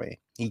absolute joy.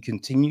 He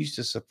continues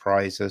to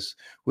surprise us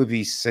with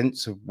his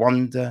sense of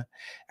wonder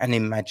and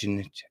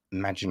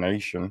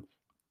imagination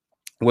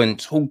when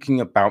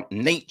talking about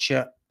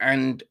nature,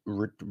 and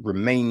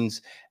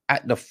remains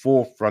at the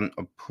forefront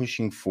of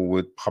pushing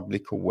forward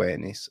public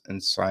awareness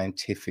and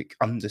scientific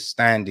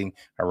understanding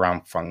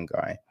around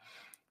fungi.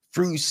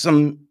 Through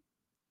some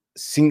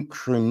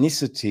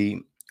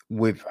synchronicity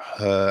with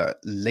her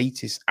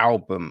latest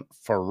album,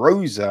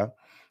 Feroza,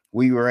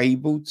 we were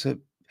able to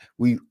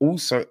we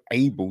also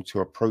able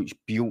to approach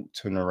Bjork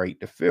to narrate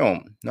the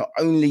film. Not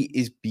only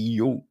is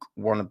Bjork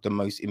one of the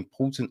most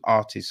important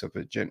artists of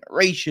her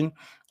generation,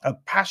 her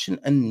passion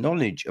and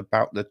knowledge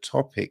about the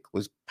topic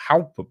was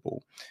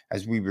palpable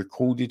as we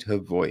recorded her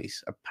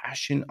voice, a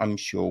passion I'm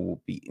sure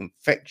will be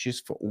infectious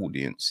for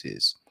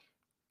audiences.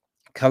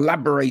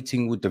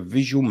 Collaborating with the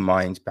visual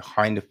minds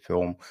behind the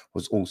film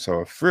was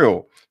also a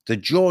thrill. The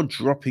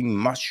jaw-dropping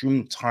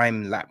mushroom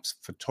time-lapse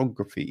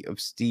photography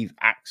of Steve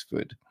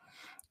Axford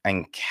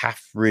and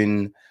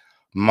Catherine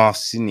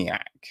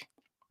Marciniak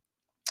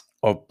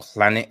of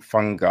Planet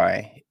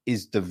Fungi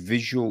is the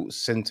visual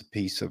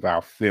centerpiece of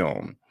our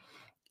film.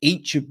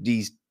 Each of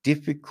these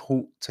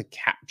difficult to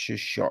capture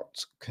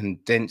shots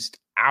condensed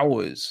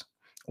hours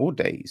or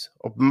days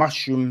of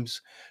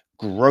mushrooms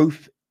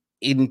growth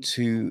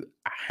into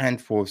a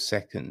handful of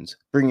seconds,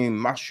 bringing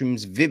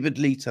mushrooms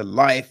vividly to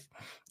life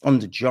on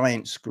the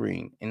giant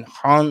screen,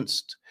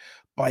 enhanced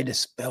by the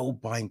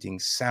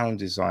spellbinding sound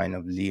design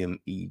of Liam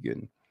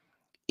Egan.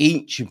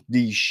 Each of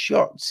these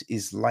shots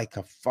is like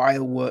a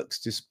fireworks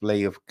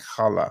display of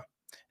color,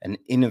 an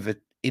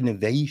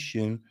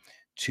innovation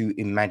to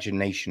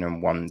imagination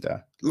and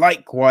wonder.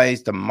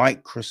 Likewise, the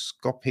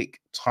microscopic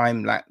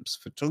time-lapse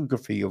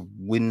photography of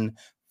Wim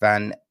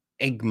van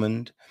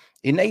Egmond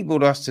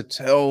enabled us to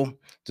tell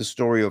the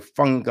story of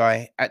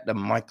fungi at the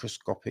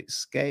microscopic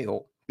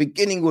scale,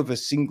 beginning with a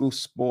single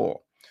spore.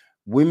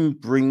 Wim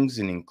brings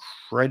an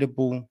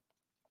incredible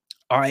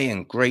eye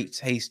and great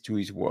taste to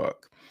his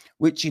work,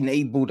 which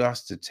enabled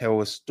us to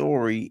tell a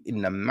story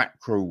in the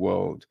macro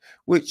world,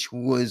 which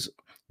was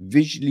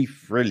visually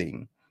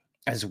thrilling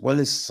as well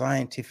as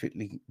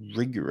scientifically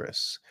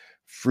rigorous.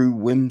 Through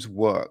Wim's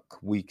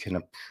work, we can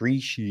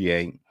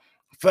appreciate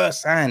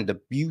firsthand the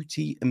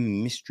beauty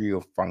and mystery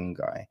of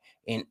fungi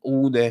in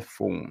all their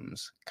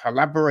forms,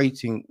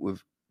 collaborating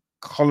with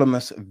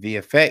Columbus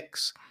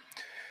VFX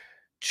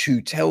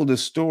to tell the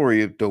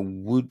story of the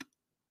Wood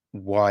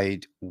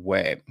Wide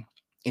Web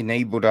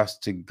enabled us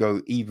to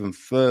go even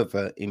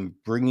further in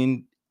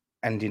bringing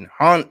and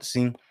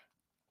enhancing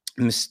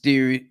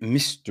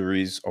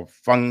mysteries of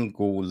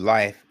fungal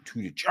life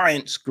to the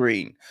giant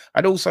screen.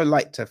 I'd also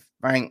like to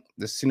thank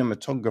the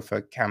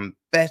cinematographer Cam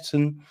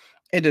Betton,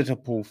 editor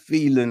Paul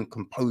Phelan,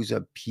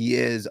 composer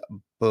Piers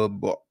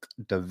Burbach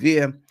de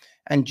Vere,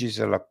 and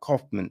Gisela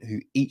Kaufman, who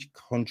each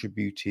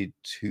contributed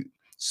to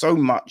so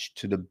much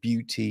to the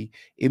beauty,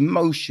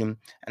 emotion,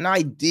 and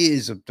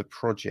ideas of the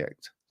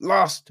project.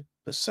 Last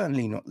but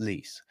certainly not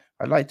least,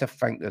 I'd like to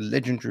thank the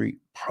legendary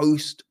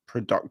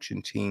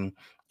post-production team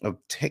of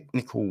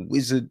technical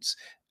wizards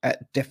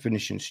at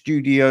Definition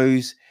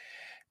Studios,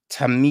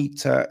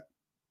 Tamita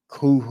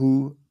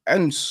Kuhu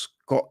and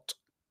Scott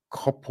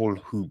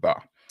Koppelhuber,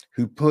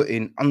 who put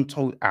in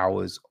untold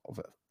hours of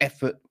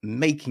effort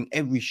making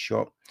every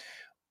shot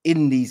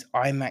in these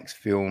IMAX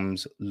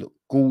films look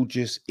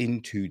gorgeous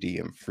in 2D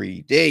and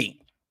 3D.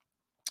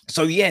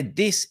 So yeah,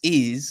 this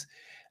is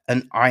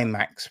an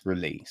IMAX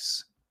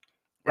release,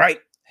 right?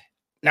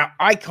 Now,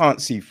 I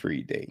can't see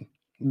 3D,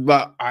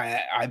 but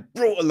I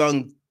brought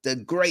along the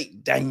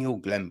great Daniel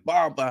Glenn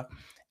Barber,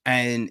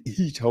 and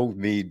he told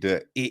me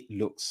that it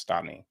looks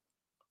stunning.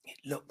 It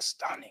looks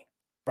stunning,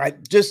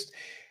 right? Just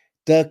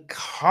the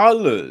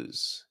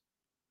colors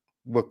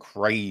were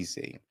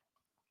crazy.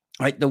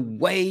 Like the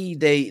way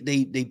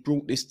they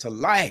brought this to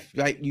life.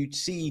 Like you'd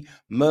see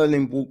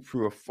Merlin walk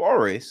through a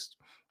forest,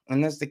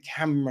 and as the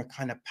camera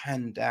kind of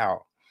panned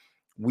out,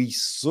 we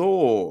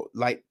saw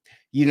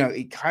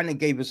it kind of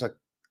gave us a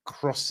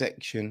cross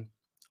section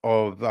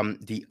of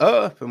the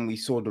earth, and we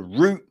saw the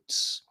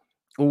roots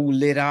all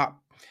lit up,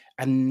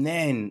 and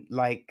then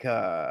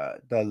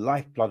the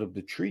lifeblood of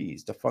the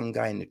trees, the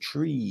fungi in the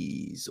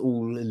trees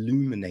all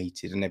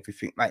illuminated and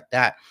everything like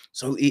that.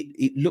 So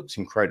it looks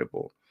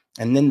incredible.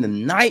 And then the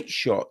night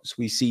shots,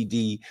 we see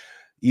the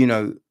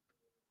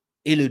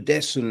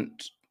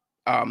iridescent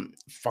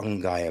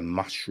fungi and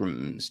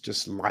mushrooms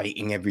just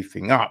lighting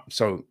everything up.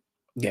 So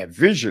yeah,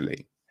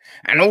 visually.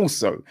 And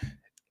also,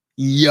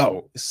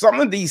 some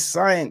of these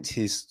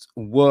scientists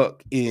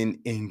work in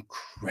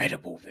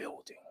incredible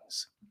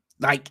buildings,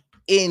 like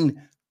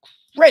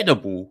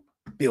incredible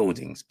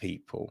buildings,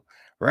 people,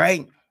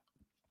 right?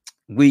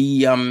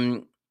 We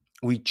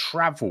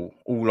travel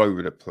all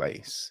over the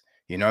place.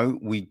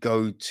 We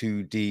go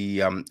to the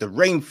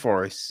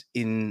rainforest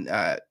in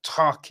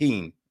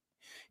Tarkine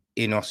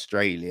in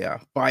Australia,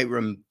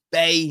 Byron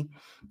Hubei,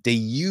 the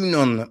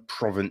Yunnan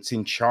province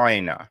in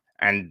China,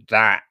 and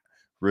that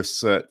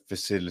research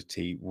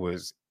facility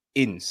was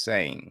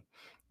insane,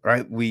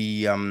 right?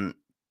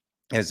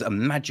 There's a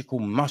magical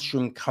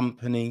mushroom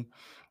company,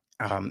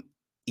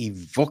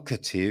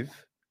 Evocative,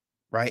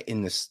 right,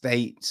 in the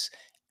States,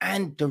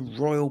 and the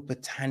Royal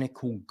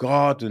Botanical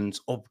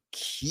Gardens of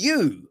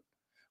Kew,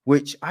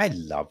 which I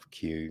love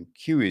Kew.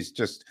 Kew is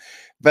just,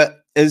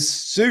 but as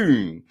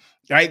soon,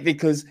 right,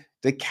 because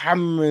the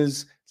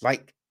cameras,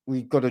 like,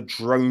 we've got a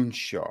drone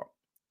shot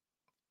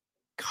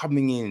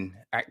coming in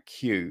at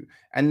Kew,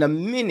 and the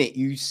minute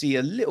you see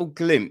a little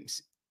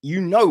glimpse, you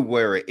know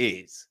where it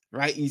is,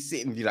 right? You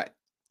sit and be like,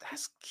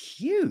 that's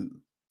Kew,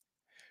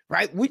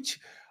 right? Which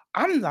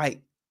I'm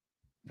like,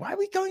 why are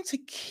we going to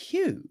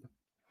Kew?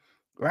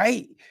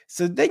 Right?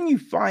 So then you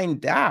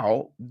find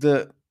out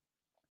that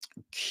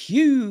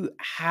Kew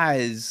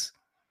has,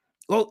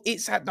 well,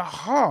 it's at the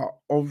heart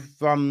of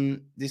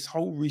this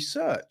whole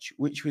research,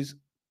 which was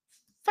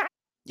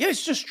yeah,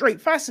 it's just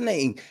straight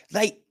fascinating.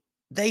 Like,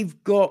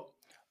 they've got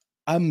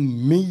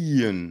 1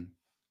 million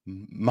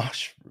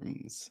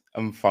mushrooms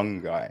and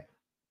fungi,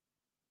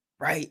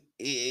 right?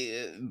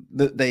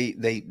 That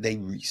they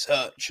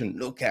research and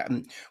look at,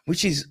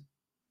 which is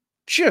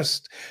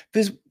just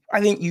because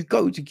I think you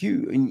go to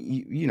Kew and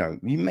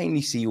you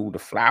mainly see all the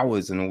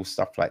flowers and all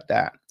stuff like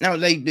that. Now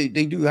they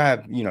do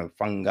have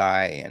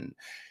fungi and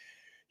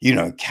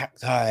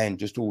cacti and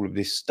just all of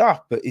this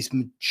stuff, but it's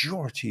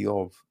majority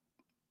of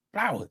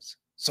flowers.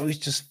 So it's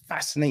just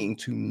fascinating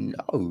to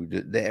know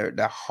that they're at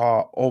the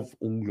heart of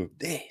all of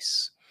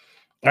this,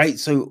 right?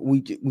 So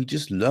we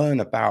just learn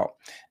about,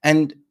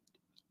 and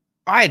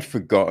I'd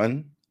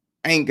forgotten.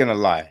 I ain't gonna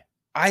lie,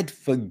 I'd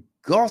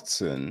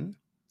forgotten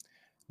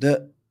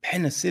that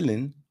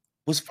penicillin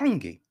was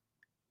fungi,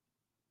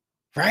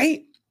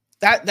 right?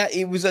 That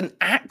it was an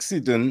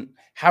accident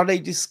how they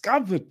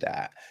discovered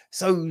that.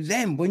 So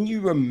then when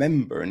you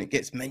remember and it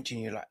gets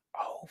mentioned, you're like,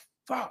 oh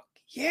fuck,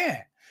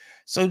 yeah.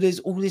 So there's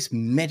all this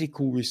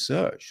medical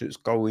research that's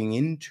going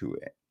into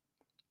it,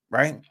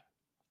 right?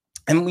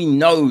 And we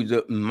know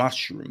that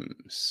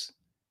mushrooms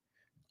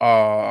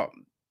are,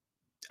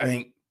 I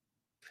mean,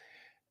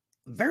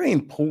 very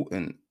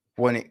important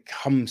when it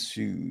comes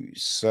to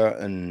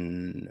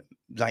certain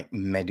like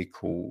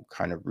medical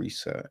kind of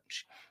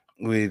research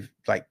with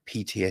like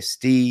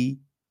PTSD,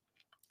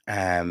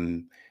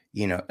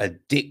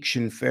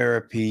 addiction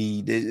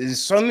therapy.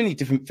 There's so many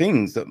different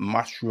things that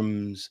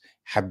mushrooms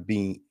have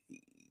been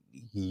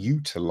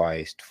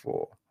utilized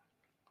for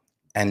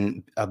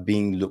and are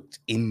being looked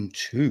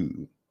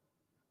into,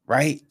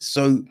 right?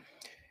 So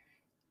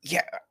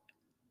yeah,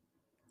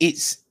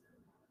 it's,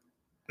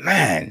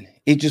 man,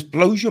 it just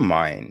blows your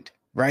mind,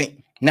 right?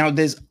 Now,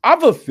 there's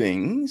other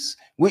things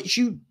which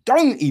you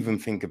don't even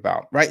think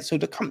about, right? So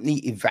the company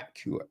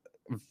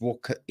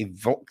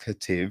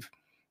Evocative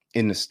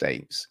in the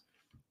States,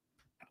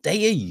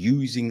 they are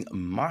using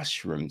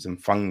mushrooms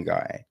and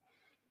fungi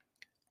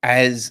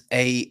as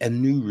a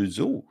new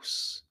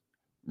resource,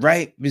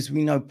 right? Because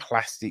we know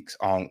plastics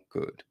aren't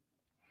good.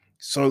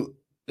 So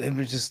they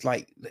were just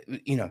like,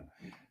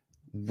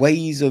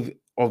 ways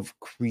of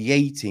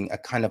creating a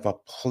kind of a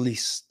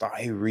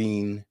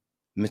polystyrene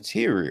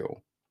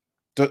material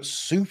that's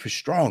super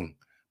strong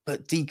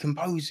but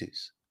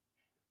decomposes,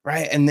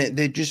 right? And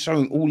they're just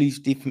showing all these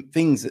different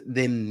things that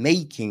they're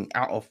making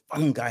out of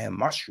fungi and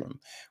mushroom,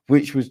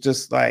 which was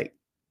just like,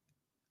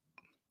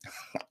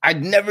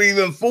 I'd never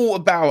even thought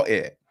about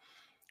it,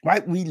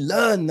 right? We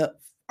learn that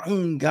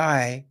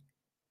fungi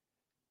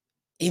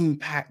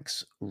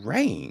impacts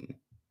rain,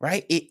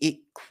 right? It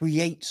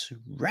creates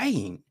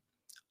rain.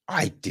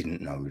 I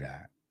didn't know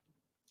that.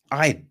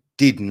 I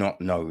did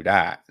not know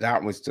that.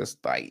 That was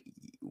just like,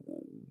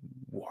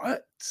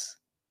 what?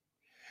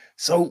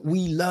 So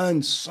we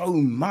learned so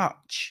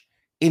much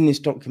in this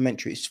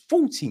documentary. It's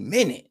 40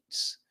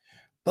 minutes,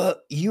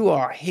 but you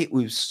are hit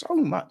with so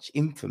much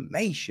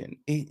information.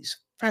 It's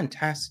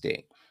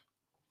fantastic.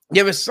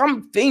 There are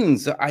some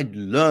things that I'd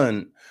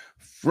learned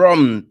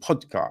from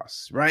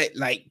podcasts, right?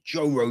 Like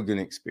Joe Rogan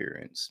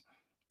Experience.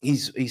 He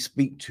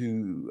speak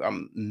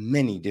to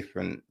many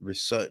different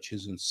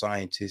researchers and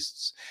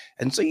scientists,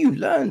 and so you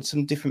learn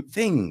some different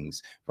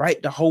things,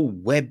 right? The whole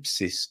web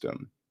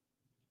system,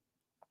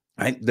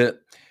 right? That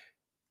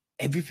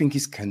everything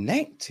is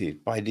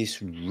connected by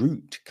this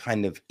root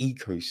kind of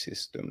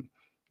ecosystem,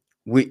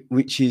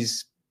 which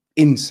is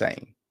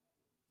insane.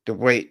 The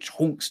way it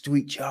talks to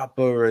each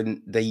other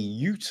and they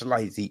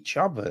utilize each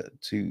other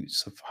to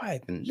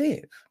survive and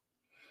live.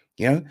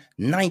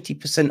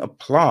 90% of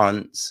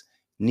plants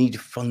need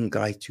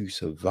fungi to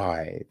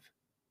survive.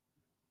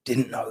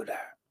 Didn't know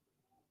that.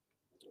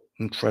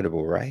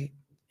 Incredible, right?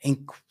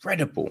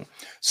 Incredible.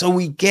 So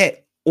we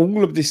get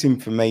all of this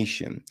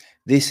information,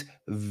 this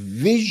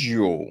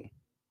visual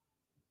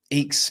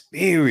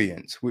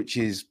experience, which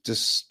is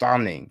just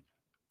stunning.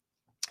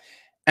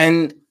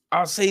 And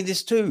I'll say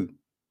this too,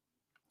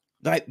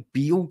 like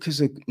Bjork as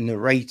a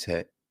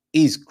narrator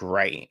is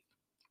great,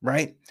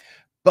 right?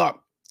 But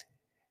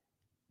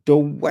the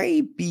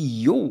way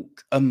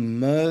Bjork and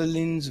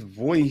Merlin's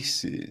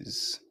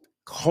voices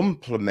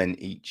complement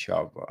each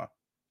other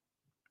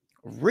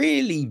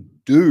really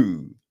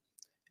do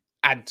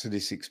add to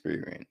this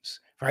experience,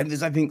 right?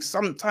 Because I think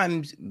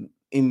sometimes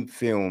in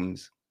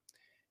films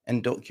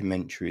and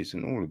documentaries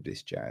and all of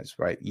this jazz,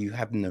 right, you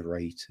have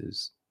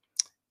narrators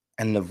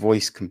and the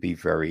voice can be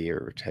very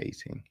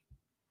irritating.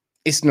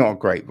 It's not a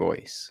great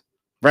voice,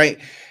 right?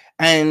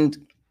 And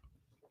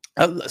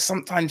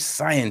sometimes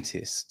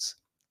scientists,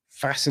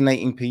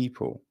 fascinating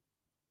people,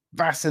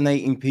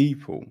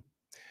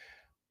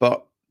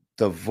 but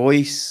the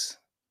voice,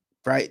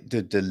 right,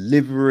 the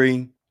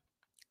delivery,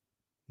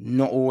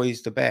 not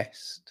always the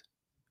best.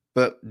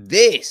 But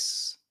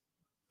this,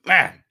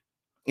 man,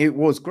 it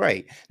was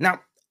great. Now,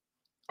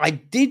 I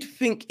did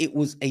think it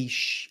was a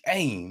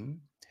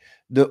shame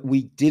that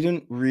we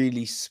didn't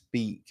really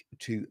speak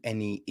to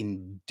any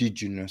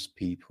indigenous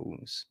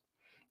peoples,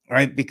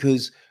 right?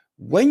 Because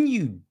when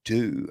you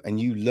do and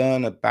you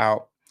learn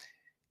about,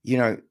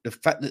 the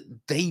fact that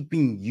they've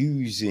been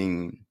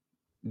using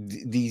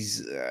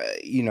these,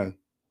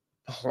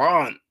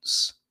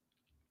 plants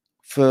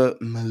for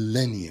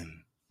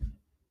millennium,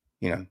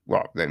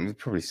 well, then we'd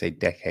probably say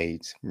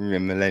decades.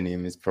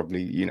 Millennium is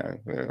probably,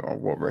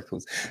 on what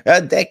records?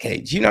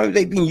 Decades.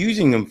 They've been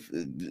using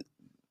them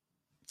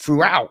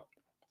throughout,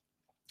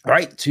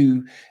 right?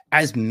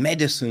 As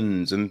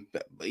medicines and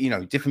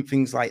different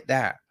things like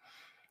that.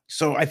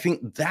 So I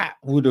think that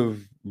would have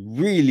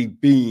really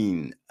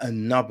been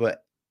another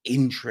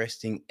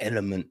interesting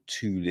element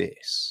to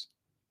this.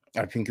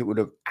 I think it would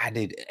have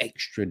added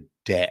extra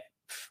depth.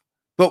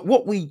 But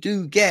what we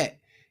do get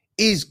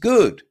is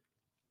good,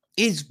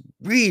 is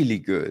really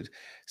good.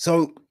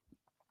 So,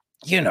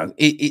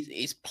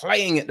 it's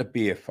playing at the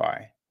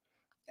BFI,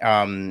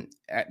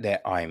 at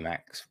their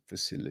IMAX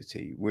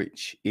facility,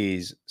 which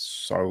is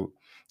so,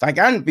 like,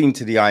 I hadn't been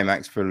to the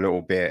IMAX for a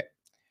little bit,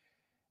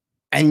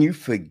 and you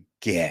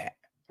forget,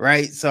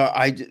 right? So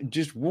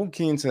just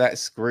walking into that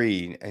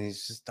screen, and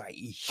it's just like,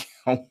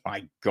 oh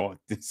my God,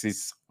 this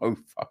is so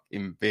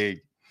fucking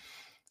big.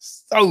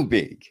 So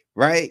big,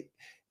 right?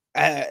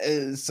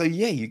 So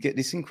yeah, you get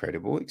this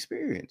incredible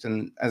experience.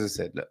 And as I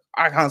said, look,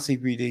 I can't see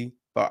 3D,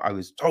 but I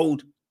was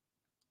told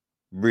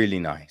really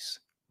nice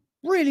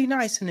and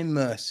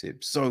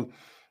immersive. So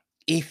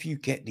if you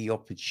get the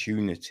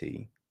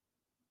opportunity,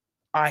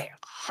 I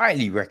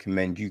highly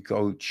recommend you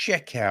go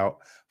check out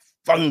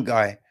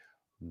Fungi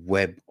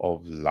Web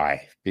of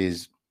Life,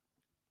 because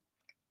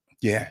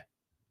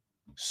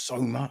so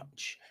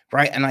much,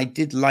 right? And I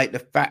did like the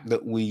fact that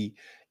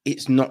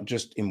it's not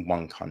just in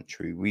one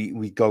country.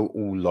 We go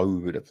all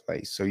over the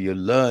place. So you're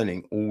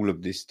learning all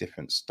of this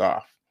different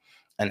stuff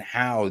and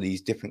how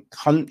these different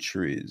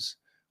countries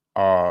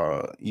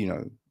are,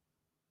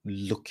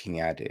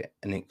 looking at it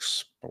and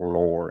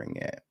exploring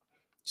it.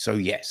 So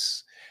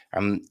yes,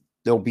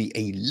 there'll be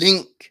a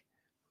link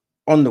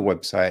on the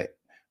website,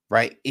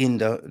 right, in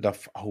the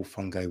whole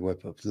Fungi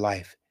Web of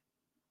Life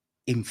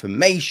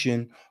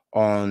information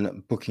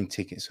on booking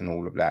tickets and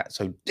all of that.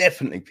 So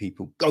definitely,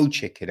 people, go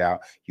check it out.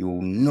 You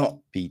will not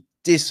be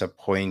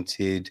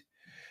disappointed.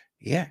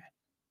 Yeah.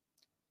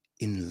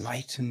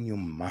 Enlighten your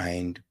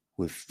mind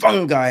with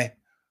Fungi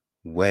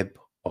Web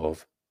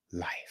of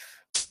Life.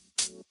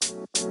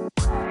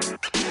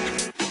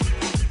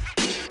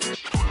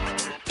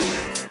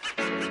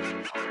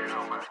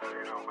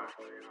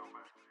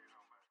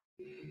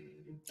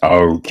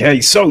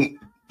 Okay, so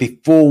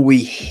before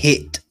we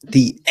hit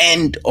the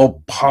end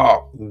of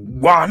part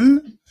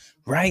 1,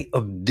 right,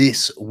 of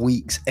this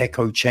week's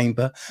Echo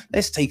Chamber,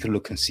 let's take a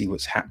look and see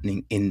what's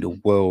happening in the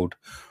world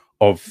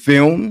of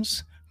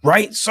films,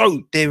 right?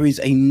 So there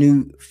is a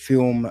new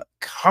film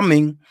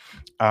coming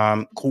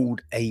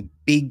called A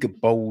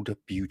Big, Bold,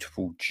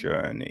 Beautiful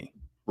Journey,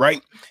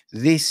 right?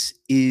 This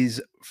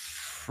is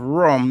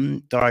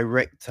from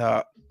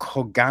director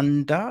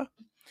Koganda,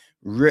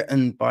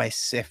 written by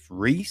Seth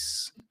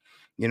Reese,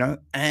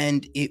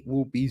 and it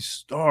will be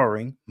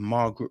starring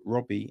Margaret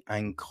Robbie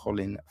and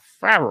Colin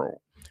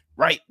Farrell.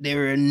 Right,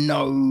 there are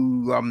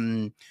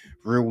no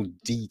real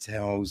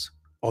details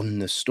on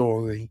the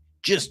story,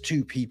 just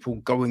two people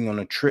going on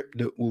a trip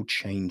that will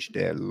change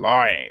their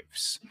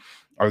lives.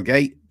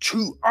 Okay,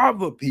 two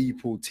other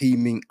people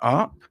teaming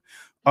up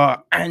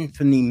are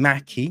Anthony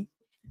Mackie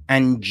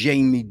and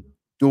Jamie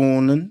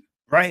Dornan,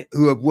 right,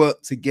 who have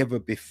worked together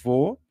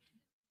before.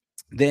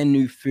 Their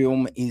new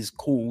film is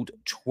called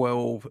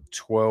 12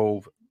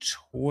 12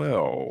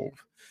 12.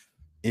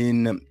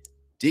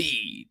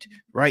 Indeed,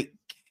 right?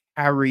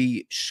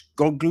 Harry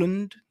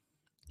Skoglund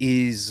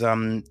is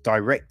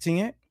directing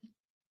it,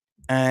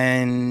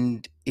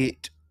 and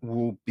it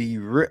will be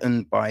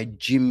written by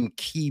Jim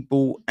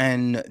Keeble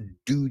and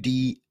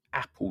Doody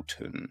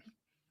Appleton.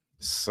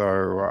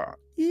 So,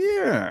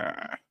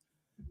 yeah,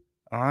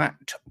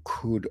 that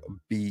could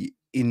be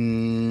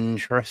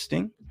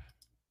interesting.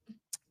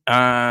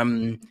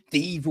 The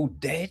Evil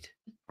Dead,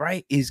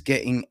 right, is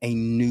getting a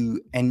new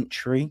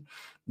entry,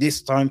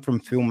 this time from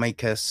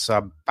filmmaker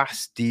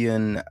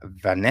Sebastian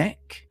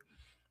Vanek,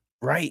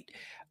 right?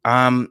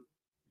 Um,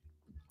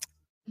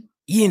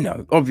 you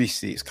know,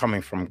 obviously it's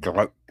coming from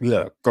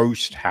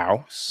Ghost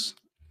House,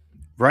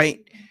 right?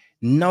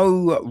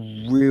 No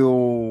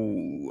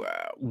real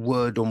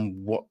word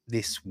on what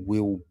this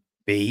will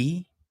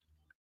be,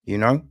 you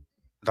know,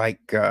 like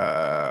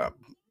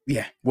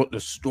yeah, what the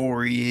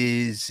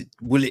story is.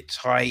 Will it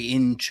tie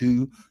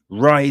into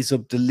Rise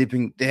of the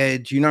Living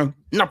Dead? You know,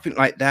 nothing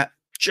like that.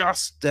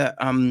 Just that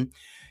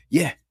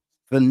yeah,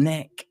 the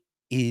neck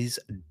is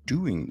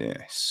doing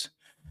this.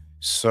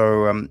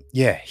 So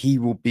yeah, he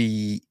will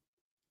be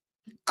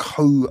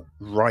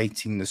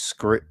co-writing the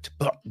script,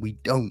 but we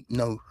don't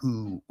know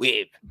who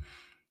with.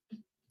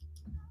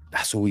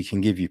 That's all we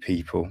can give you,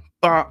 people.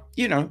 But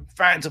you know,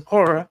 fans of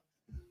horror,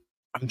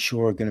 I'm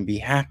sure are going to be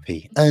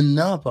happy.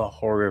 Another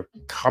horror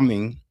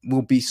coming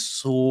will be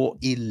Saw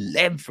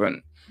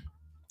 11.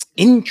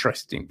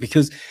 Interesting,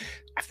 because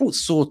I thought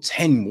Saw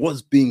 10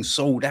 was being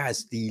sold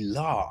as the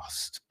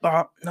last,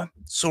 but no,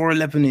 Saw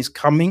 11 is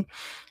coming,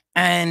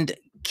 and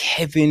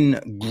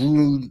Kevin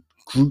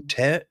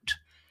Grutert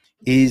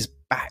is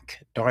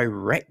back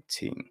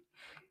directing.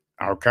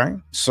 Okay,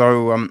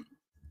 so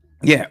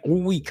yeah,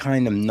 all we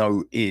kind of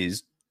know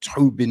is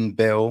Tobin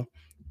Bell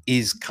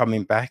is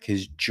coming back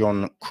as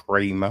John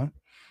Kramer,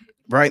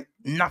 right?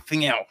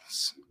 Nothing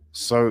else.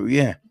 So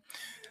yeah,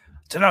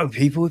 don't know,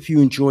 people. If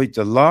you enjoyed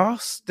the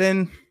last,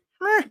 then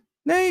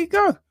there you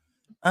go.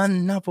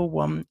 Another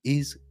one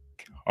is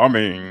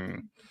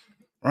coming.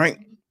 Right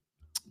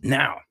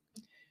now,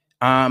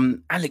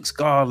 Alex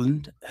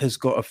Garland has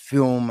got a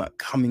film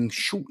coming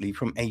shortly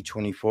from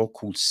A24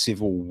 called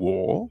Civil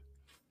War,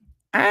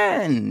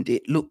 and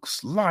it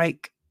looks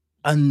like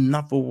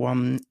another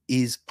one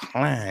is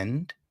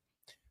planned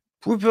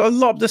with a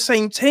lot of the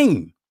same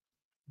team,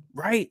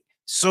 right?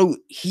 So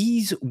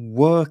he's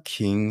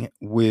working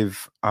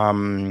with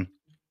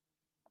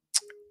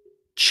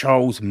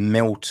Charles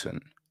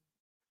Melton,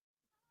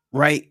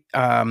 right?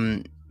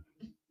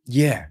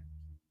 Yeah,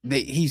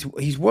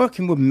 he's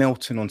working with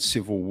Melton on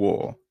Civil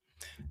War,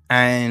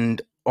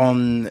 and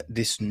on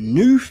this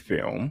new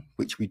film,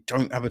 which we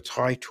don't have a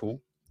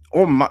title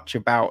or much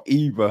about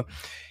either,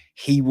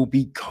 he will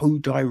be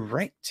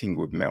co-directing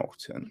with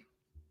Melton.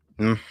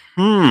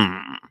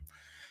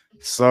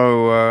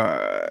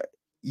 So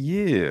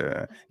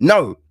yeah.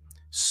 No,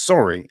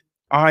 sorry.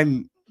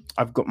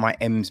 I've got my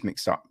M's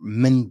mixed up.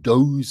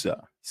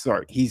 Mendoza.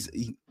 Sorry, he's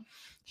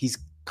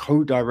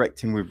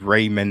co-directing with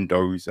Ray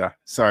Mendoza.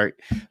 Sorry.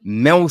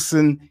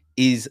 Melson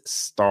is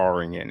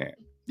starring in it.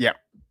 Yeah.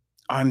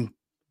 I'm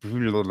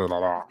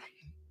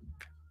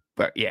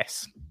but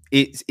yes,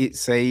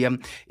 it's a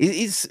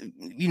it's,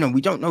 you know,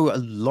 we don't know a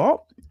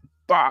lot,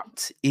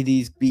 but it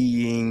is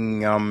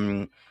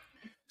being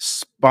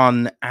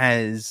spun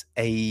as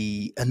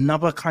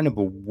another kind of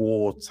a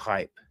war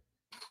type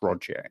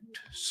project.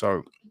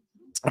 So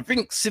I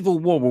think Civil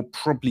War will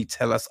probably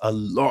tell us a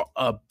lot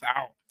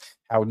about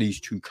how these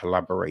two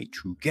collaborate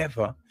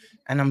together,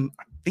 and I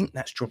think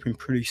that's dropping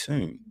pretty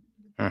soon.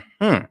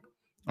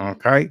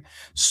 Okay,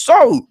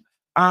 so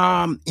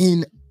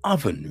in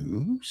other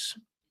news,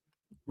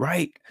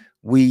 right,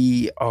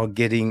 we are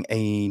getting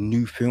a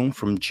new film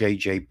from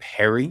JJ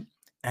Perry,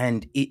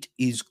 and it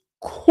is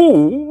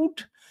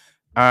called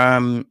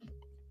Afterburn,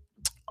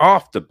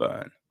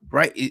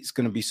 right? It's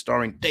going to be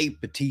starring Dave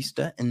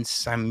Bautista and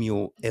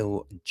Samuel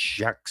L.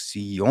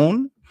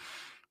 Jackson,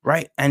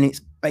 right? And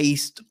it's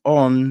based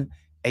on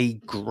a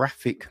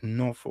graphic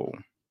novel,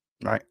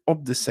 right,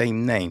 of the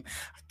same name.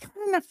 I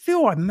kind of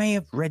feel I may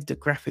have read the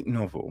graphic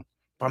novel,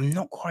 but I'm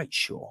not quite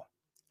sure.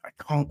 I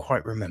can't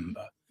quite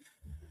remember.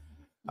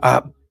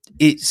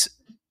 It's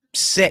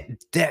set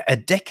a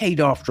decade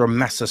after a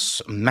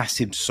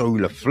massive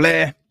solar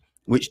flare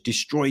which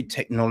destroyed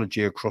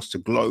technology across the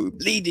globe,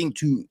 leading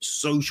to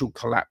social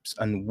collapse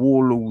and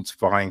warlords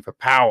vying for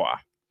power.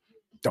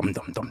 Dum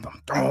dum dum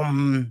dum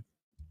dum.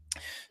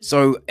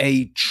 So,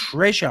 a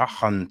treasure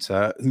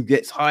hunter who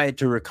gets hired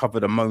to recover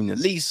the Mona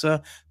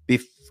Lisa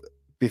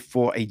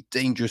before a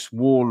dangerous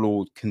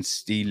warlord can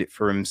steal it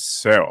for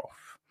himself.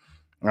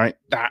 Right,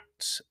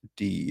 that's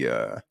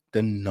the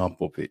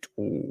nub of it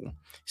all.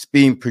 It's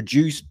being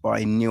produced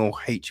by Neil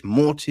H.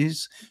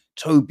 Mortis,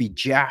 Toby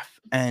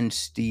Jaff, and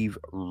Steve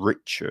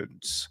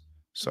Richards.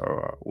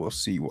 So we'll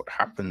see what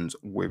happens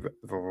with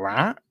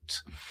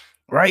that.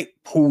 Right,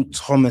 Paul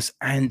Thomas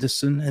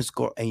Anderson has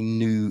got a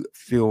new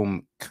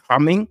film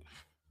coming.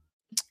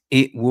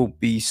 It will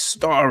be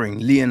starring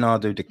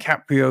Leonardo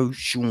DiCaprio,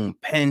 Sean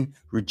Penn,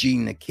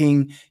 Regina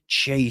King,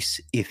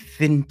 Chase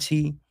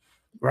Iffinty,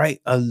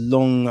 right,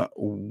 along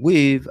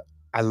with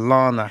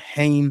Alana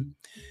Haim,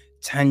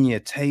 Tanya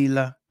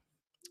Taylor,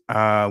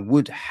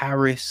 Wood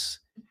Harris,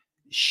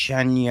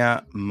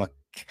 Shania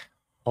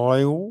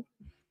McCoyle,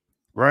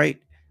 right?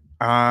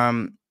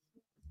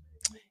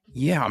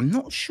 Yeah, I'm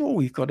not sure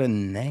we've got a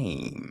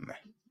name.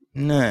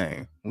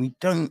 No, we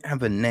don't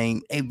have a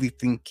name.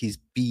 Everything is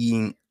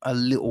being a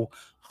little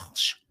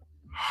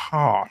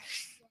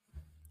harsh.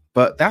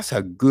 But that's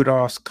a good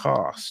ass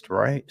cast,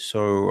 right?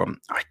 So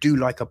I do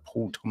like a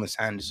Paul Thomas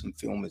Anderson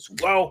film as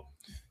well.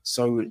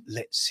 So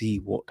let's see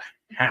what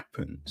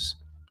happens.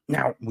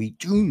 Now, we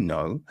do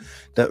know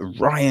that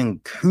Ryan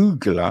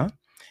Coogler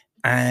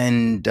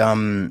and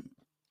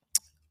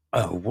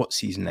what's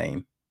his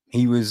name?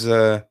 He was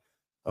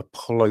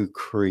Apollo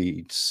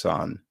Creed's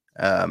son.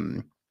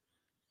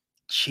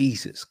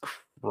 Jesus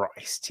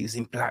Christ, he was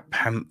in Black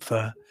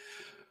Panther.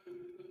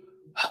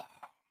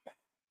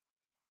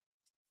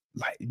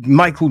 Like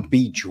Michael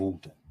B.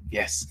 Jordan.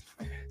 Yes,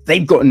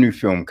 they've got a new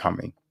film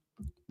coming,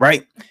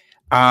 right?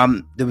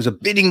 There was a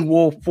bidding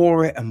war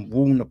for it, and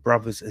Warner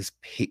Brothers has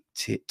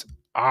picked it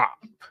up.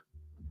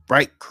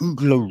 Right,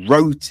 Coogler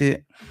wrote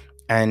it,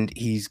 and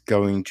he's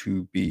going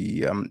to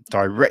be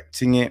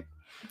directing it,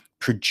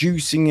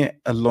 producing it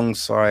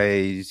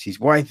alongside his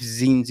wife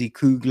Zinzi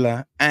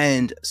Coogler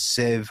and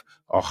Sev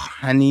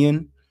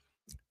Ohanian,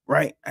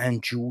 right?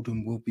 And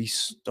Jordan will be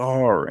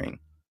starring.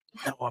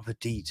 No other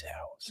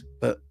details,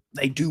 but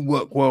they do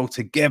work well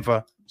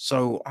together,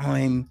 so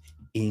I'm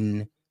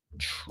intrigued.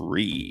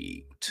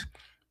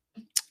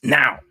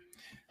 Now,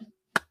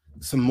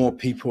 some more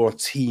people are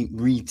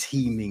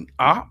re-teaming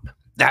up.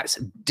 That's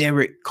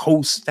Derek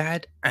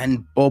Kolstad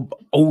and Bob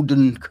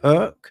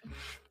Odenkirk.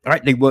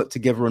 Right, they work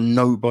together on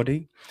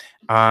Nobody,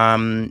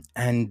 and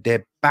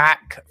they're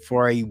back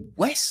for a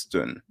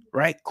western,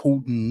 right,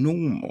 called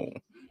Normal.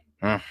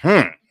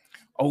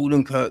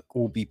 Odenkirk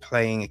will be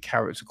playing a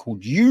character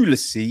called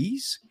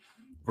Ulysses,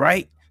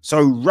 right?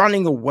 So,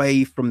 running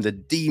away from the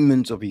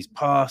demons of his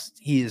past,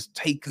 he has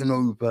taken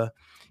over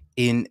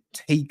in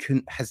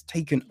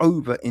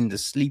the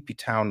sleepy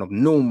town of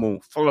Normal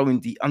following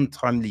the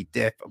untimely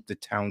death of the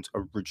town's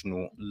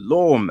original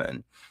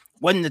lawman.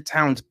 When the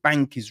town's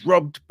bank is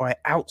robbed by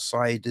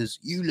outsiders,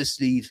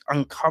 Ulysses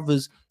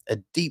uncovers a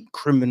deep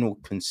criminal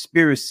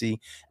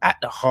conspiracy at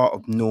the heart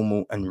of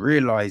Normal and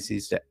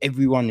realizes that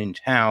everyone in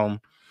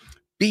town,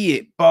 be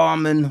it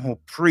barman or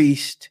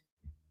priest,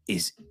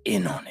 is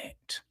in on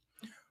it.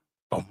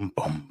 Boom,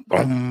 boom,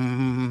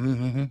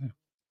 boom.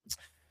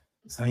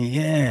 So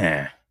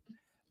yeah.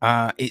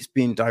 It's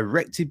been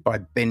directed by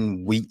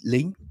Ben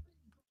Wheatley,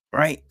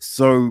 right?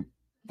 So,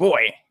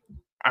 boy,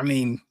 I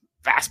mean,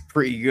 that's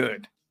pretty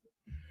good,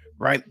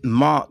 right?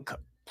 Mark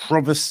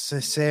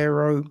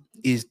Provocero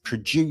is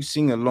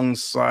producing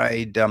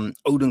alongside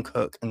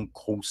Odenkirk and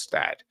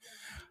Kolstad.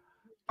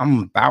 I'm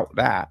about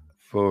that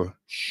for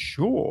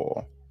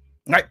sure.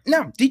 Right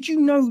now, did you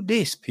know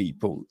this,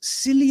 people?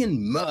 Cillian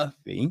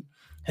Murphy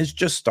has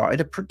just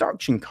started a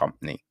production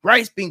company,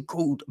 right? It's been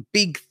called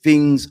Big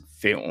Things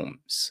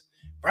Films.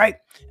 Right,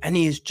 and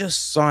he has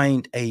just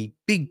signed a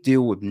big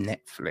deal with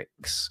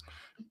Netflix.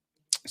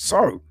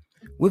 So,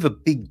 with a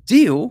big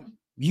deal,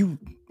 you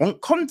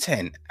want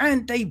content,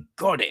 and they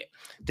got it.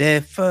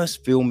 Their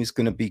first film is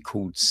going to be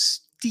called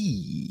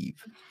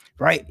Steve.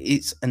 Right,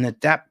 it's an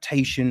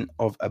adaptation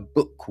of a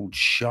book called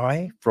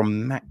Shy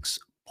from Max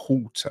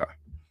Porter.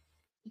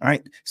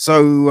 Right,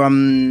 so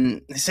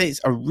they say it's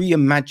a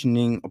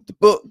reimagining of the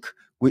book,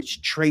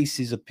 which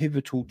traces a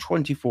pivotal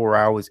 24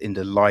 hours in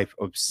the life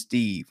of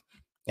Steve,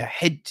 a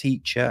head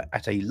teacher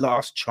at a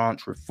last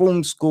chance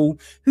reform school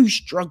who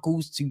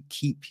struggles to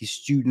keep his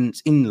students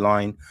in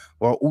line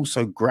while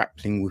also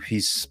grappling with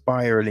his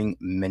spiraling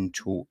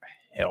mental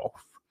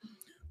health.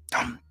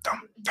 Dum,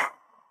 dum, dum.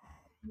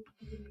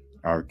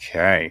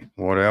 Okay,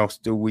 what else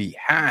do we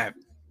have?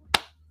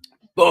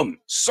 Boom.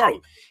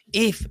 So,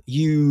 if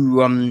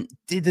you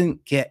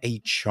didn't get a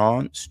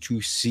chance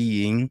to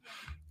seeing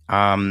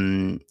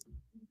the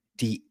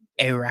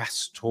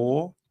Eras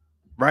tour,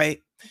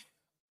 right?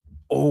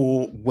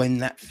 Or when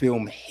that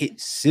film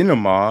hits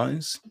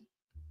cinemas,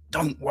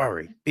 don't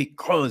worry,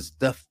 because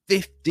the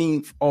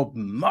 15th of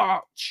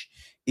March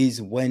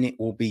is when it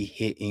will be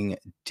hitting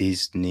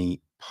Disney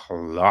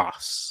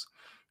Plus.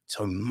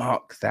 So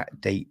mark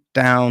that date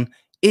down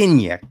in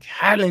your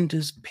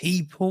calendars,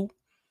 people.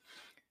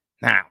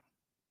 Now,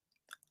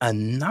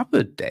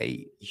 another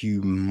date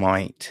you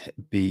might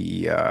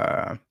be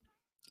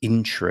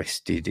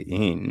interested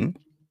in,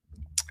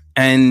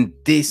 and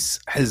this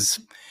has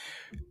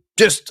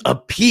just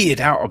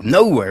appeared out of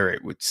nowhere,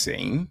 it would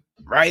seem,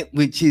 right?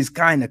 Which is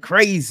kind of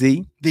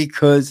crazy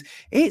because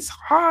it's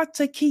hard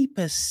to keep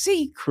a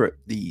secret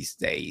these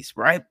days,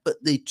 right? But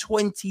the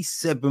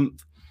 27th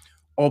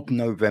of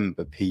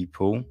November,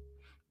 people,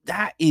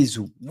 that is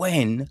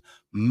when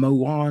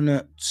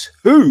Moana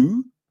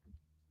 2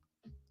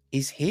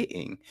 is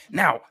hitting.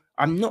 Now,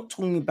 I'm not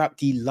talking about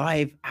the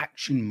live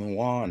action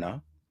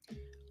Moana.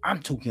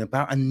 I'm talking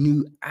about a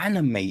new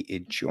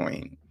animated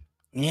joint.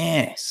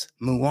 Yes,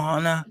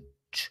 Moana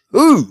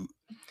 2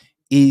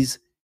 is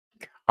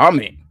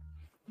coming.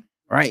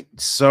 Right?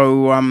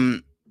 So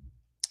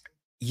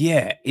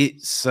yeah,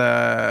 it's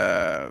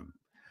an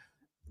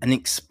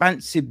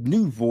expansive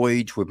new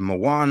voyage with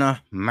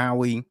Moana,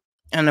 Maui,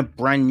 and a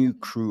brand new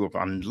crew of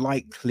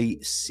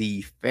unlikely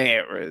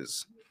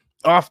seafarers.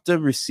 After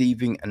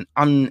receiving an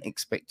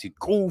unexpected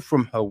call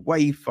from her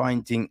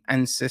wayfinding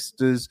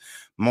ancestors,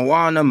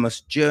 Moana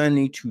must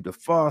journey to the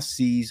far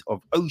seas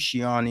of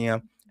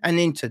Oceania and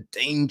into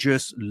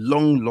dangerous,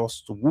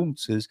 long-lost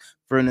waters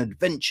for an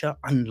adventure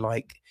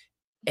unlike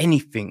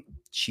anything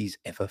she's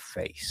ever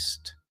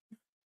faced.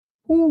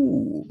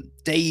 Ooh,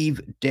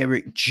 Dave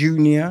Derrick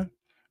Jr.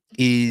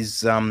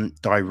 is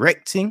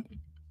directing.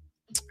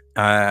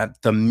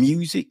 The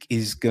music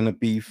is going to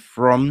be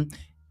from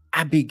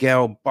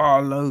Abigail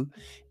Barlow,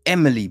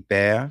 Emily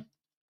Bear,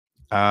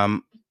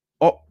 O-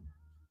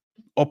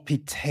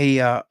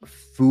 Opitea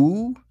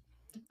Fu,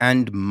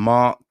 and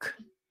Mark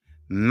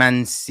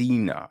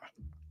Mancina.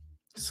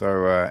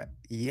 So,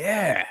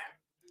 yeah.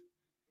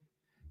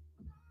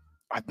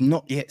 I've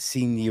not yet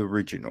seen the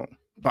original,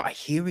 but I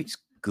hear it's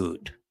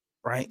good,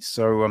 right?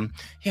 So,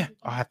 yeah,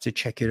 I have to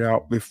check it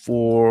out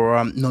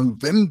before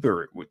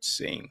November, it would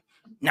seem.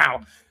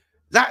 Now,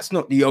 that's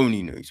not the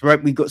only news,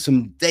 right? We got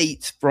some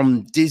dates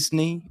from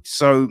Disney.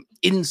 So,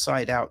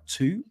 Inside Out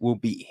 2 will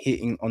be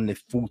hitting on the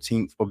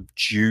 14th of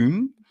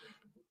June.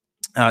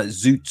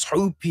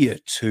 Zootopia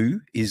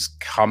 2 is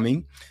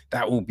coming.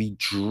 That will be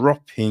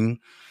dropping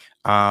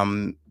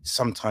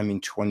sometime in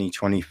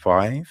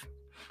 2025.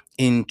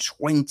 In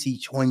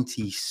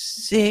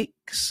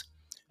 2026,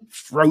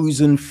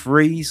 Frozen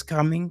 3 is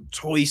coming,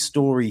 Toy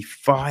Story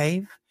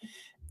 5,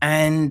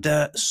 and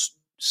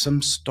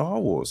some Star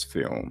Wars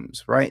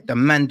films, right? The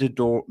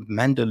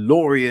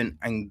Mandalorian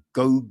and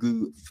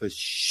Grogu for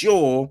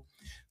sure.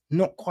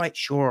 Not quite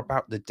sure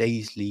about the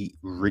Daisy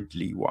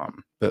Ridley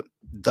one, but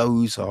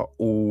those are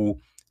all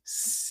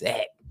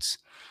set.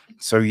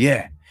 So,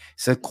 yeah,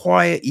 it's a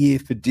quiet year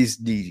for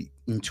Disney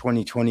in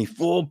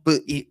 2024,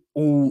 but it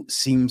all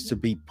seems to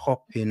be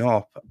popping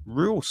up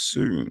real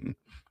soon.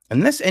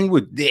 And let's end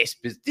with this,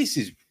 because this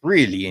is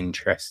really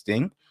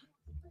interesting.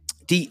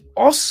 The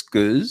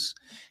Oscars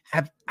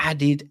have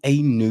added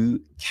a new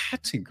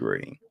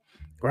category,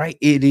 right?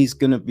 It is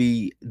going to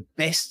be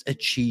Best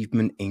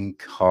Achievement in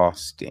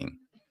Casting,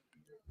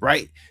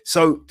 right?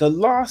 So the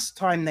last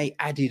time they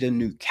added a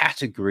new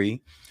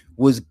category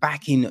was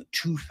back in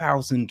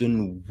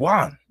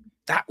 2001.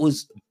 That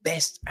was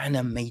Best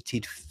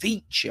Animated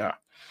Feature.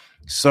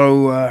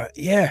 So,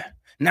 yeah.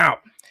 Now,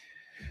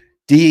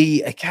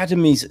 the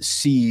Academy's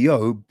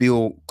CEO,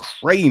 Bill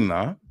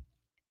Kramer,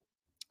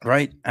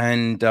 right,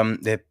 and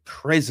their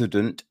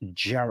president,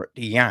 Jarrett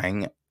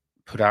Yang,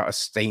 put out a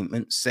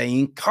statement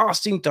saying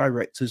casting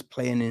directors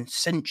play an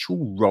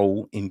essential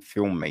role in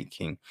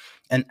filmmaking.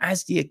 And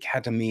as the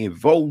Academy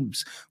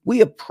evolves,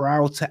 we are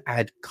proud to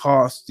add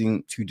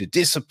casting to the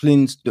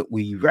disciplines that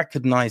we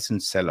recognize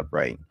and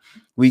celebrate.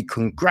 We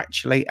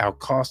congratulate our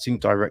casting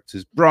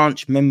directors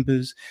branch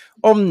members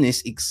on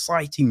this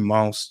exciting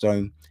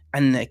milestone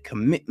and their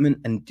commitment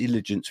and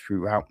diligence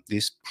throughout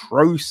this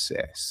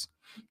process.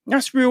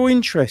 That's real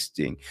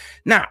interesting.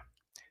 Now,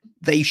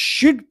 they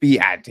should be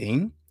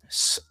adding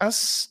a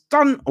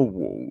stunt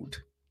award,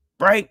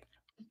 right?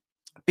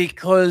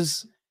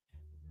 Because,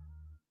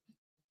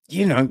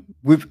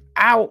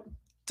 without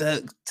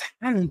the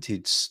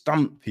talented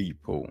stunt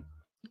people,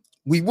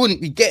 we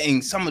wouldn't be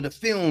getting some of the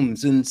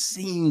films and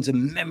scenes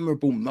and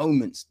memorable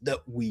moments that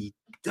we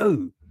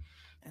do.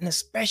 And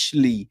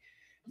especially,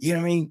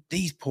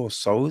 these poor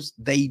souls,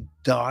 they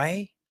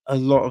die a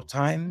lot of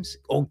times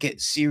or get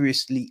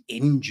seriously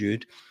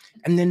injured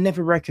and they're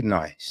never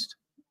recognized.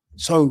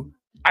 So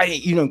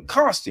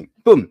casting,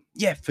 boom,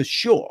 yeah, for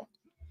sure.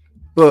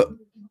 But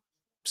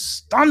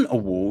stunt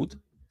award,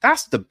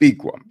 that's the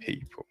big one,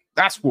 people.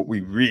 That's what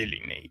we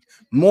really need.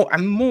 More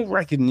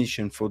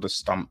recognition for the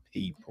stunt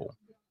people.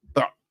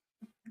 But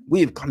we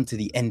have come to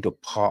the end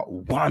of part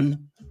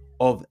 1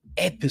 of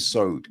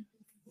episode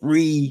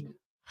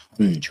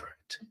 300.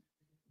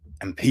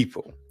 And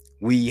people,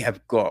 we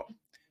have got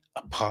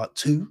a part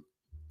 2,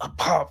 a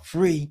part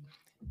 3,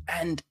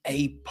 and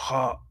a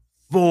part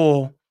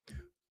 4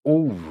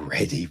 all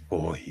ready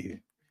for you,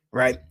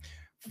 right?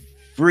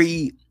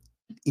 3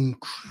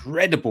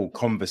 incredible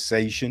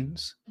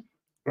conversations,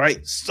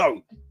 right?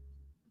 So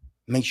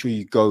make sure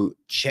you go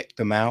check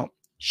them out,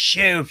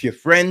 share with your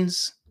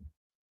friends,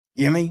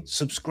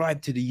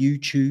 subscribe to the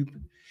YouTube,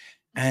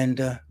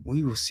 and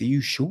we will see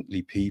you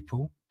shortly,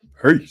 people.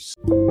 Peace.